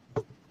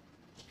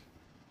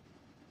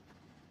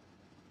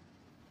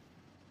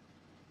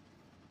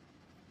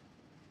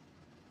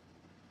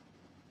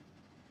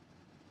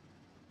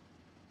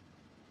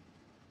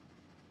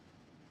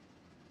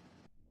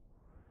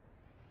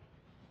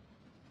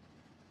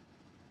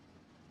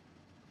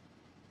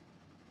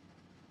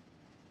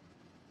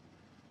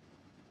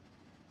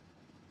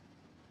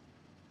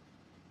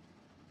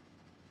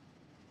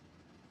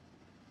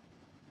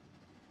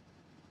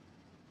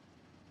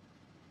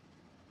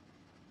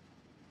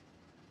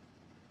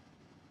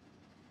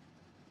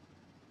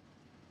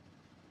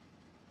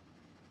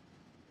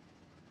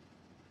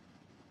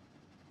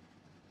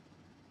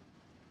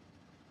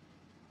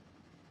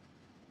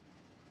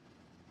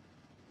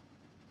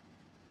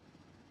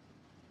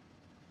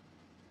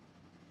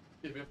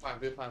 Okay, we're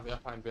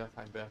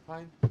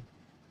fine.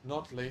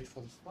 Not late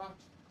for the start.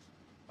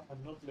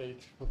 Not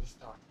late for the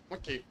start.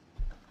 Okay.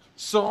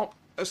 So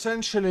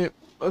essentially,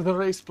 the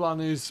race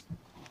plan is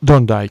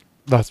don't die.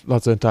 That's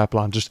the entire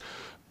plan. Just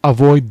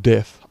avoid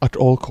death at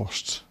all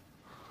costs.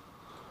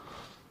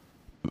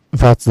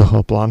 That's the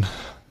whole plan.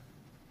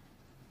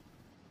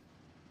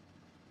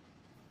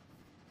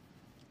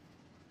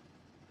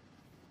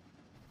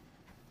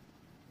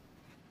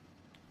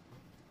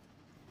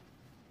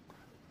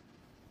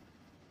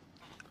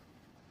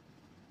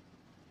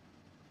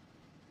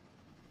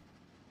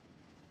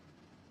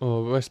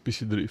 Oh, where's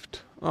PC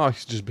Drift? Oh,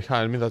 he's just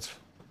behind me. That's.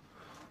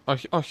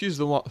 Oh, he's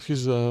the one.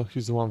 He's the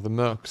one with the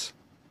mercs.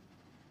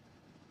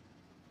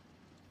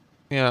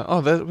 Yeah.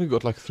 Oh, we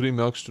got like 3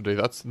 mercs today.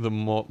 That's the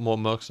more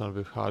mercs than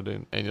we've had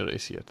in any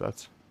race yet.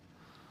 That's.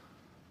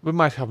 We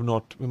might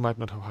not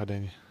have had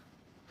any.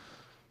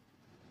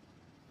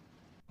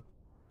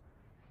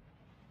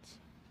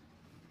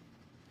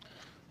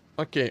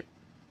 Okay.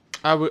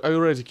 Are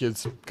you ready,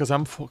 kids? Cause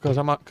I'm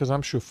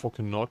sure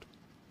fucking not.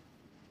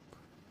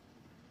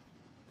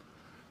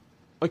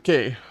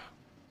 Okay.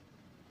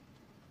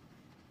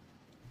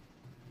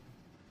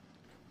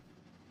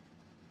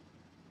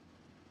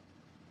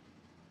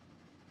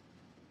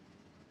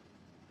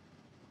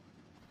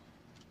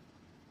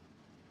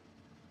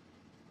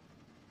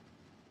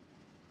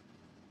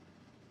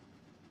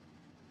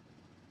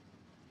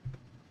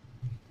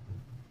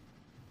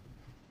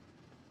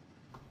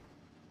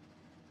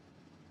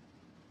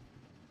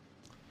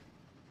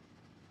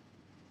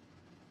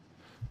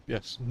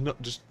 Yes. No.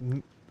 Just.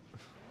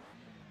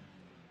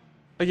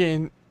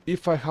 Again,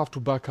 if I have to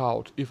back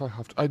out,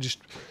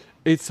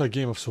 it's a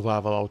game of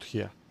survival out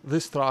here.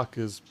 This track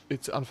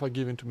it's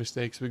unforgiving to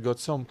mistakes. We got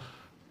some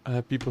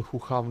people who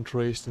haven't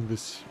raced in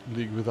this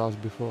league with us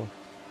before.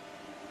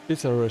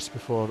 It's a recipe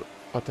for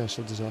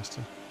potential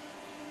disaster.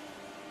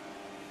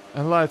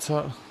 And lights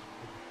are...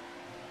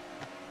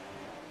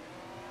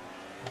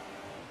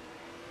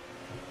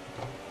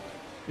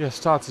 Yeah,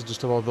 starts is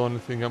just about the only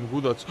thing I'm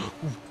good at.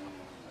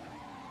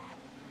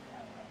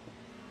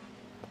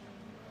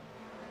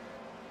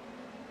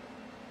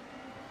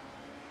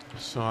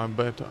 So I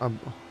bet I'm...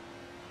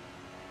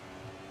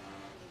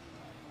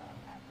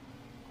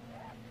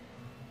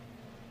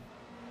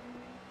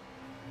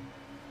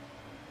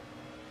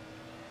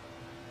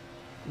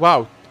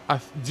 Wow,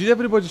 did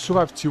everybody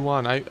survive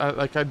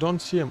T1? I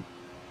don't see him.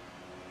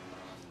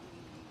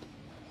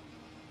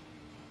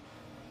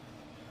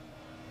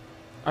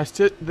 I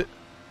still...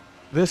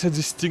 There's a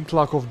distinct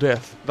lack of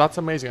death. That's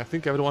amazing. I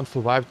think everyone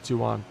survived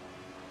T1.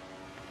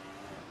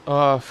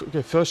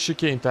 Okay, first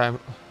chicane time.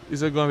 Is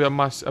there gonna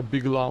be a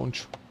big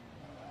launch?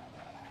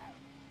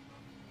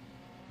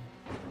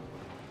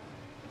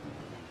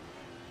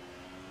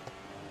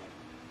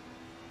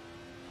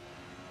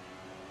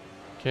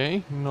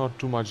 Okay, not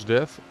too much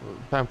death.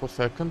 Time per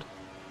second.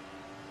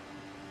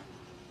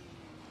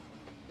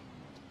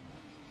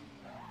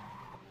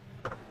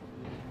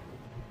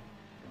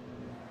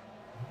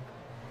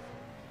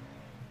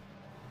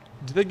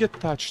 Did I get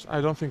touched?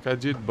 I don't think I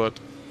did, but...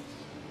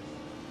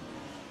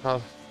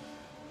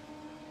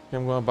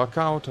 I'm gonna back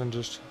out and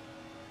just...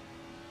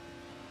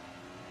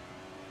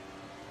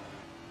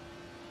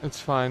 It's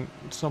fine.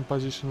 Some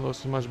position loss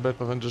is much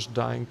better than just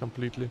dying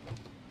completely.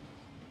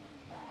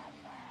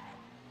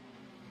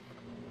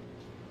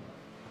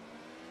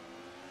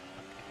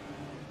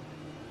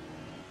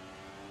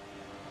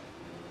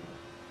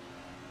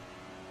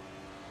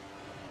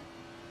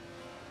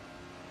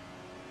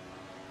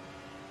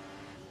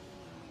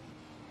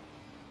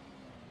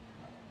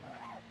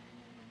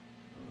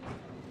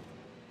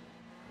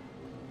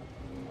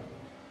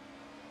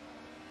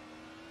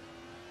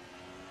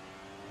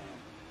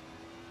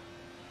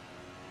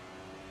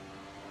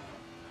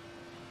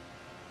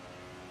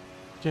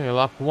 Okay,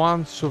 lap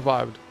 1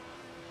 survived.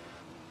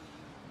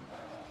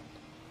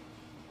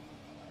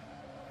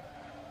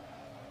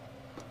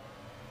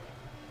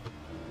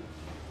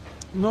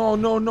 No,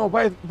 no, no,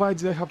 why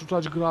did I have to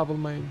touch gravel,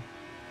 man?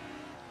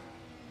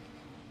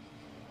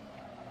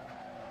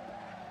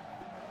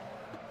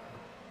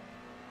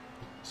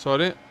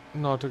 Sorry,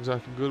 not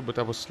exactly good, but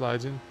I was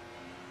sliding.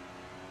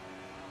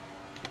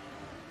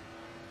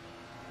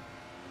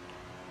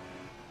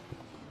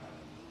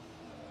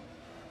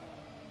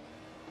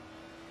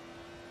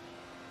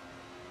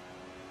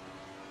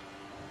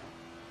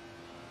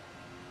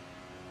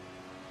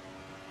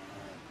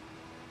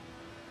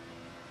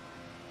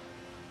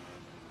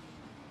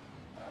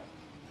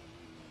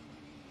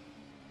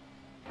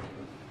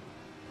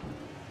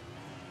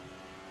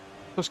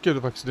 I was scared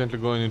of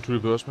accidentally going into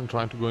reversement,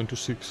 trying to go into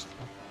 6th.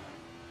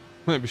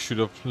 Maybe should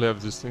have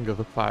left this thing at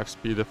the 5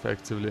 speed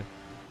effectively.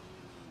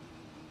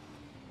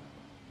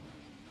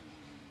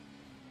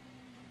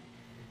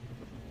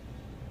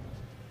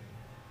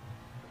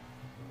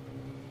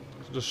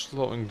 Just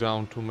slowing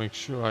down to make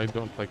sure I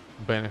don't like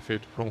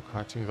benefit from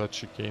cutting that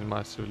chicane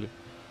massively.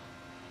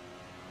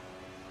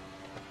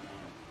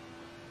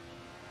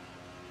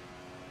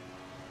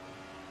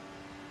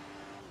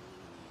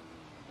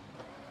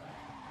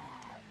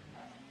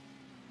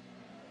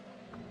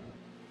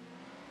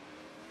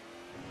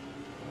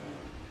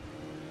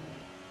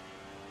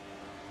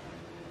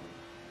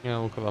 Yeah,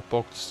 look at that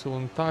pocket still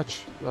in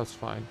touch. That's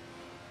fine.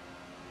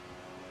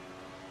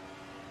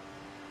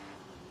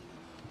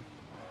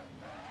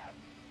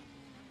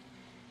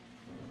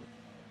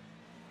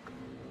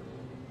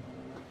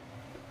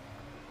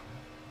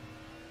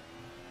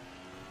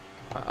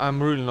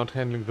 I'm really not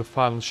handling the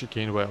final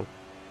chicane well.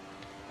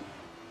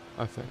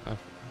 I think.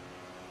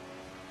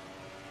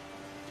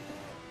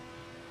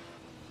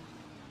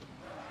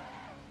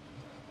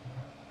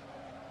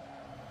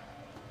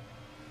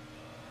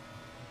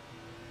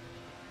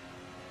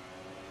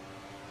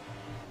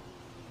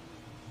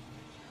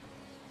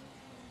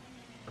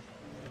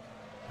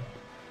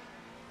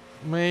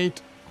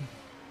 Mate.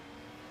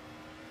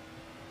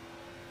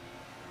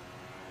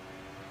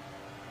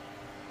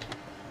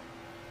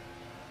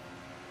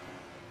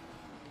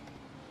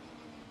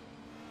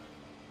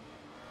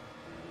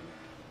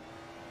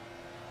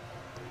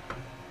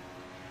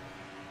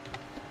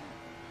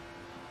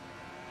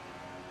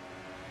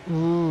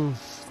 Ooh,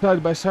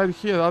 side by side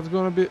here. That's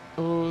gonna be.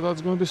 Oh,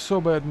 that's gonna be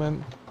so bad,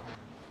 man.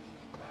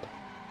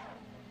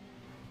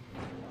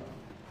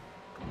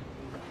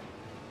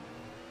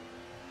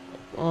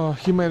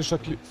 He managed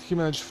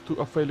to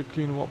a fairly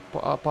clean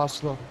pass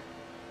though.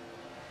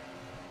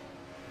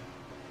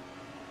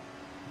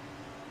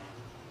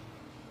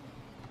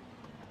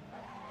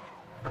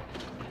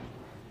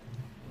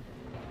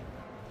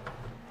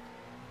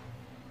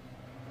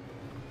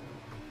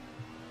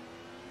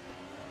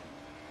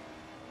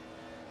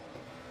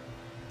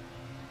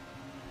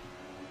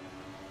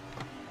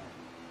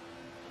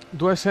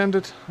 Do I send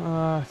it?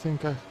 I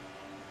think I...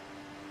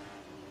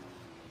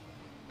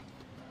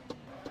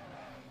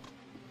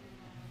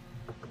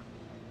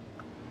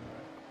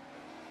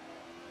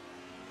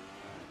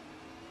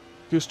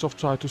 Christoph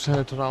tried to send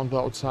it around the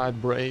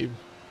outside, brave.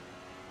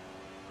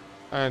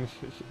 And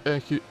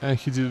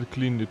he did it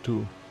cleanly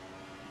too.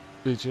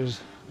 Which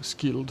is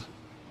skilled.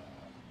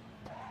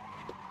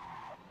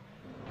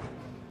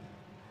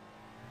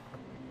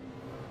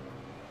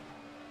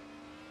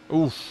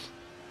 Oof.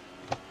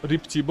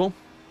 Rip Thibaut.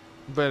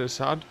 Very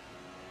sad.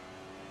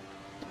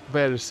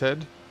 Very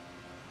sad.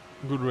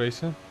 Good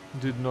racer.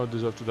 Did not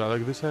deserve to die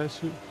like this, I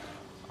assume.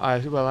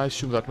 Well, I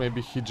assume that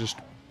maybe he just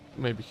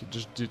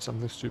did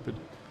something stupid.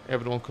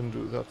 Everyone can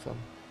do that then.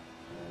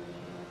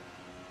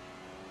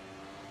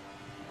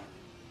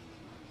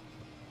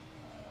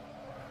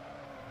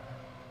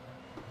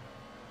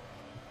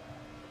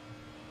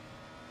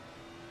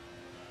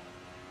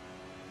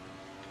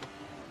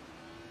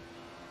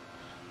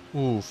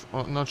 Oof,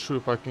 I'm not sure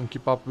if I can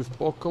keep up with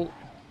Pockle.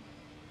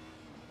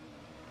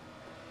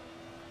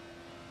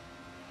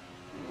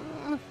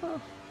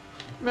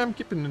 I'm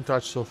keeping in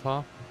touch so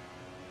far.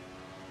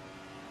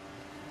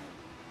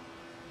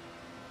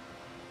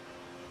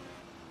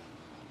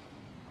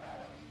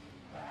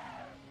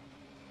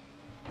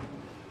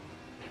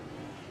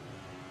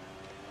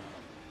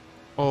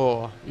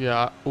 Oh,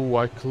 yeah. Oh,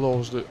 I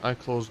closed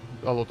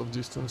a lot of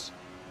distance.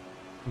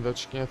 In that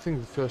chicane. I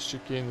think the first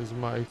chicane is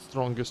my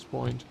strongest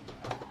point.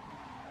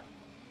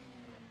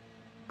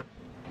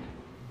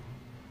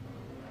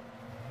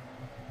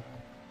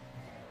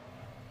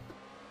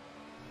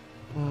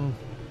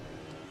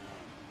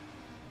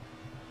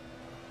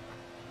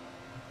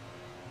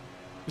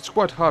 It's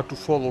quite hard to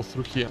follow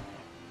through here.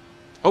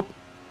 Oh,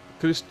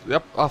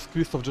 yep, as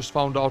Christoph just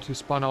found out, he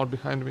spun out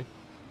behind me.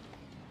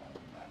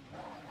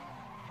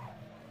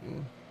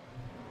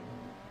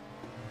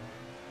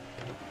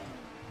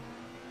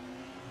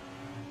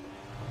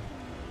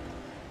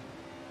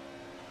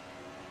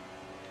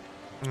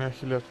 Yeah,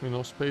 he left me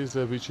no space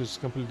there, which is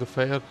completely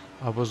fair.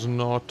 I was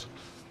not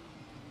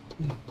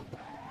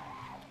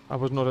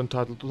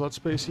entitled to that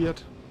space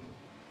yet.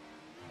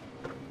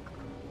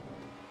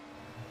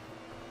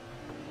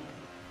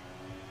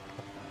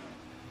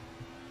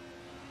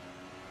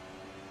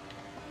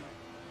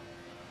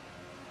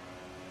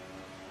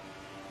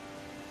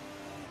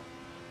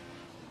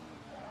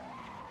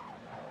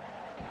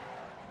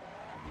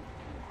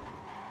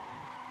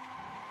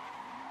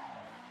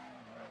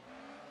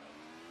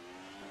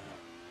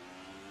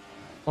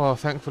 Oh,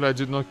 thankfully I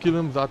did not kill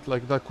him. That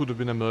could have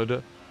been a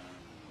murder.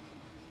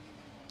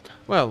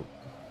 Well,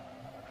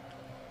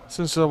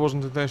 since that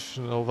wasn't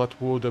intentional, that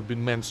would have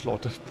been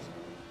manslaughter.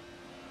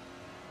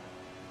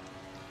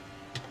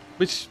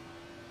 Which...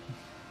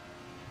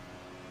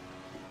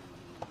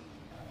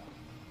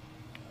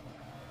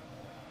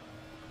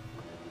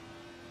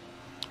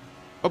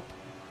 Up.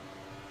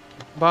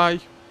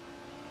 Bye.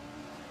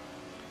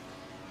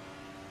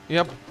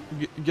 Yep,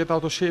 get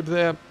out of shape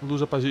there,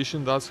 lose a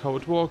position, that's how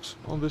it works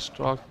on this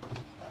track.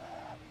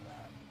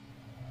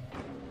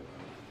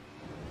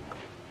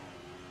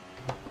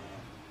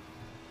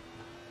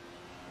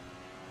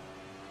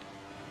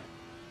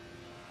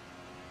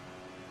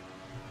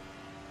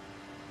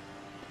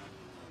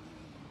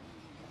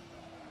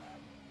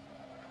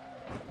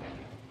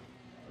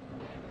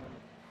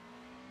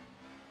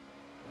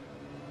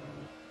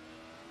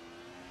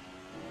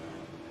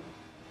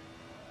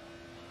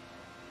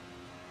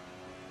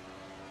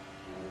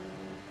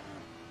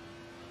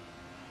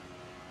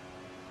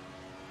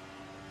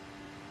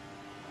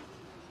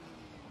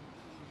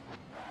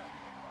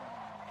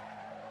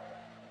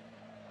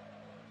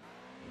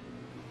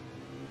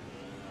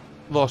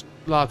 lost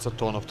lots a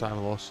ton of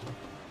time lost.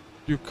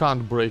 You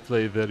can't brake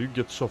late there. You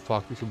get so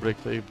fucked if you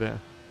brake late there.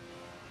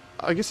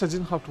 I guess I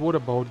didn't have to worry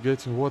about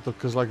getting water,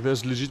 because like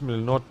there's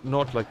legitimately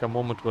not like a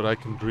moment where I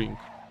can drink.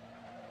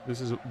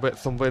 This is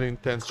some very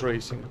intense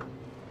racing.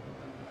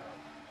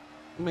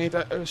 Mate,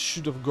 I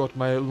should have got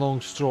my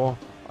long straw.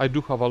 I do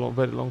have a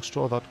very long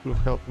straw that could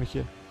have helped me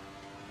here.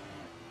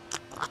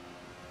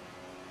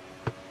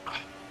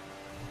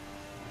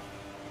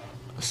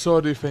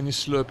 Sorry if any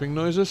slurping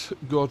noises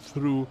got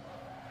through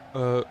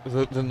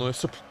the noise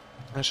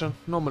suppression.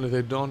 Normally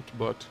they don't,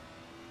 but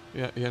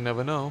yeah, you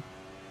never know.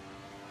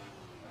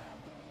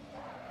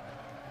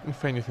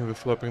 If anything, the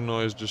slurping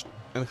noise just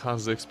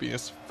enhanced the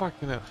experience.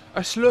 Fucking hell. I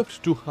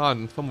slurped too hard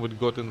and some of it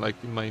got in like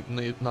in my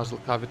nasal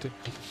cavity.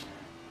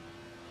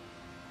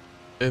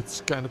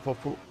 It's kind of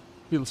awful.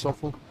 Feels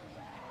awful.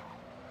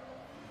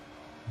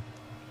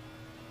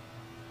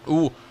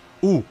 Ooh,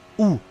 ooh,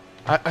 ooh.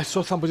 I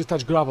saw somebody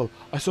touch gravel.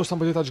 I saw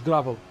somebody touch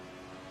gravel.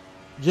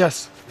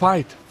 Yes,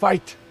 fight,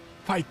 fight,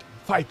 fight,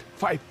 fight,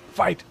 fight,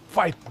 fight,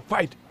 fight,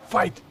 fight,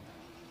 fight.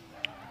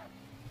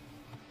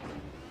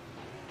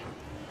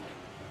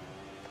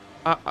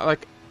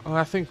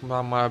 I think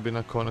that might have been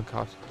a corner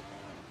cut.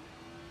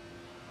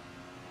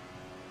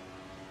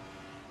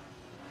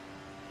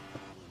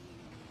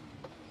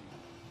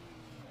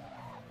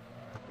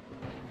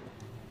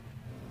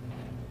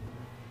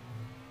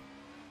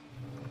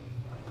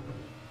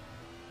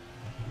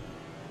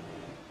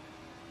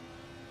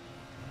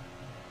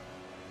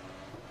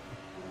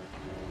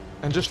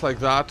 And just like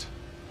that,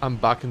 I'm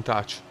back in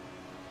touch.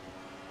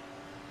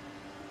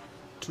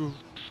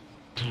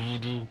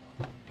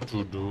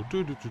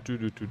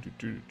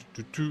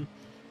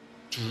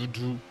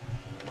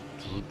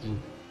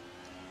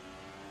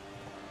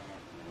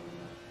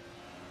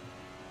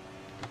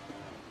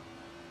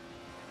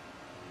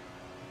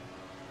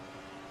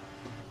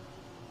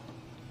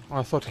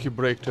 I thought he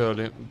braked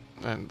early,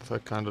 and I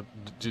kind of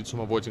did some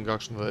avoiding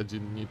action that I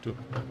didn't need to.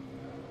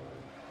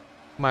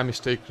 My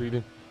mistake,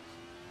 really.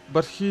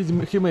 But he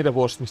made a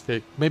worse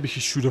mistake. Maybe he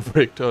should have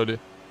braked early,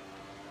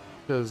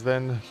 because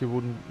then he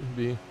wouldn't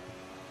be.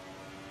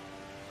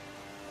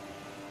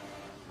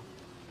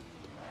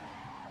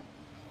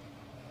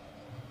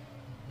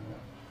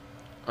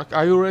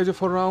 Are you ready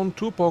for round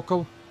 2,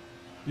 Pokal?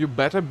 You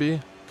better be,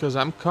 because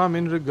I'm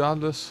coming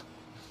regardless.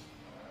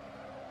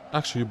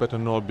 Actually, you better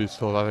not be,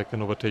 so that I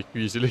can overtake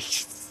you easily.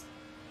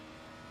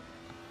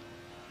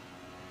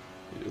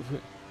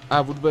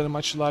 I would very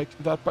much like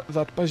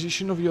that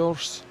position of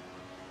yours.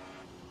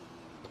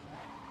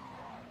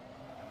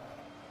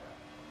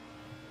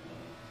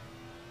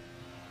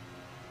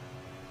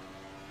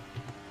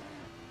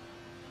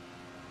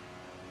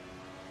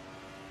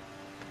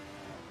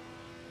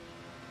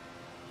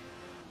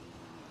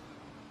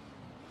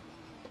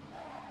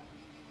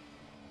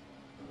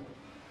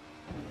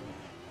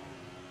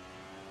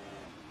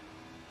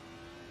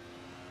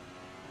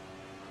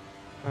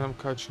 I'm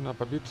catching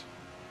up a bit.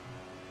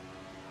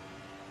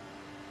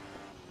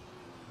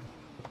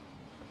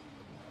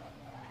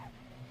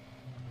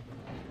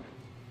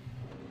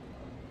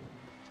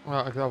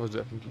 Well, that was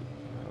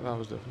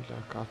definitely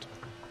a cut.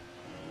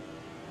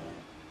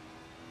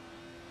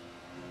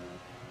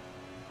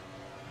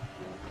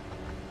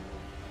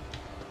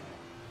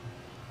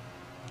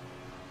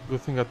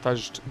 Good thing I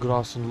touched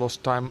grass and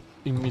lost time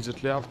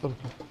immediately after.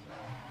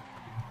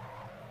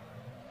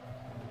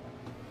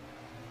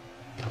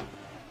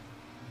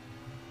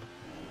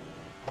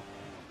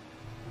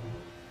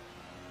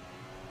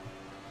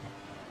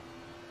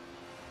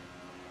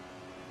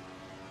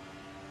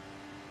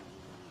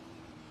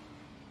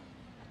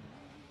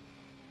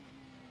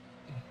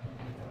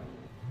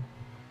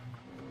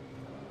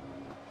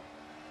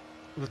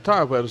 The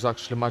tire wear is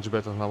actually much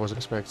better than I was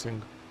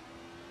expecting.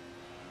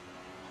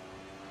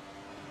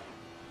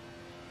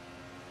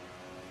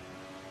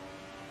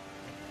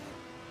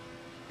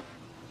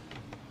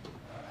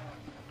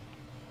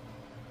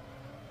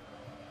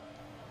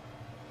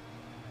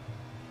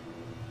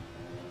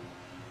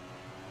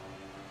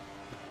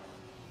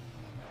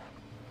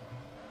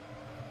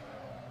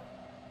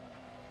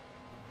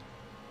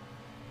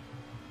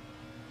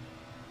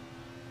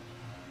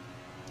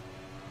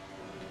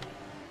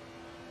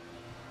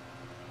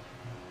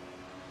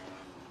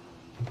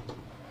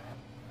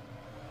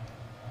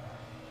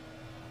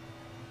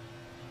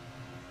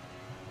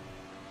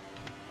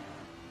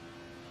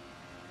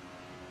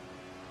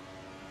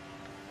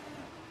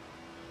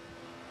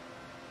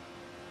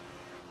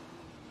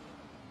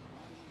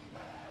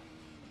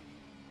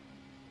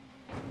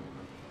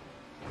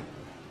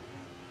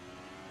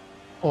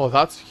 Oh,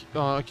 that's...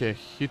 okay,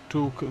 he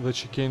took the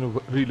chicane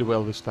really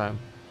well this time.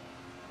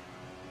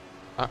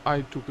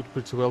 I took it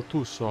pretty well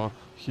too, so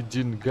he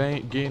didn't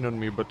gain on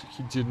me, but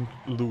he didn't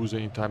lose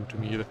any time to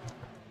me either.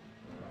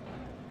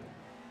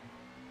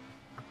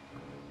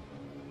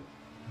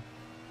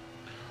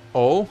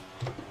 Oh?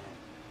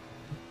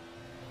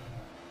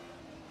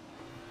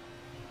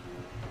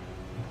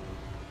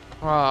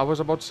 I was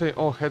about to say,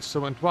 oh,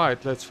 Headster went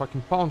wide, let's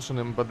fucking pounce on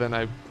him, but then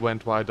I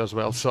went wide as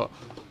well, so...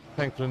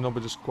 Thankfully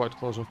nobody's quite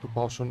close enough to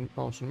pounce on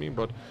me,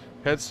 but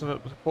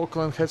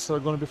Pokal and Headster are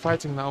gonna be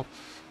fighting now,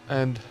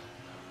 and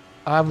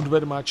I would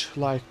very much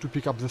like to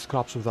pick up the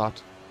scraps of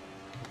that.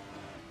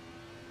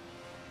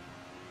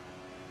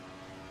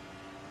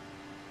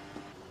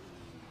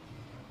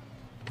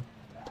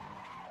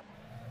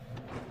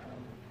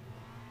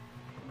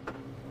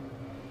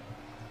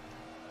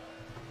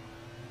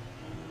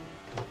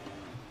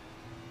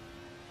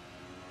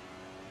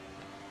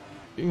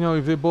 You know,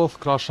 if they both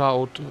crash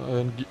out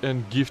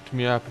and gift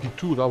me a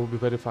P2, that would be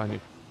very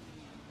funny.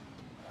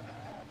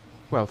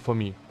 Well, for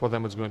me. For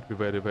them it's going to be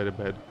very, very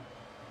bad.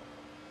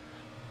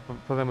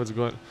 For them it's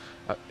going...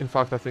 in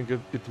fact, I think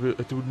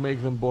it would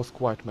make them both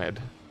quite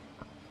mad.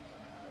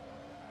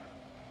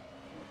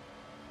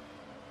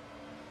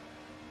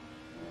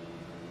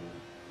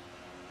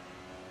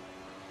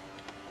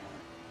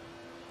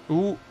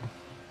 Ooh.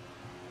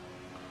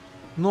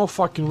 No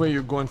fucking way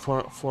you're going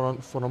for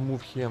a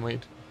move here,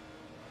 mate.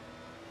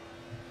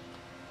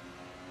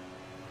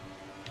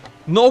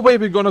 No way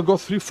we're gonna go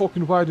 3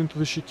 fucking wide into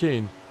the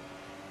chicane.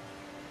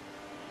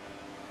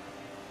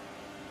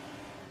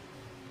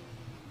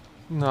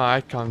 No,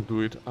 I can't do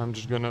it. I'm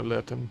just gonna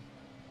let him.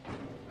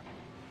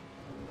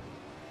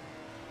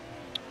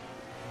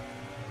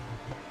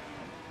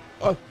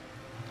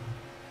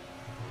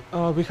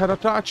 We had a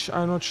touch.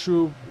 I'm not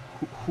sure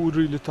who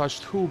really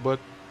touched who, but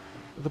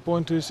the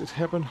point is it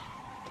happened.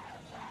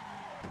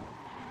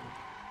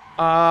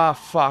 Ah,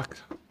 fuck.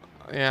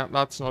 Yeah,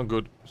 that's not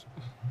good.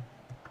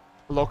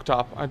 Locked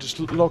up. I just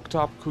locked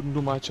up, couldn't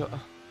do much.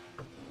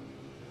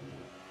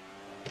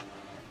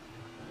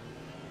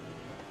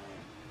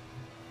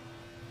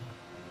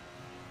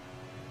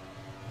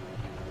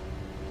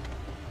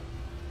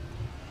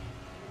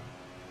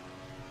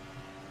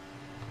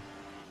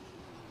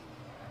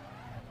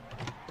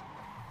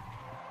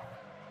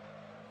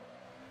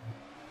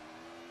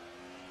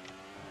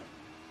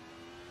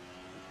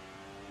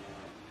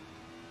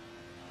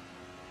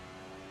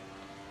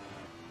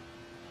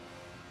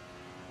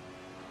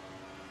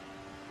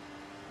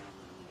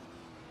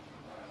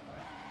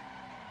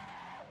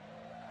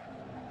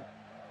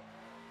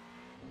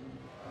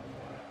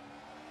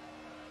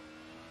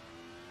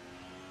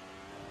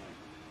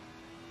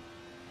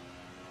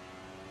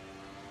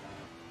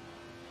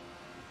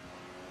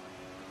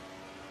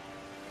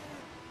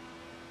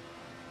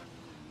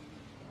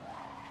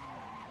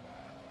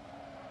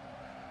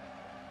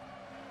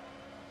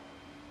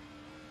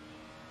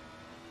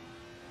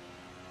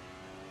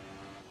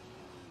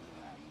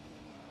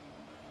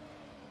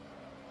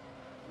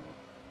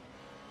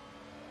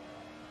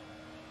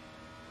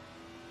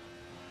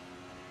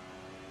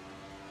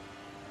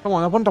 Come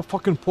on, I want a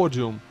fucking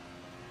podium.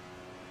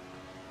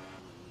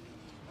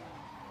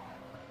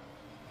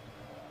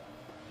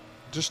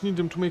 Just need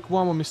him to make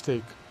one more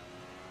mistake.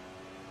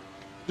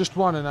 Just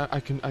one, and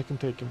I can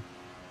take him.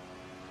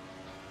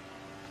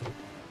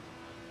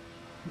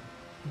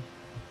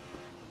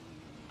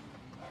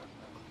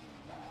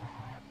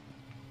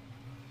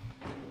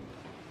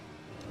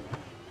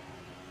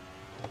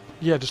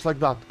 Yeah, just like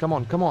that. Come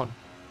on, come on.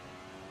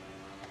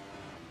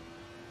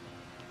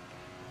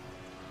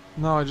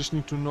 Now I just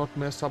need to not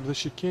mess up the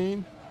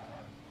chicane.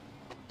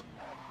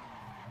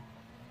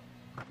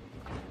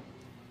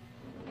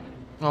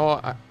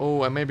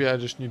 Oh, maybe I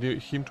just need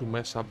him to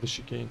mess up the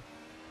chicane.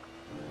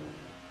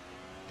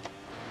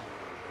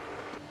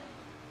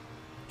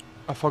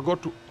 I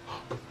forgot to...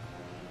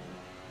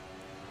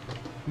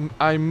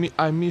 I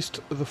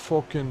missed the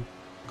fucking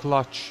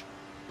clutch.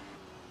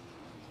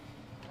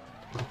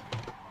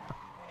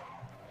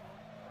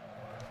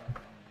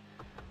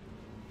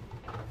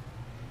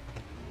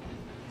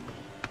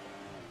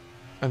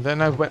 And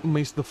then I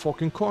missed the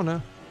fucking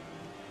corner.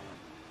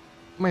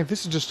 Man,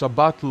 this is just a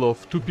battle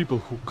of two people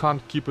who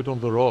can't keep it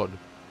on the road.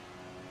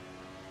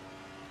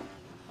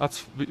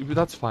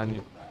 That's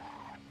funny.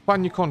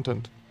 Funny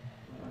content.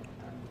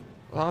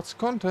 That's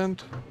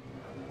content.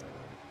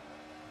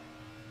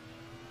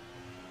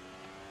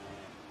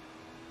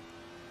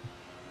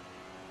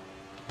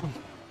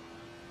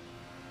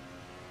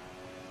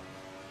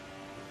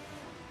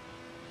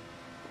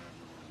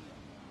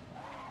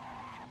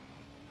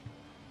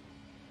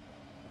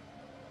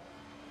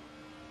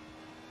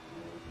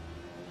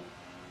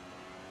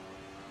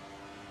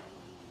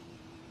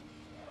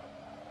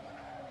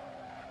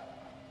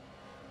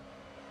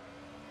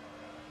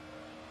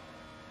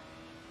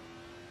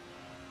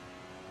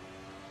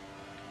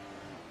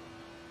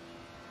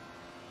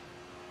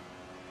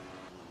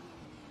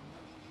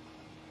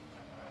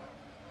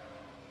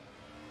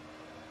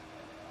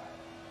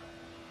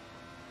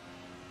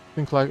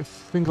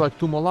 Think like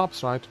 2 more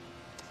laps, right?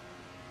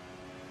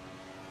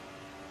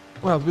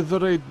 Well, with the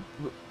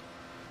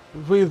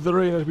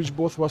rate at which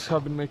both of us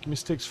have been making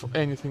mistakes, for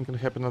anything can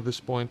happen at this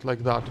point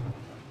like that.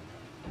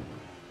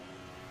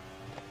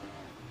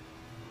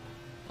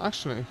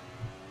 Actually,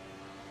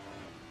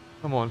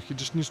 come on,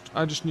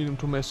 I just need him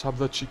to mess up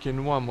that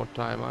chicane one more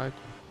time, right?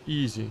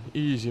 Easy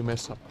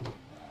mess up.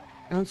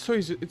 And it's so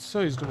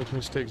easy to make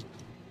mistakes.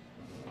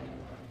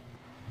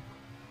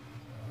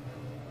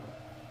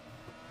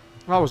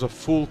 That was a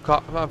full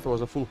cut. That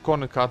was a full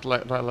corner cut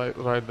right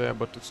there,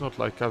 but it's not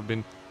like I've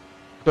been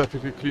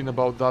perfectly clean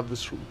about that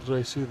this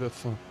race either.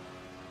 So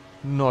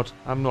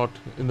I'm not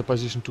in the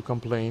position to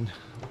complain.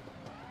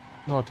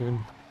 Not even.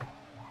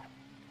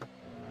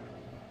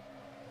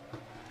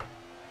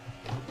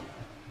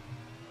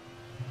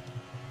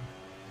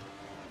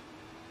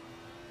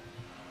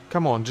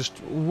 Come on,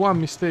 just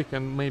one mistake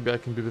and maybe I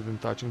can be within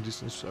touching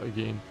distance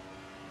again.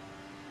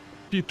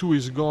 P2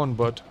 is gone,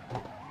 but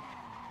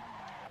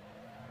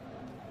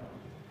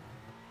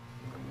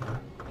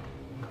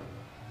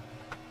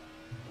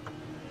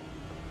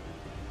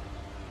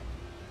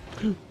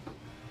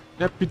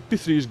yeah,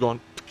 P3 is gone.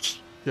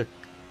 Kick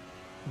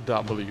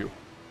W.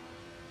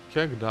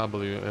 Kick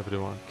W,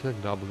 everyone. Kick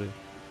W.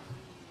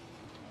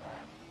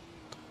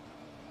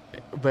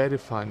 Very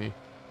funny.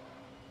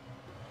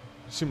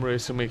 Sim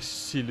Racer makes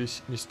silly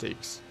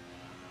mistakes.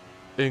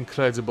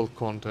 Incredible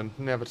content,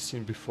 never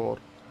seen before.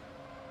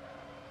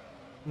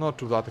 Not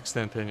to that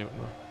extent anyway.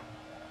 No.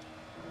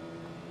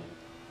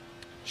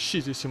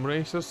 Shitty sim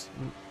racers.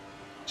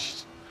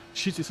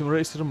 Shitty sim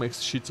racer makes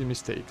shitty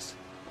mistakes.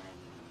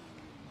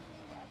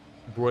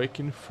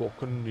 Breaking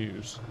fucking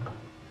news.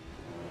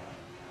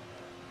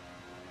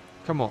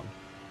 Come on.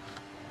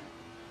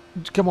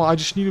 Come on, I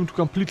just need him to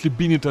completely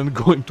bin it and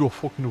go into a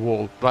fucking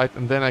wall, right?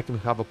 And then I can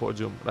have a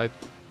podium, right?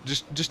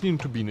 Just need him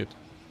to bin it.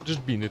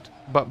 Just bin it.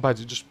 But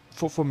just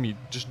for me,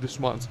 just this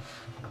once.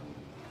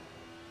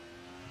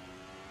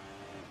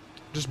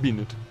 Just bin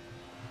it.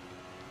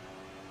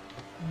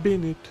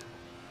 Bin it.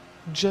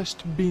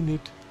 Just bin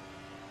it.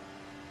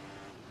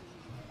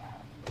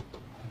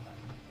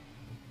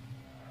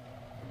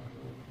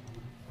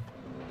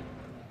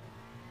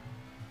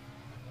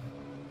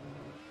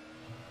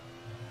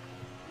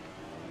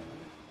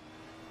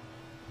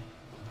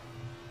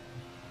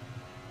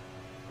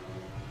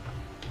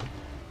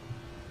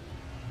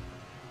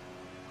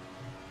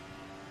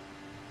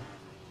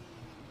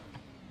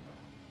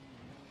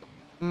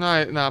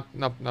 Nah,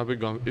 we're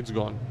gone. It's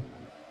gone.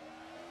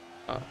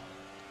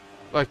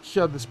 Like,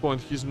 at this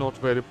point, he's not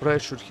very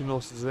pressured. He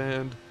knows his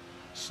end.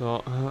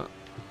 So,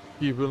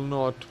 he will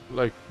not,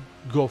 like,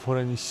 go for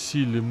any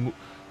silly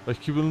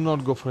he will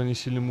not go for any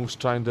silly moves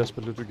trying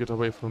desperately to get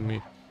away from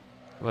me.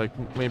 Like,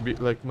 maybe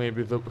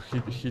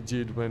he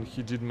did when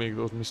he did make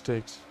those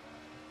mistakes.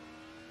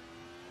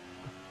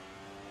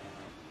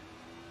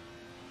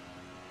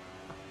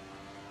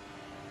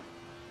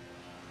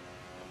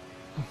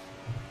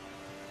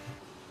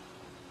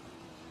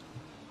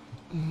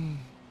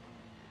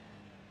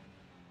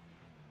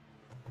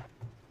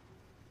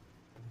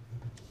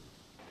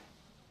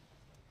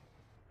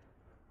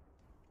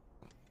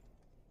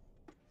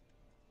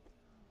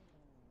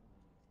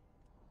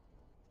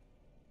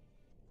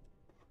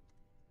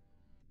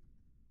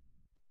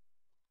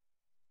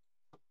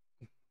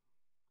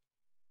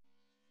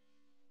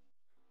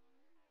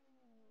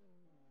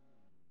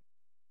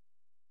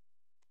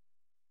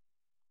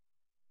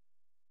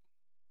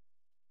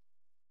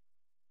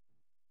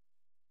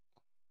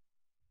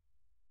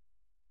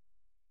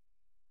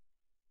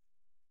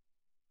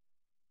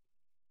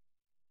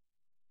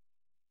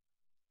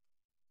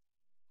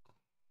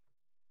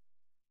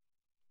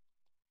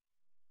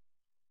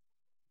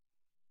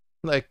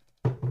 Like,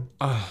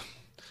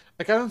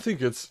 like, I don't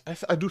think it's.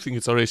 I do think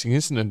it's a racing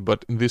incident,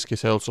 but in this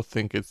case, I also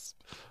think it's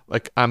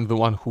like I'm the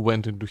one who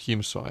went into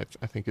him, so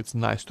I think it's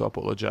nice to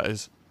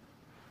apologize.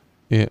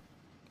 Yeah.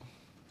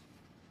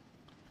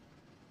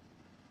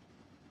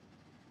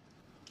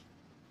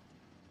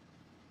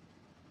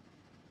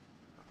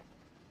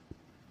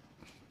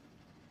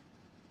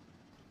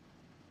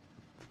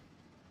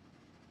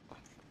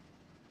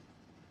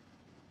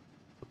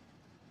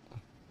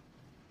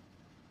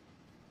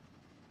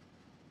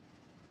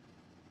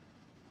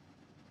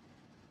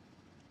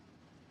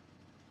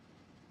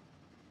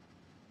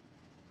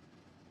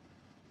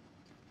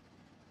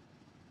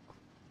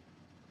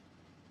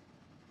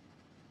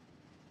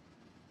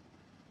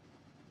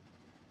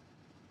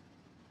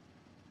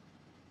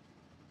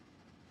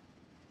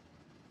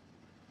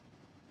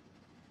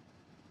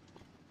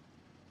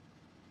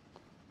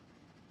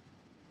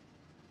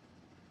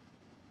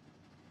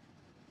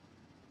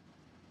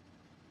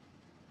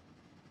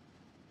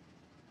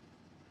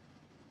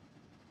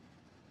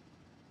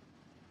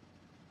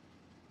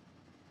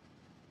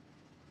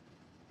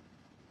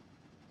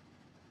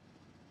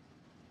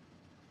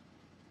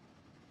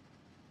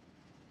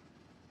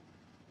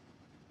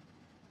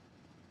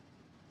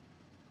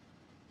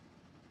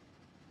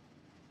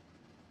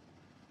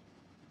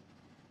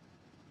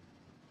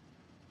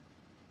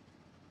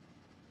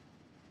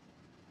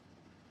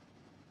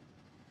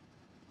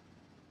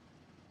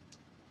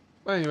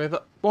 But anyway,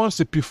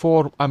 honestly,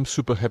 P4, I'm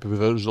super happy with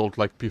the result.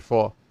 Like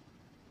P4.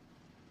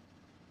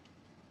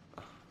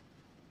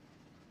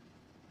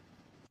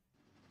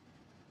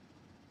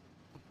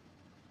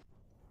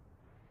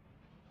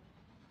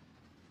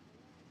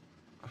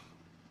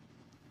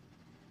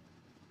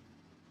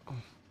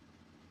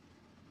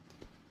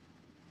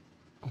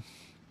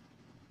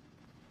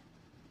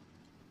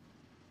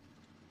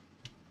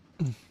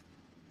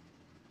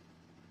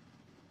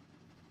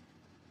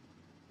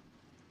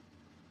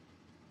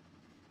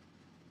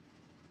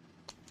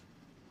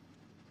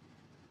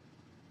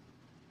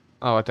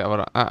 Oh,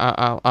 whatever.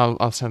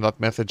 I'll send that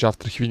message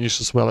after he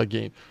finishes well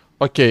again.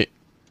 Okay.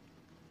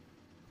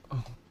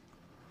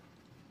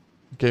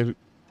 Okay.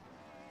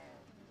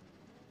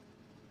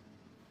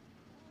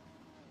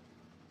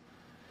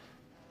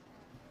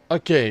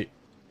 Okay.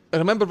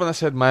 Remember when I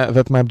said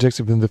that my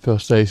objective in the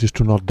first race is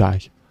to not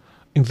die?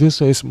 In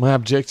this race, my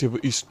objective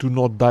is to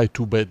not die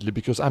too badly,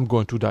 because I'm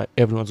going to die.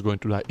 Everyone's going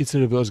to die. It's a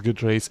reverse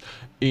grid race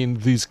in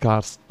these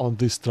cars, on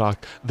this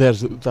track.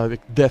 There's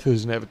like, death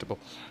is inevitable.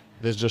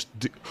 There's just...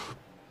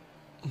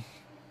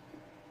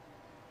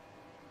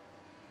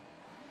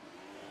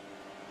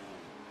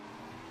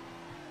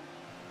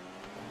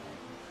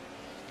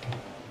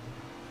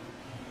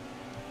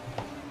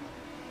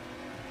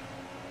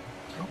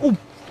 Oh!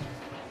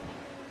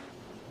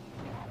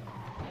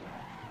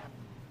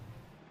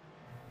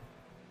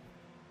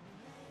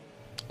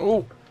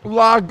 Oh!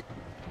 Lag!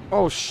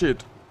 Oh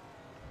shit.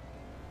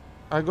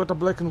 I got a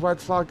black and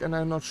white flag and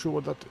I'm not sure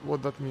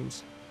what that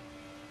means.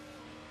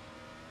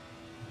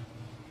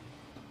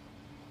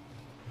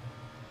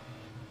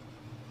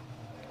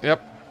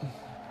 Yep.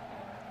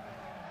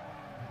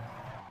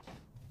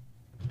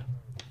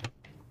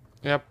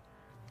 Yep.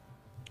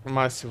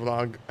 Massive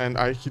lag, and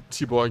I hit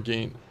Tibo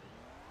again.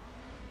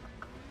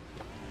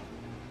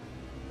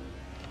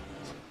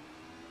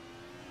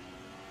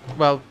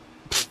 Well,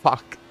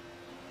 fuck.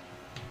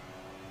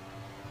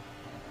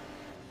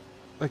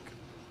 Like,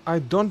 I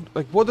don't...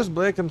 Like, what does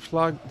black and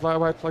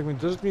white flag mean?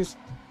 Does it mean...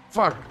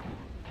 Fuck.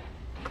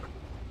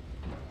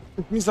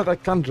 It means that I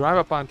can't drive,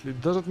 apparently.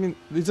 Does it mean...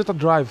 Is it a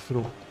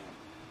drive-through?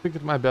 I think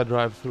it might be a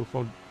drive-through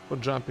for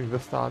jumping the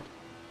start.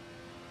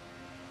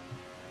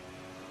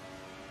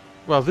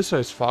 Well, this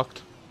is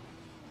fucked.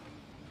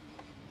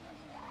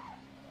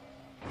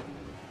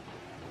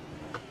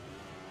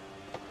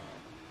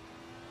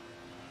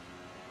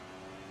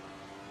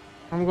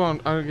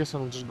 I guess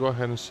I'll just go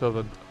ahead and show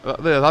that.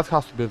 Yeah, that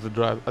has to be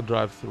a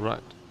drive-through,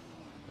 right?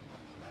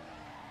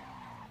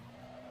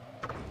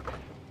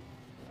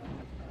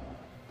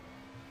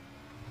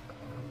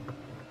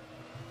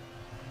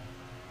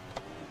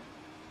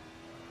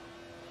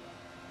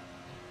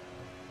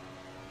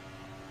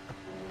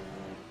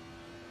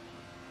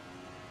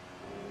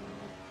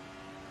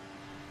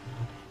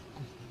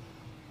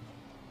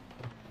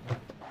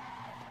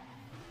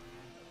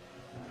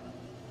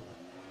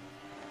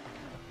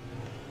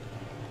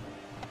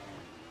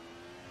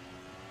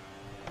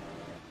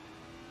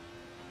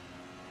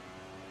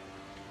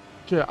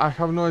 Okay, I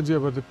have no idea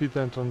where the pit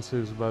entrance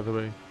is, by the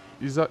way.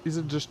 Is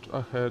it just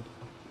ahead?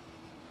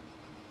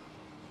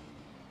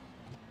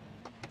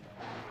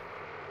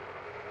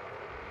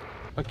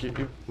 Okay,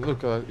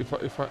 look at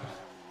that. If I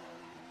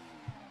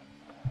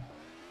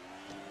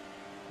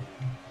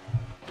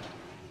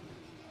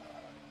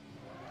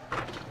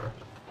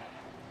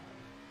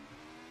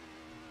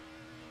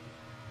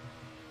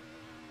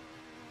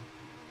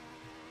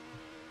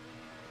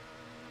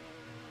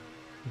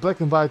black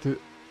and white,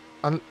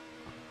 and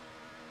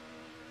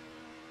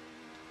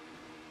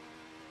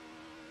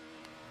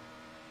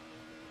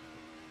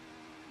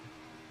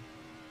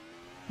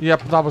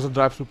yep, that was a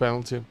drive-through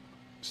penalty.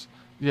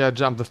 Yeah,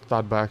 jumped the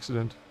start by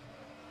accident.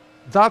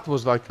 That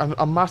was like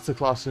a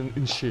masterclass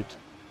in shit.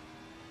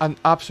 An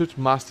absolute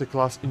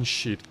masterclass in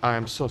shit. I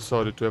am so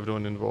sorry to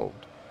everyone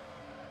involved.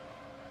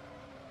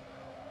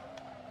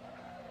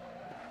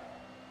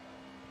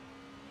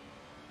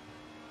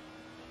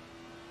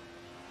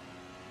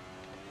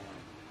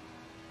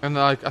 And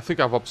like, I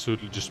think I've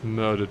absolutely just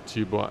murdered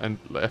Tibo, and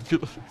like,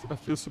 I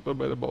feel super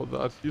bad about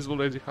that. He's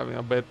already having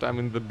a bad time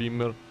in the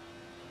beamer.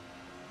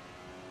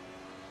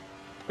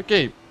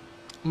 Okay,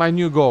 my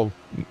new goal.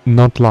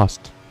 Not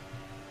last.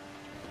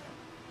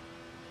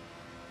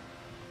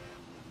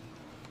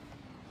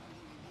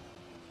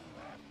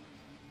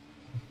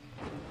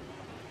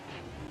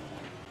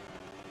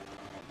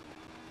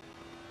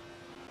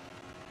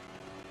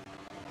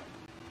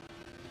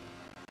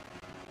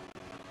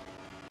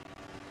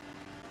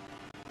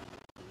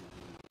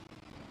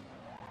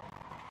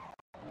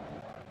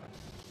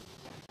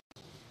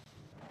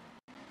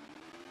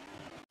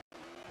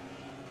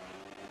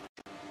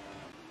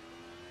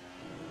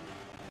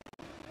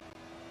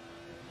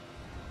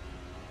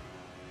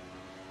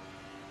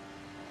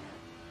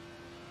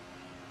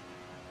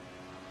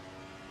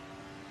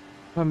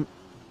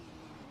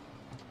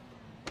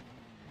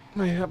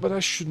 Yeah, but I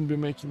shouldn't be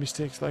making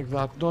mistakes like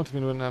that. Not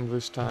even when I'm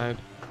this tired.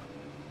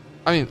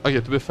 I mean, okay,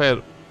 to be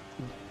fair,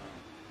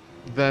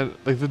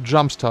 like the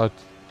jump start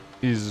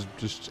is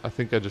just. I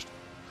think I just.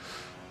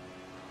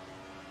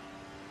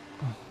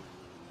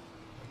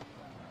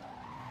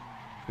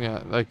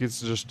 Yeah, like it's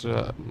just.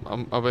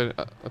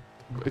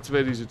 It's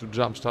very easy to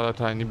jump start a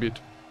tiny bit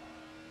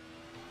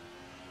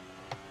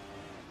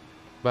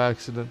by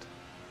accident.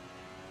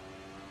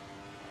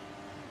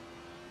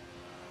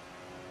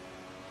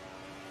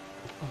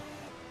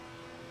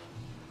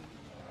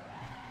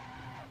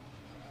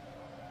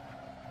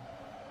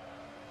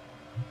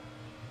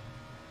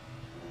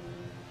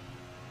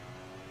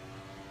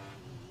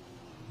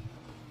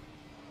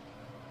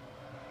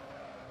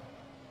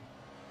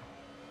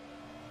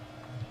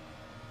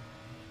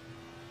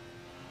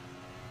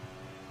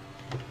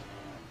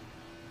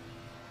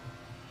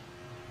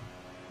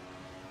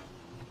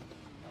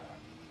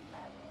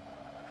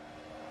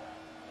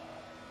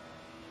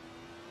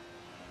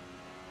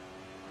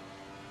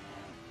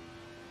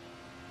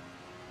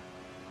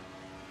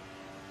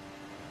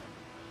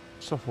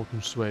 So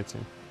fucking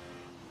sweating.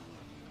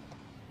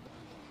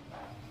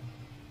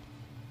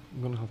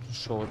 I'm gonna have to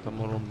shower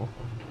tomorrow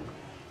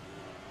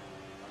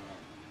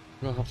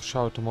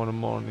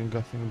morning,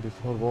 I think,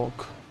 before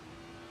work.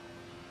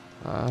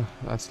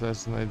 That's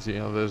less than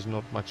ideal. There's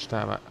not much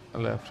time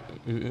left.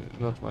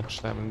 Not much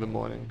time in the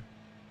morning.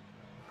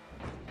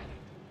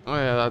 Oh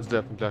yeah, that's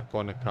definitely a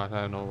corner cut.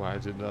 I don't know why I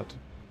did that.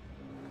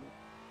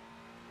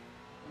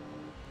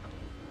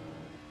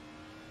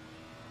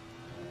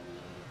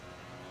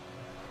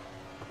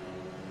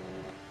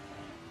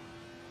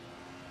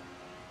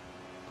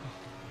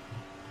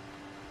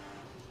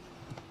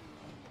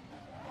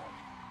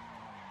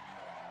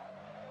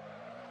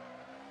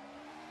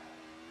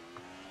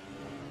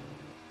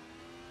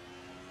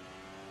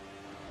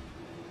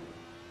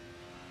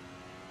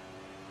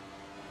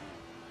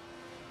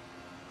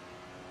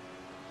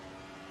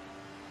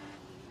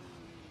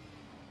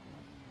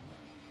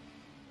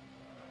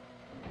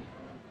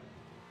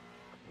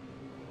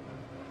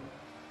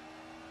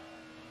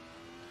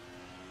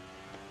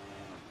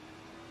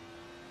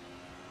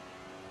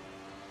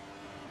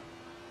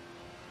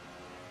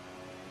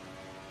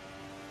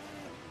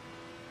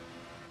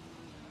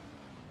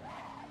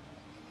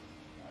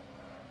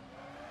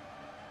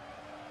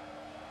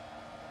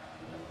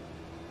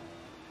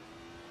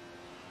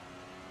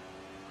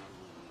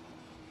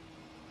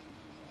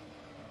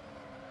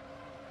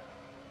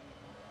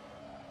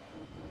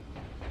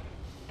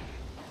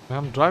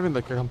 I'm driving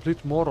like a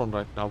complete moron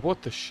right now.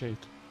 What the shit?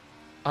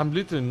 I'm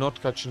literally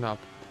not catching up.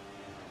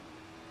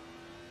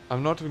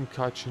 I'm not even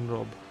catching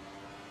Rob.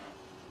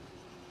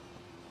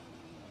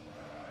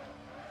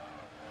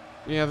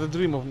 Yeah, the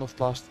dream of not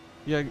last.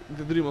 Yeah,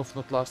 the dream of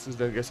not last is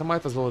there, guys. I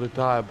might as well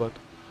retire, but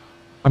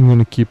I'm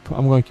gonna keep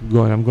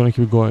going. I'm gonna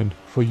keep going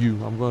for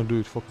you. I'm gonna do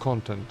it for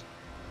content.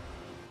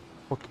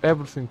 For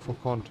everything for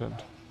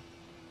content.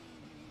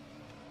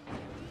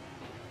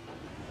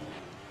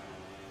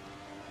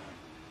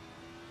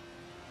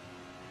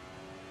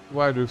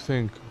 Why do you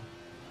think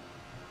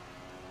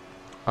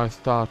I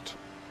start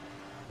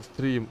the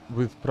stream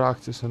with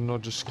practice and not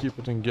just skip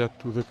it and get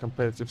to the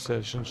competitive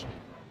sessions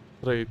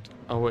straight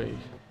away?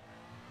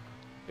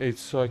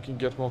 It's so I can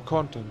get more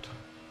content.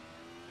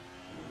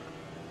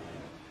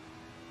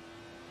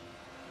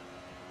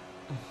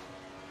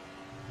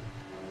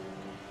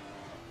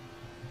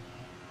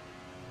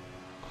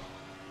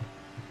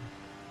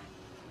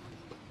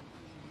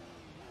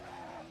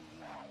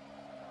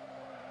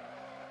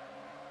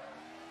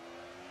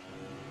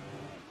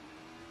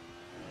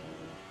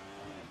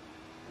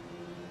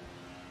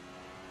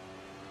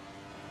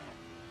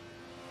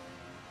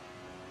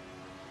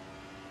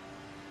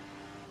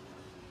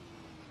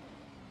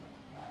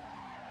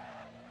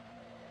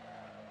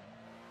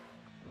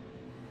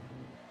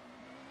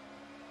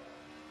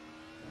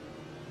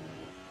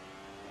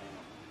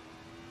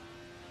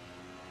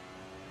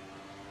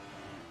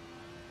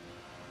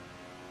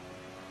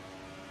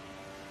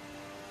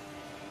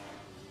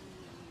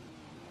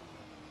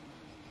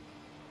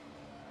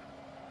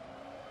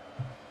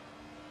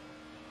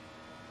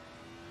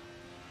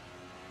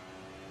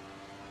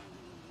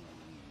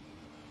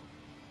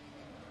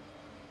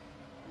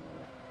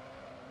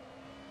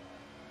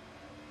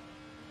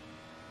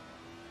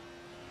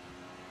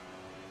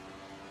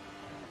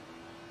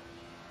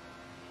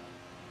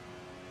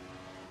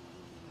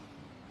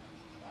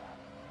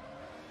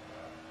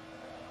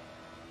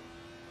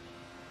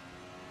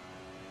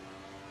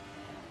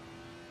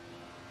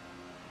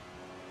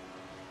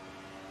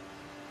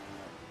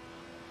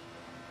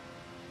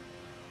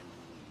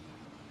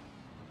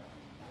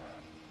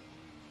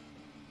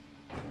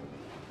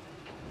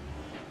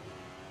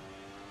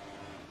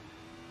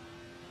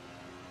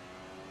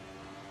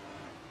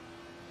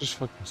 Just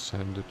fucking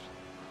send it.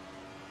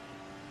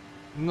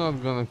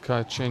 Not gonna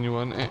catch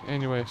anyone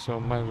anyway, so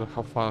might as well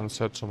have fun and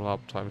set some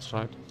lap times,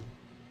 right?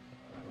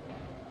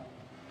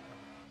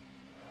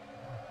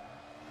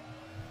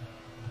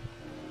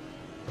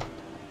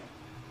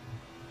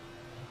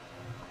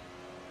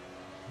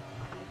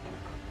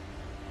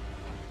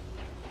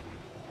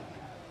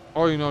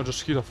 Or you know,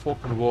 just hit a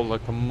fucking wall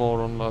like a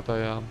moron that I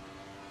am.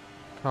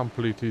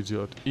 Complete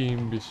idiot.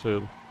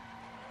 Imbecile.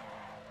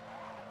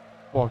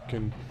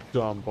 Fucking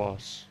dumb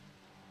boss.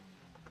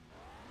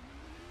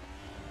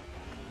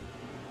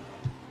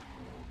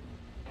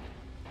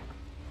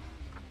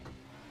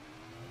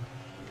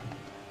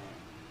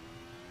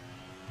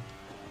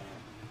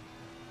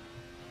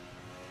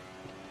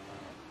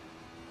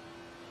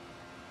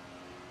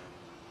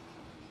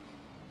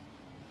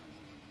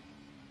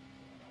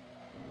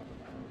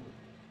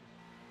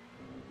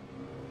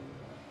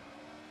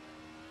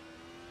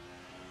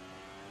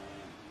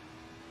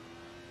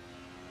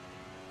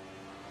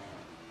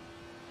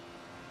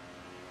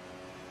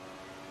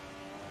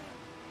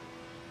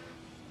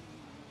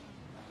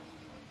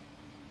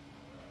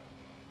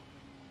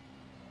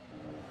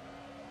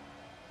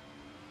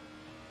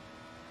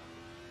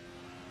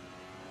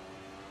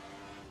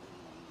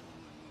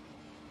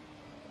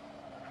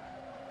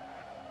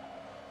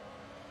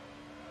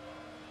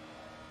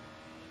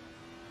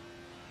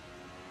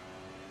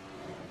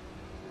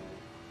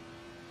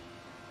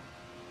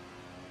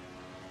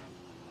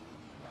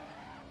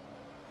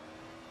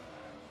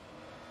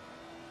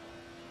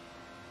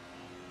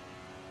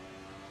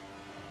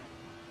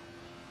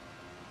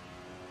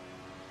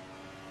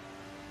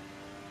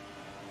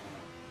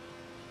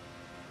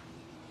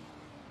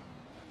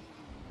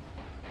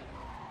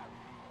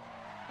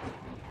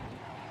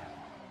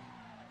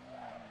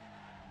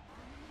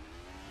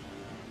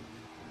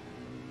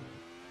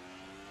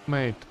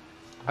 Mate,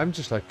 I'm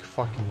just like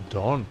fucking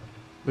done.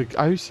 Like,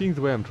 are you seeing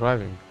the way I'm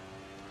driving?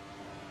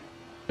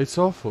 It's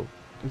awful.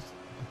 It's,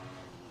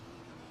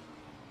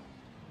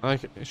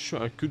 like,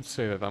 sure, I could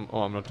say that I'm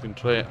not even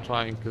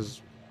trying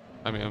because,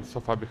 I mean, I'm so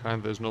far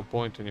behind. There's no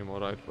point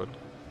anymore, right? But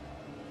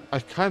I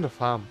kind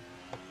of am,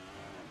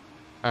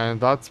 and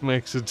that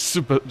makes it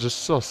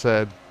just so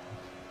sad.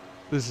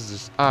 This is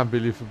just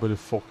unbelievably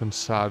fucking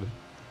sad.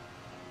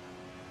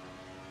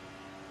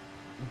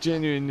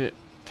 Genuinely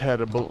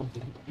terrible.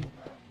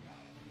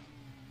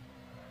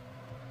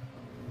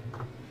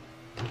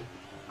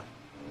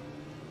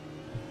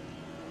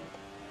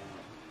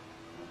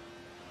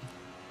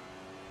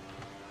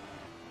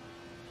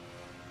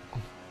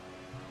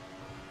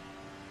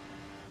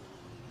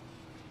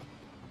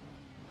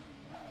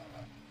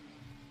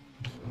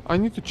 I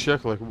need to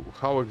check like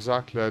how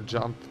exactly I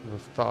jumped the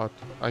start.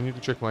 I need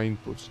to check my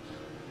inputs.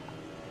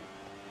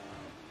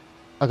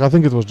 Like I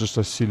think it was just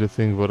a silly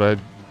thing where I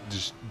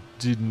just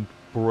didn't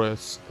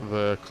press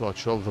the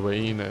clutch all the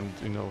way in and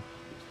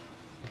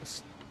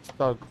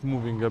start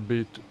moving a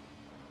bit.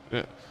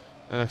 Yeah.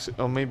 And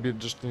or maybe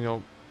just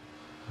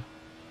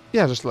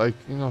yeah, just like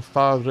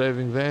start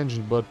revving the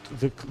engine, but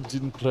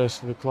didn't press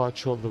the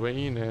clutch all the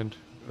way in, and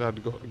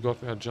that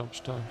got me a jump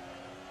start.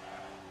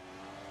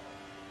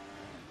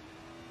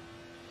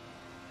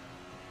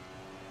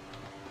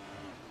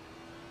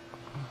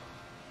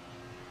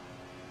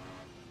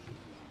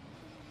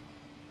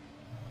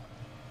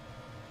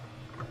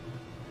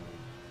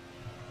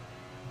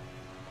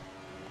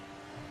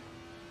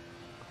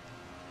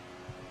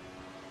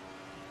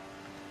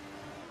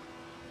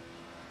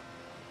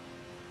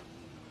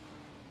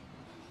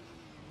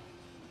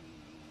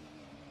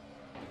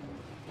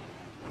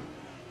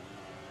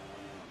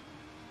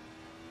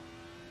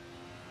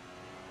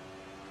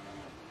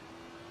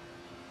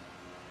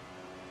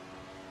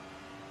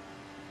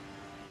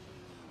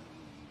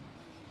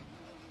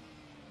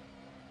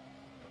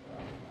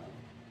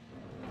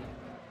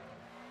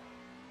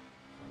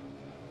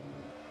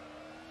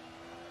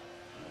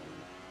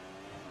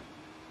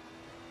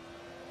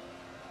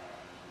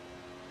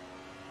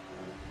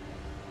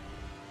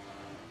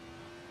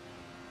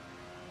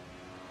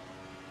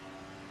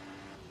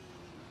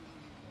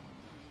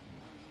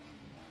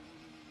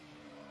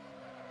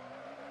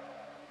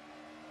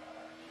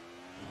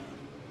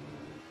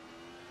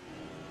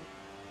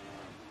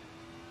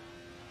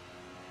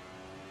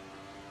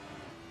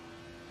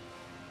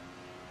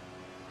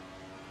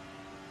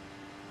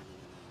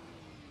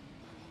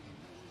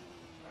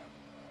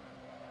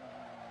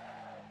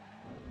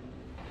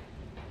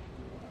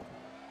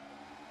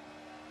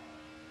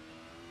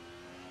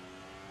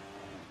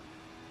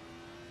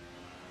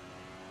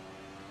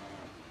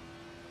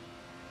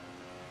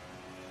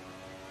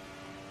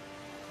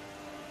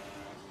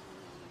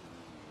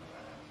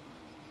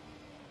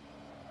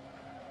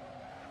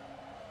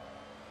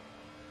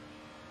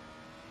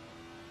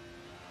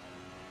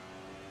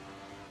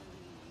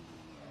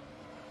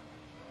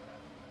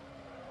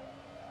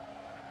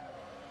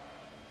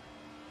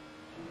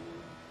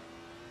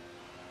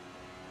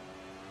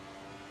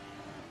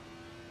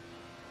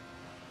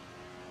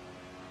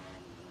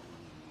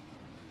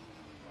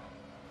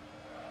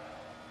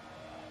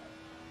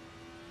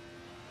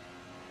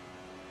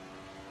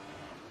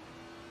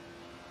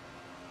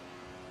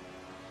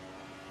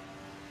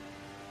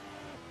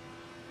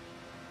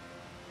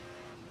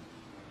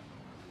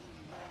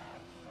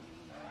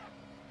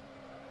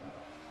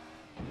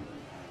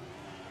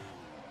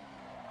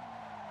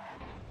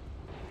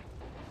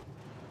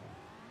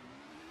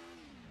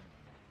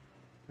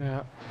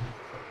 Yeah.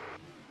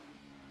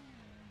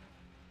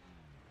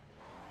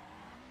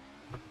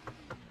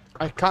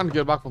 I can't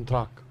get back on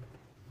track.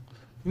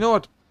 You know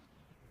what?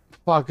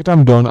 Fuck it,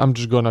 I'm done. I'm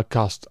just gonna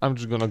cast. I'm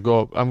just gonna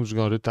go. I'm just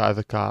gonna retire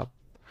the car.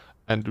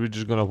 And we're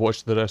just gonna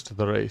watch the rest of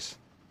the race.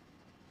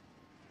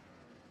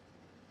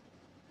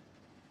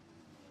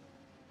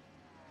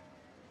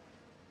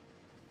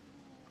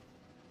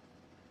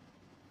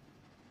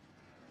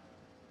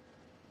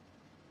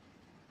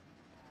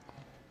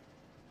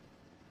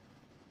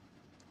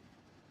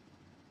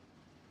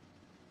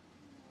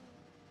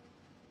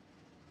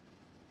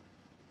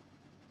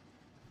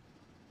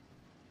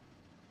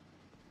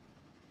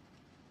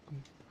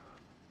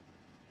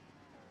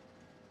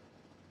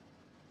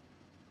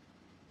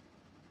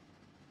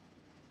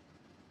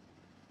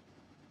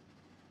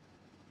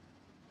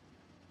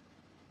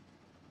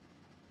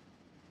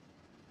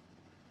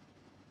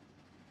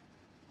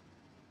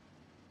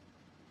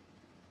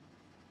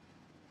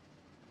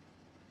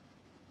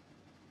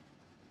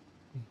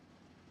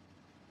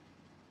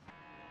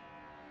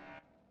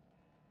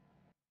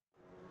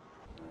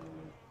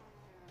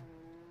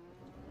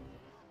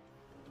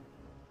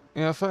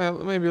 Yeah,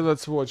 fine. Maybe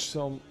let's watch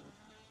some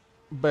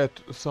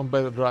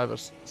better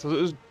drivers. So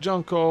there's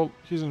John Cole.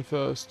 He's in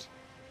first.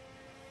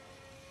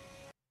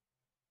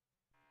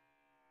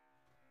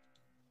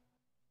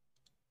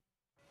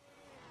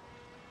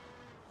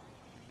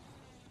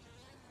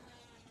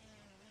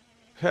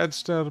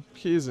 Headster.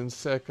 He's in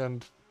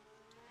second.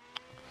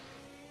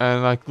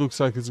 And like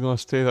looks like it's gonna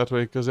stay that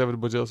way because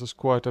everybody else is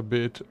quite a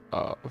bit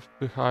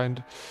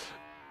behind.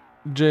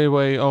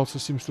 J-Way also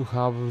seems to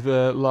have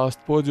the last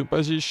podium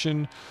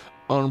position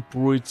on a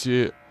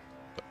pretty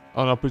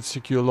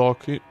secure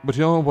lock. But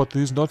you know what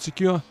is not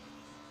secure?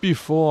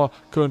 P4,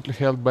 currently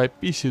held by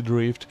PC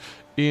Drift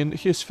in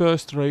his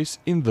first race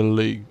in the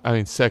league. I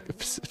mean,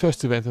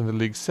 first event in the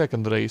league,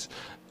 second race,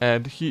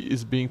 and he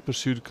is being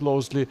pursued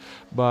closely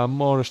by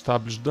more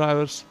established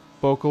drivers,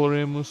 Pokol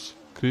Remus,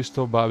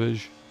 Christoph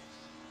Babiš,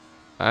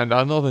 and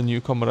another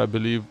newcomer, I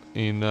believe,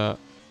 in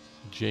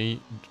Jan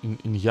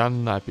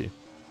Napi.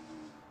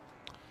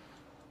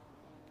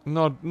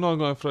 Not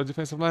going for a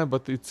defensive line,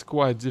 but it's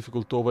quite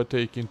difficult to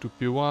overtake into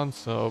P1,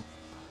 so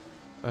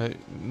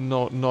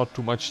not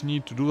too much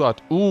need to do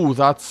that. Ooh,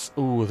 that's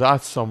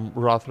some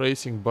Wrath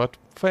racing, but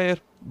fair,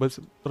 but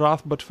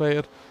Wrath, but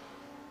fair.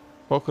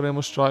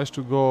 Pokeremus tries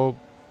to go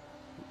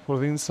for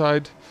the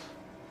inside.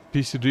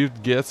 PC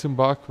Drift gets him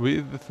back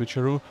with the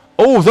switcheroo.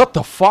 Oh, what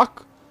the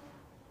fuck?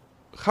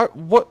 How?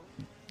 What?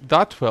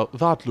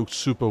 That looked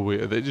super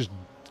weird. They just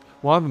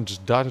one of them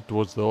just darted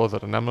towards the other,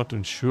 and I'm not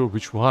even sure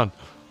which one.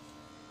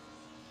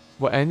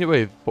 Well,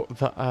 anyway,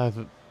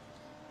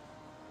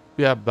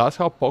 yeah, that's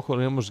how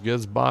Pokeremus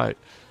gets by.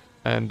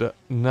 And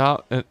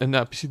now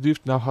PC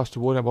Drift now has to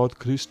worry about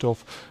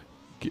Christoph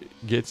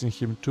getting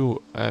him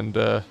too. And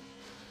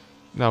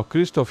now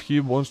Christoph,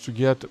 he wants to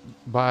get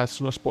by as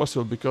soon as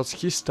possible because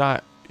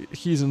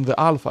he's in the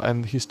alpha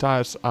and his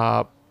tires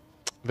are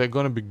they're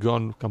gonna be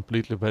gone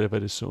completely very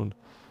very soon.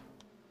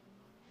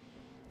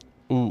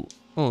 Ooh,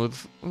 oh,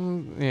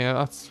 yeah,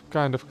 that's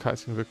kind of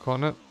cutting the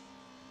corner.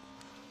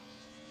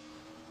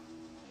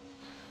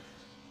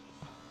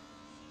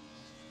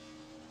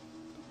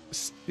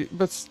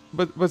 But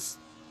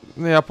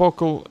yeah,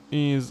 Pokol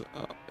is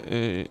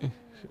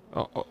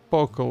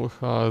Pokol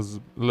has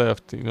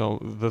left, you know,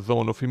 the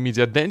zone of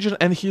immediate danger,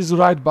 and he's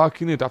right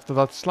back in it after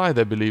that slide,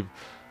 I believe.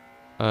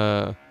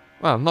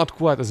 Well, not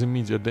quite as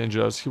immediate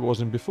danger as he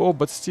was in before,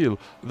 but still,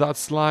 that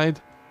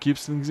slide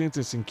keeps things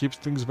interesting, keeps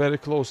things very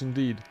close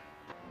indeed.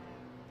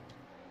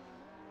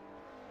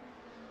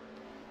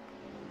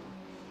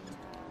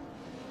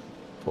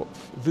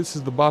 This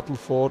is the battle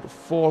for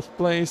 4th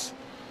place,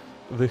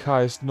 the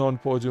highest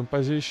non-podium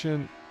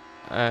position,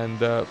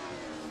 and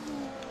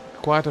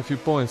quite a few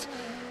points.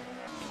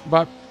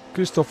 But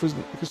Christoph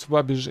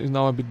Babiš is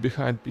now a bit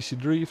behind PC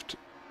Drift,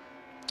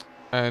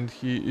 and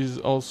he is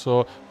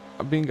also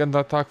being under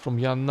attack from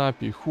Jan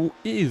Napi, who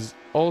is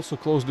also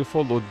closely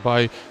followed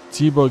by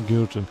Tibor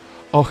Gürten.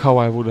 Oh, how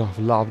I would have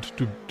loved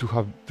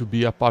to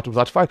be a part of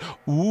that fight.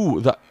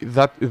 Ooh, is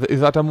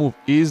that a move?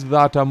 Is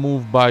that a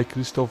move by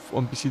Christoph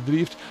on PC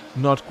Drift?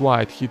 Not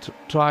quite. He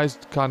tries,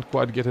 can't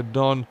quite get it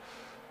done.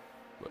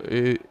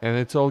 And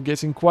it's all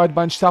getting quite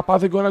bunched up. Are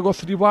they gonna go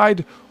 3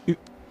 wide?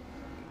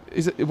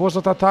 Was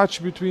that a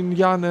touch between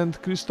Jan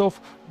and Christoph?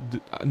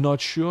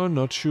 Not sure.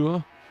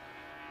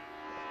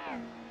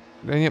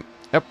 Yep.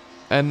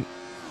 And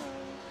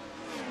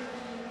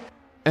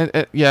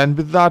yeah, and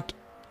with that,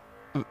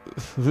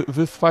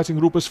 this fighting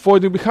group is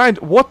falling behind.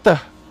 What the?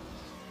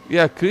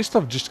 Yeah,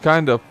 Christoph just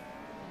kind of.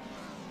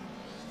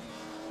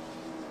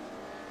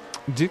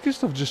 Did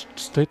Christoph just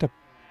straight up?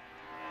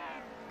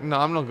 No,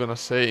 I'm not gonna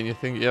say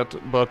anything yet,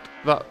 but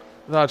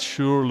that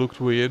sure looked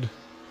weird.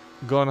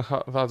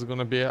 That's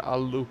gonna be a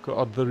look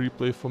at the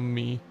replay from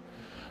me.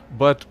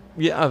 But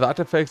yeah, that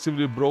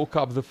effectively broke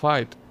up the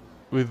fight,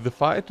 with the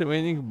fight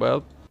remaining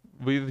well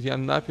with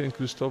Jan Napi and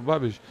Christoph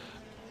Babiš.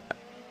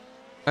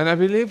 And I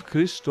believe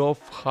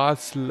Christoph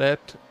has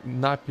let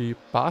Napi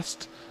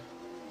past,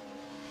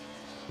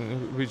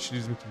 which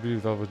leads me to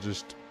believe that was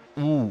just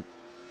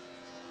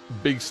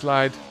big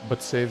slide,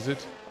 but saves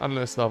it.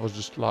 Unless that was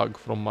just lag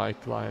from my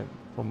client,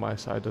 from my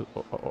side,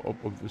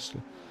 obviously.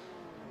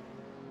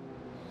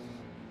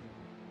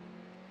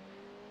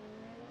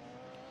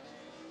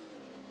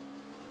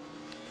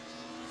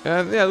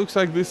 And yeah, looks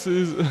like this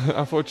is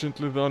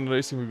unfortunately the only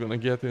racing we're gonna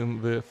get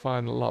in the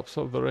final laps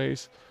of the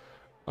race,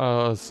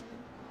 as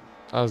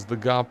the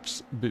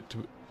gaps a bit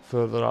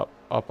further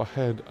up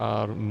ahead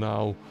are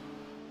now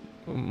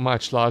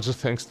much larger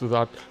thanks to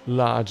that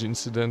large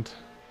incident.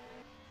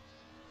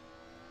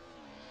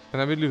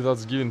 And I believe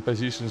that's giving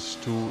positions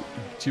to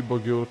Tibor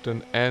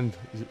Gürten and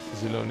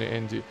Ziloni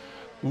Andy.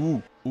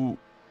 Ooh.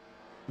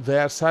 They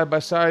are side by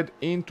side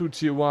into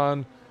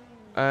T1,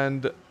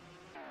 and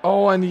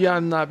oh, and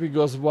Jan Napi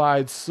goes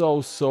wide,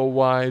 so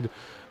wide.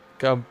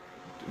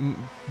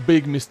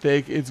 Big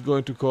mistake. It's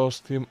going to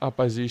cost him a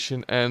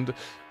position, and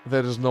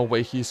there is no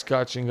way he's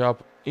catching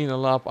up in a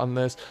lap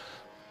unless,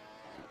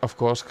 of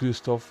course,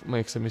 Christoph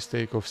makes a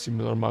mistake of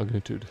similar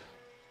magnitude.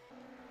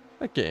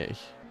 Okay.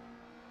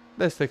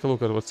 Let's take a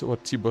look at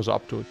what Tibor's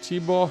up to.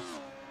 Tibor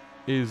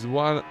is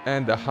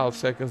 1.5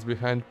 seconds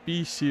behind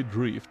PC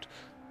Drift.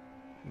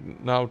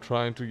 Now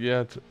trying to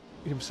get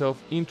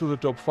himself into the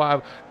top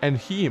 5, and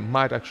he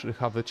might actually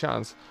have the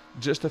chance.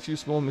 Just a few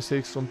small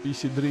mistakes from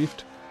PC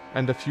Drift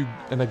and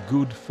a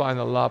good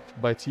final lap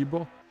by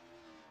Tibor,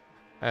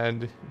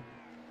 and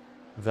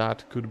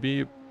that could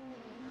be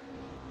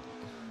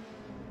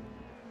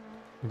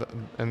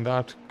And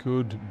that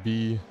could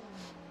be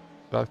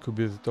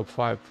the top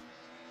 5.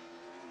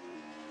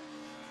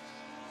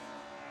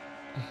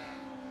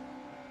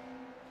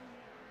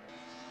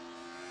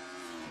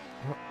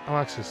 I'm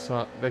actually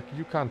so, like,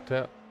 you can't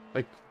tell,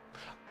 like,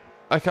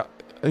 I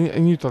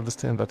need to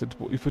understand that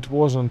if it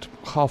wasn't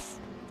half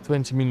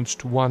 20 minutes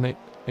to 1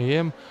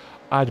 a.m.,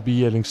 I'd be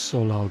yelling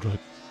so loud, right?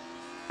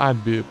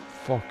 I'd be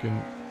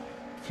fucking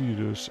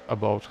furious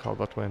about how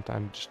that went.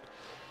 I'm just,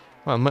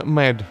 well,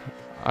 mad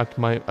at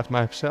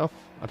myself,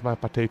 at my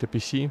potato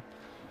PC,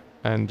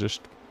 and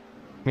just,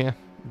 yeah,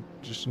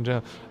 just in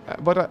general.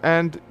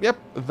 And yep,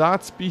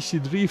 that's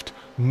PC Drift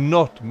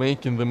not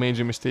making the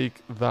major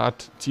mistake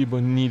that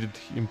Tibo needed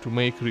him to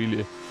make,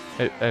 really.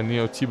 And you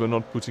know, Tibo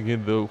not putting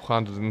in the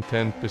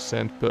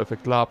 110%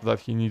 perfect lap that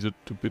he needed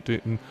to put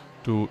in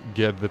to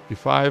get the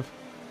P5.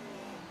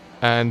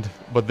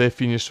 But they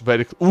finished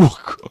very. Ooh,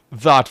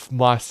 that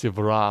massive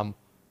ram.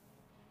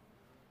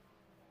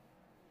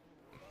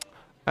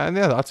 And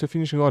yeah, that's your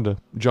finishing order.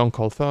 John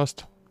Cole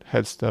first,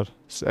 Headster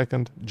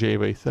second,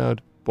 J-Way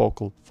third,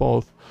 Pokel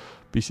fourth,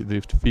 PC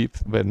Drift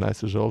fifth, very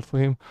nice result for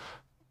him.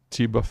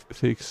 Tiba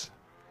sixth,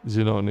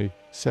 Zinoni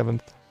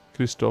seventh,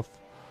 Christoph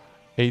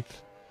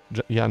eighth,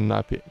 Jan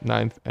Napi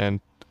ninth, and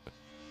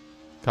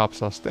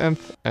Kapsas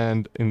 10th.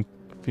 And in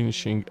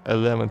finishing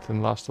 11th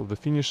and last of the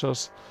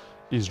finishers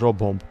is Rob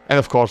Bomb. And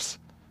of course,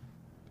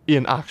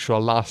 in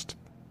actual last,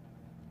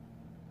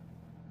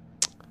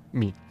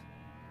 me.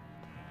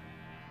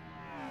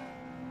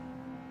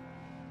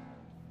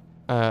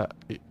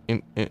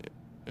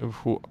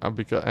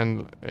 Because,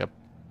 and yep.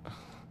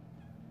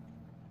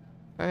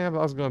 Yeah,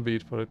 that's gonna be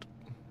it for it.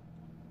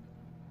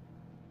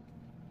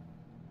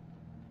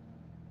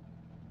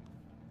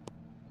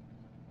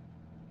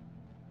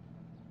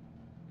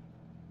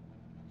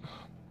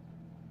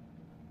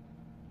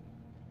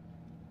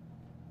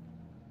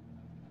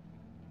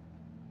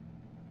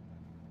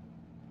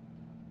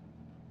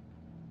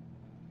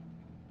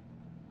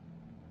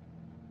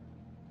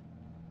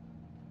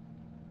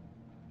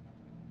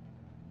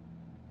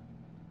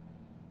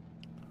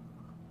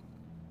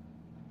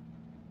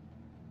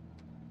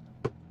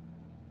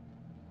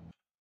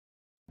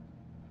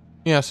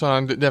 Yeah, so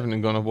I'm definitely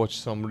gonna watch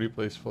some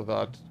replays for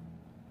that.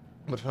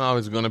 But for now,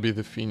 it's gonna be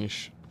the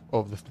finish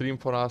of the stream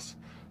for us.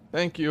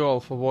 Thank you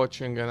all for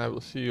watching, and I will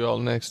see you all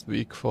next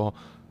week for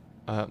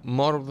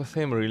more of the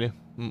same, really.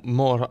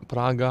 More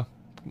Praga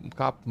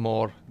Cup,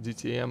 more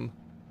DTM,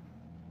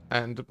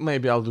 and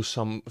maybe I'll do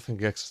some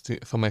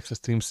extra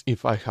streams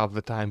if I have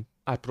the time.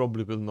 I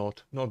probably will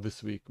not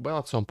this week, but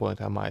at some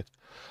point I might.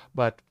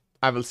 But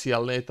I will see you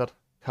all later.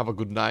 Have a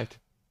good night,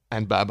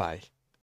 and bye bye.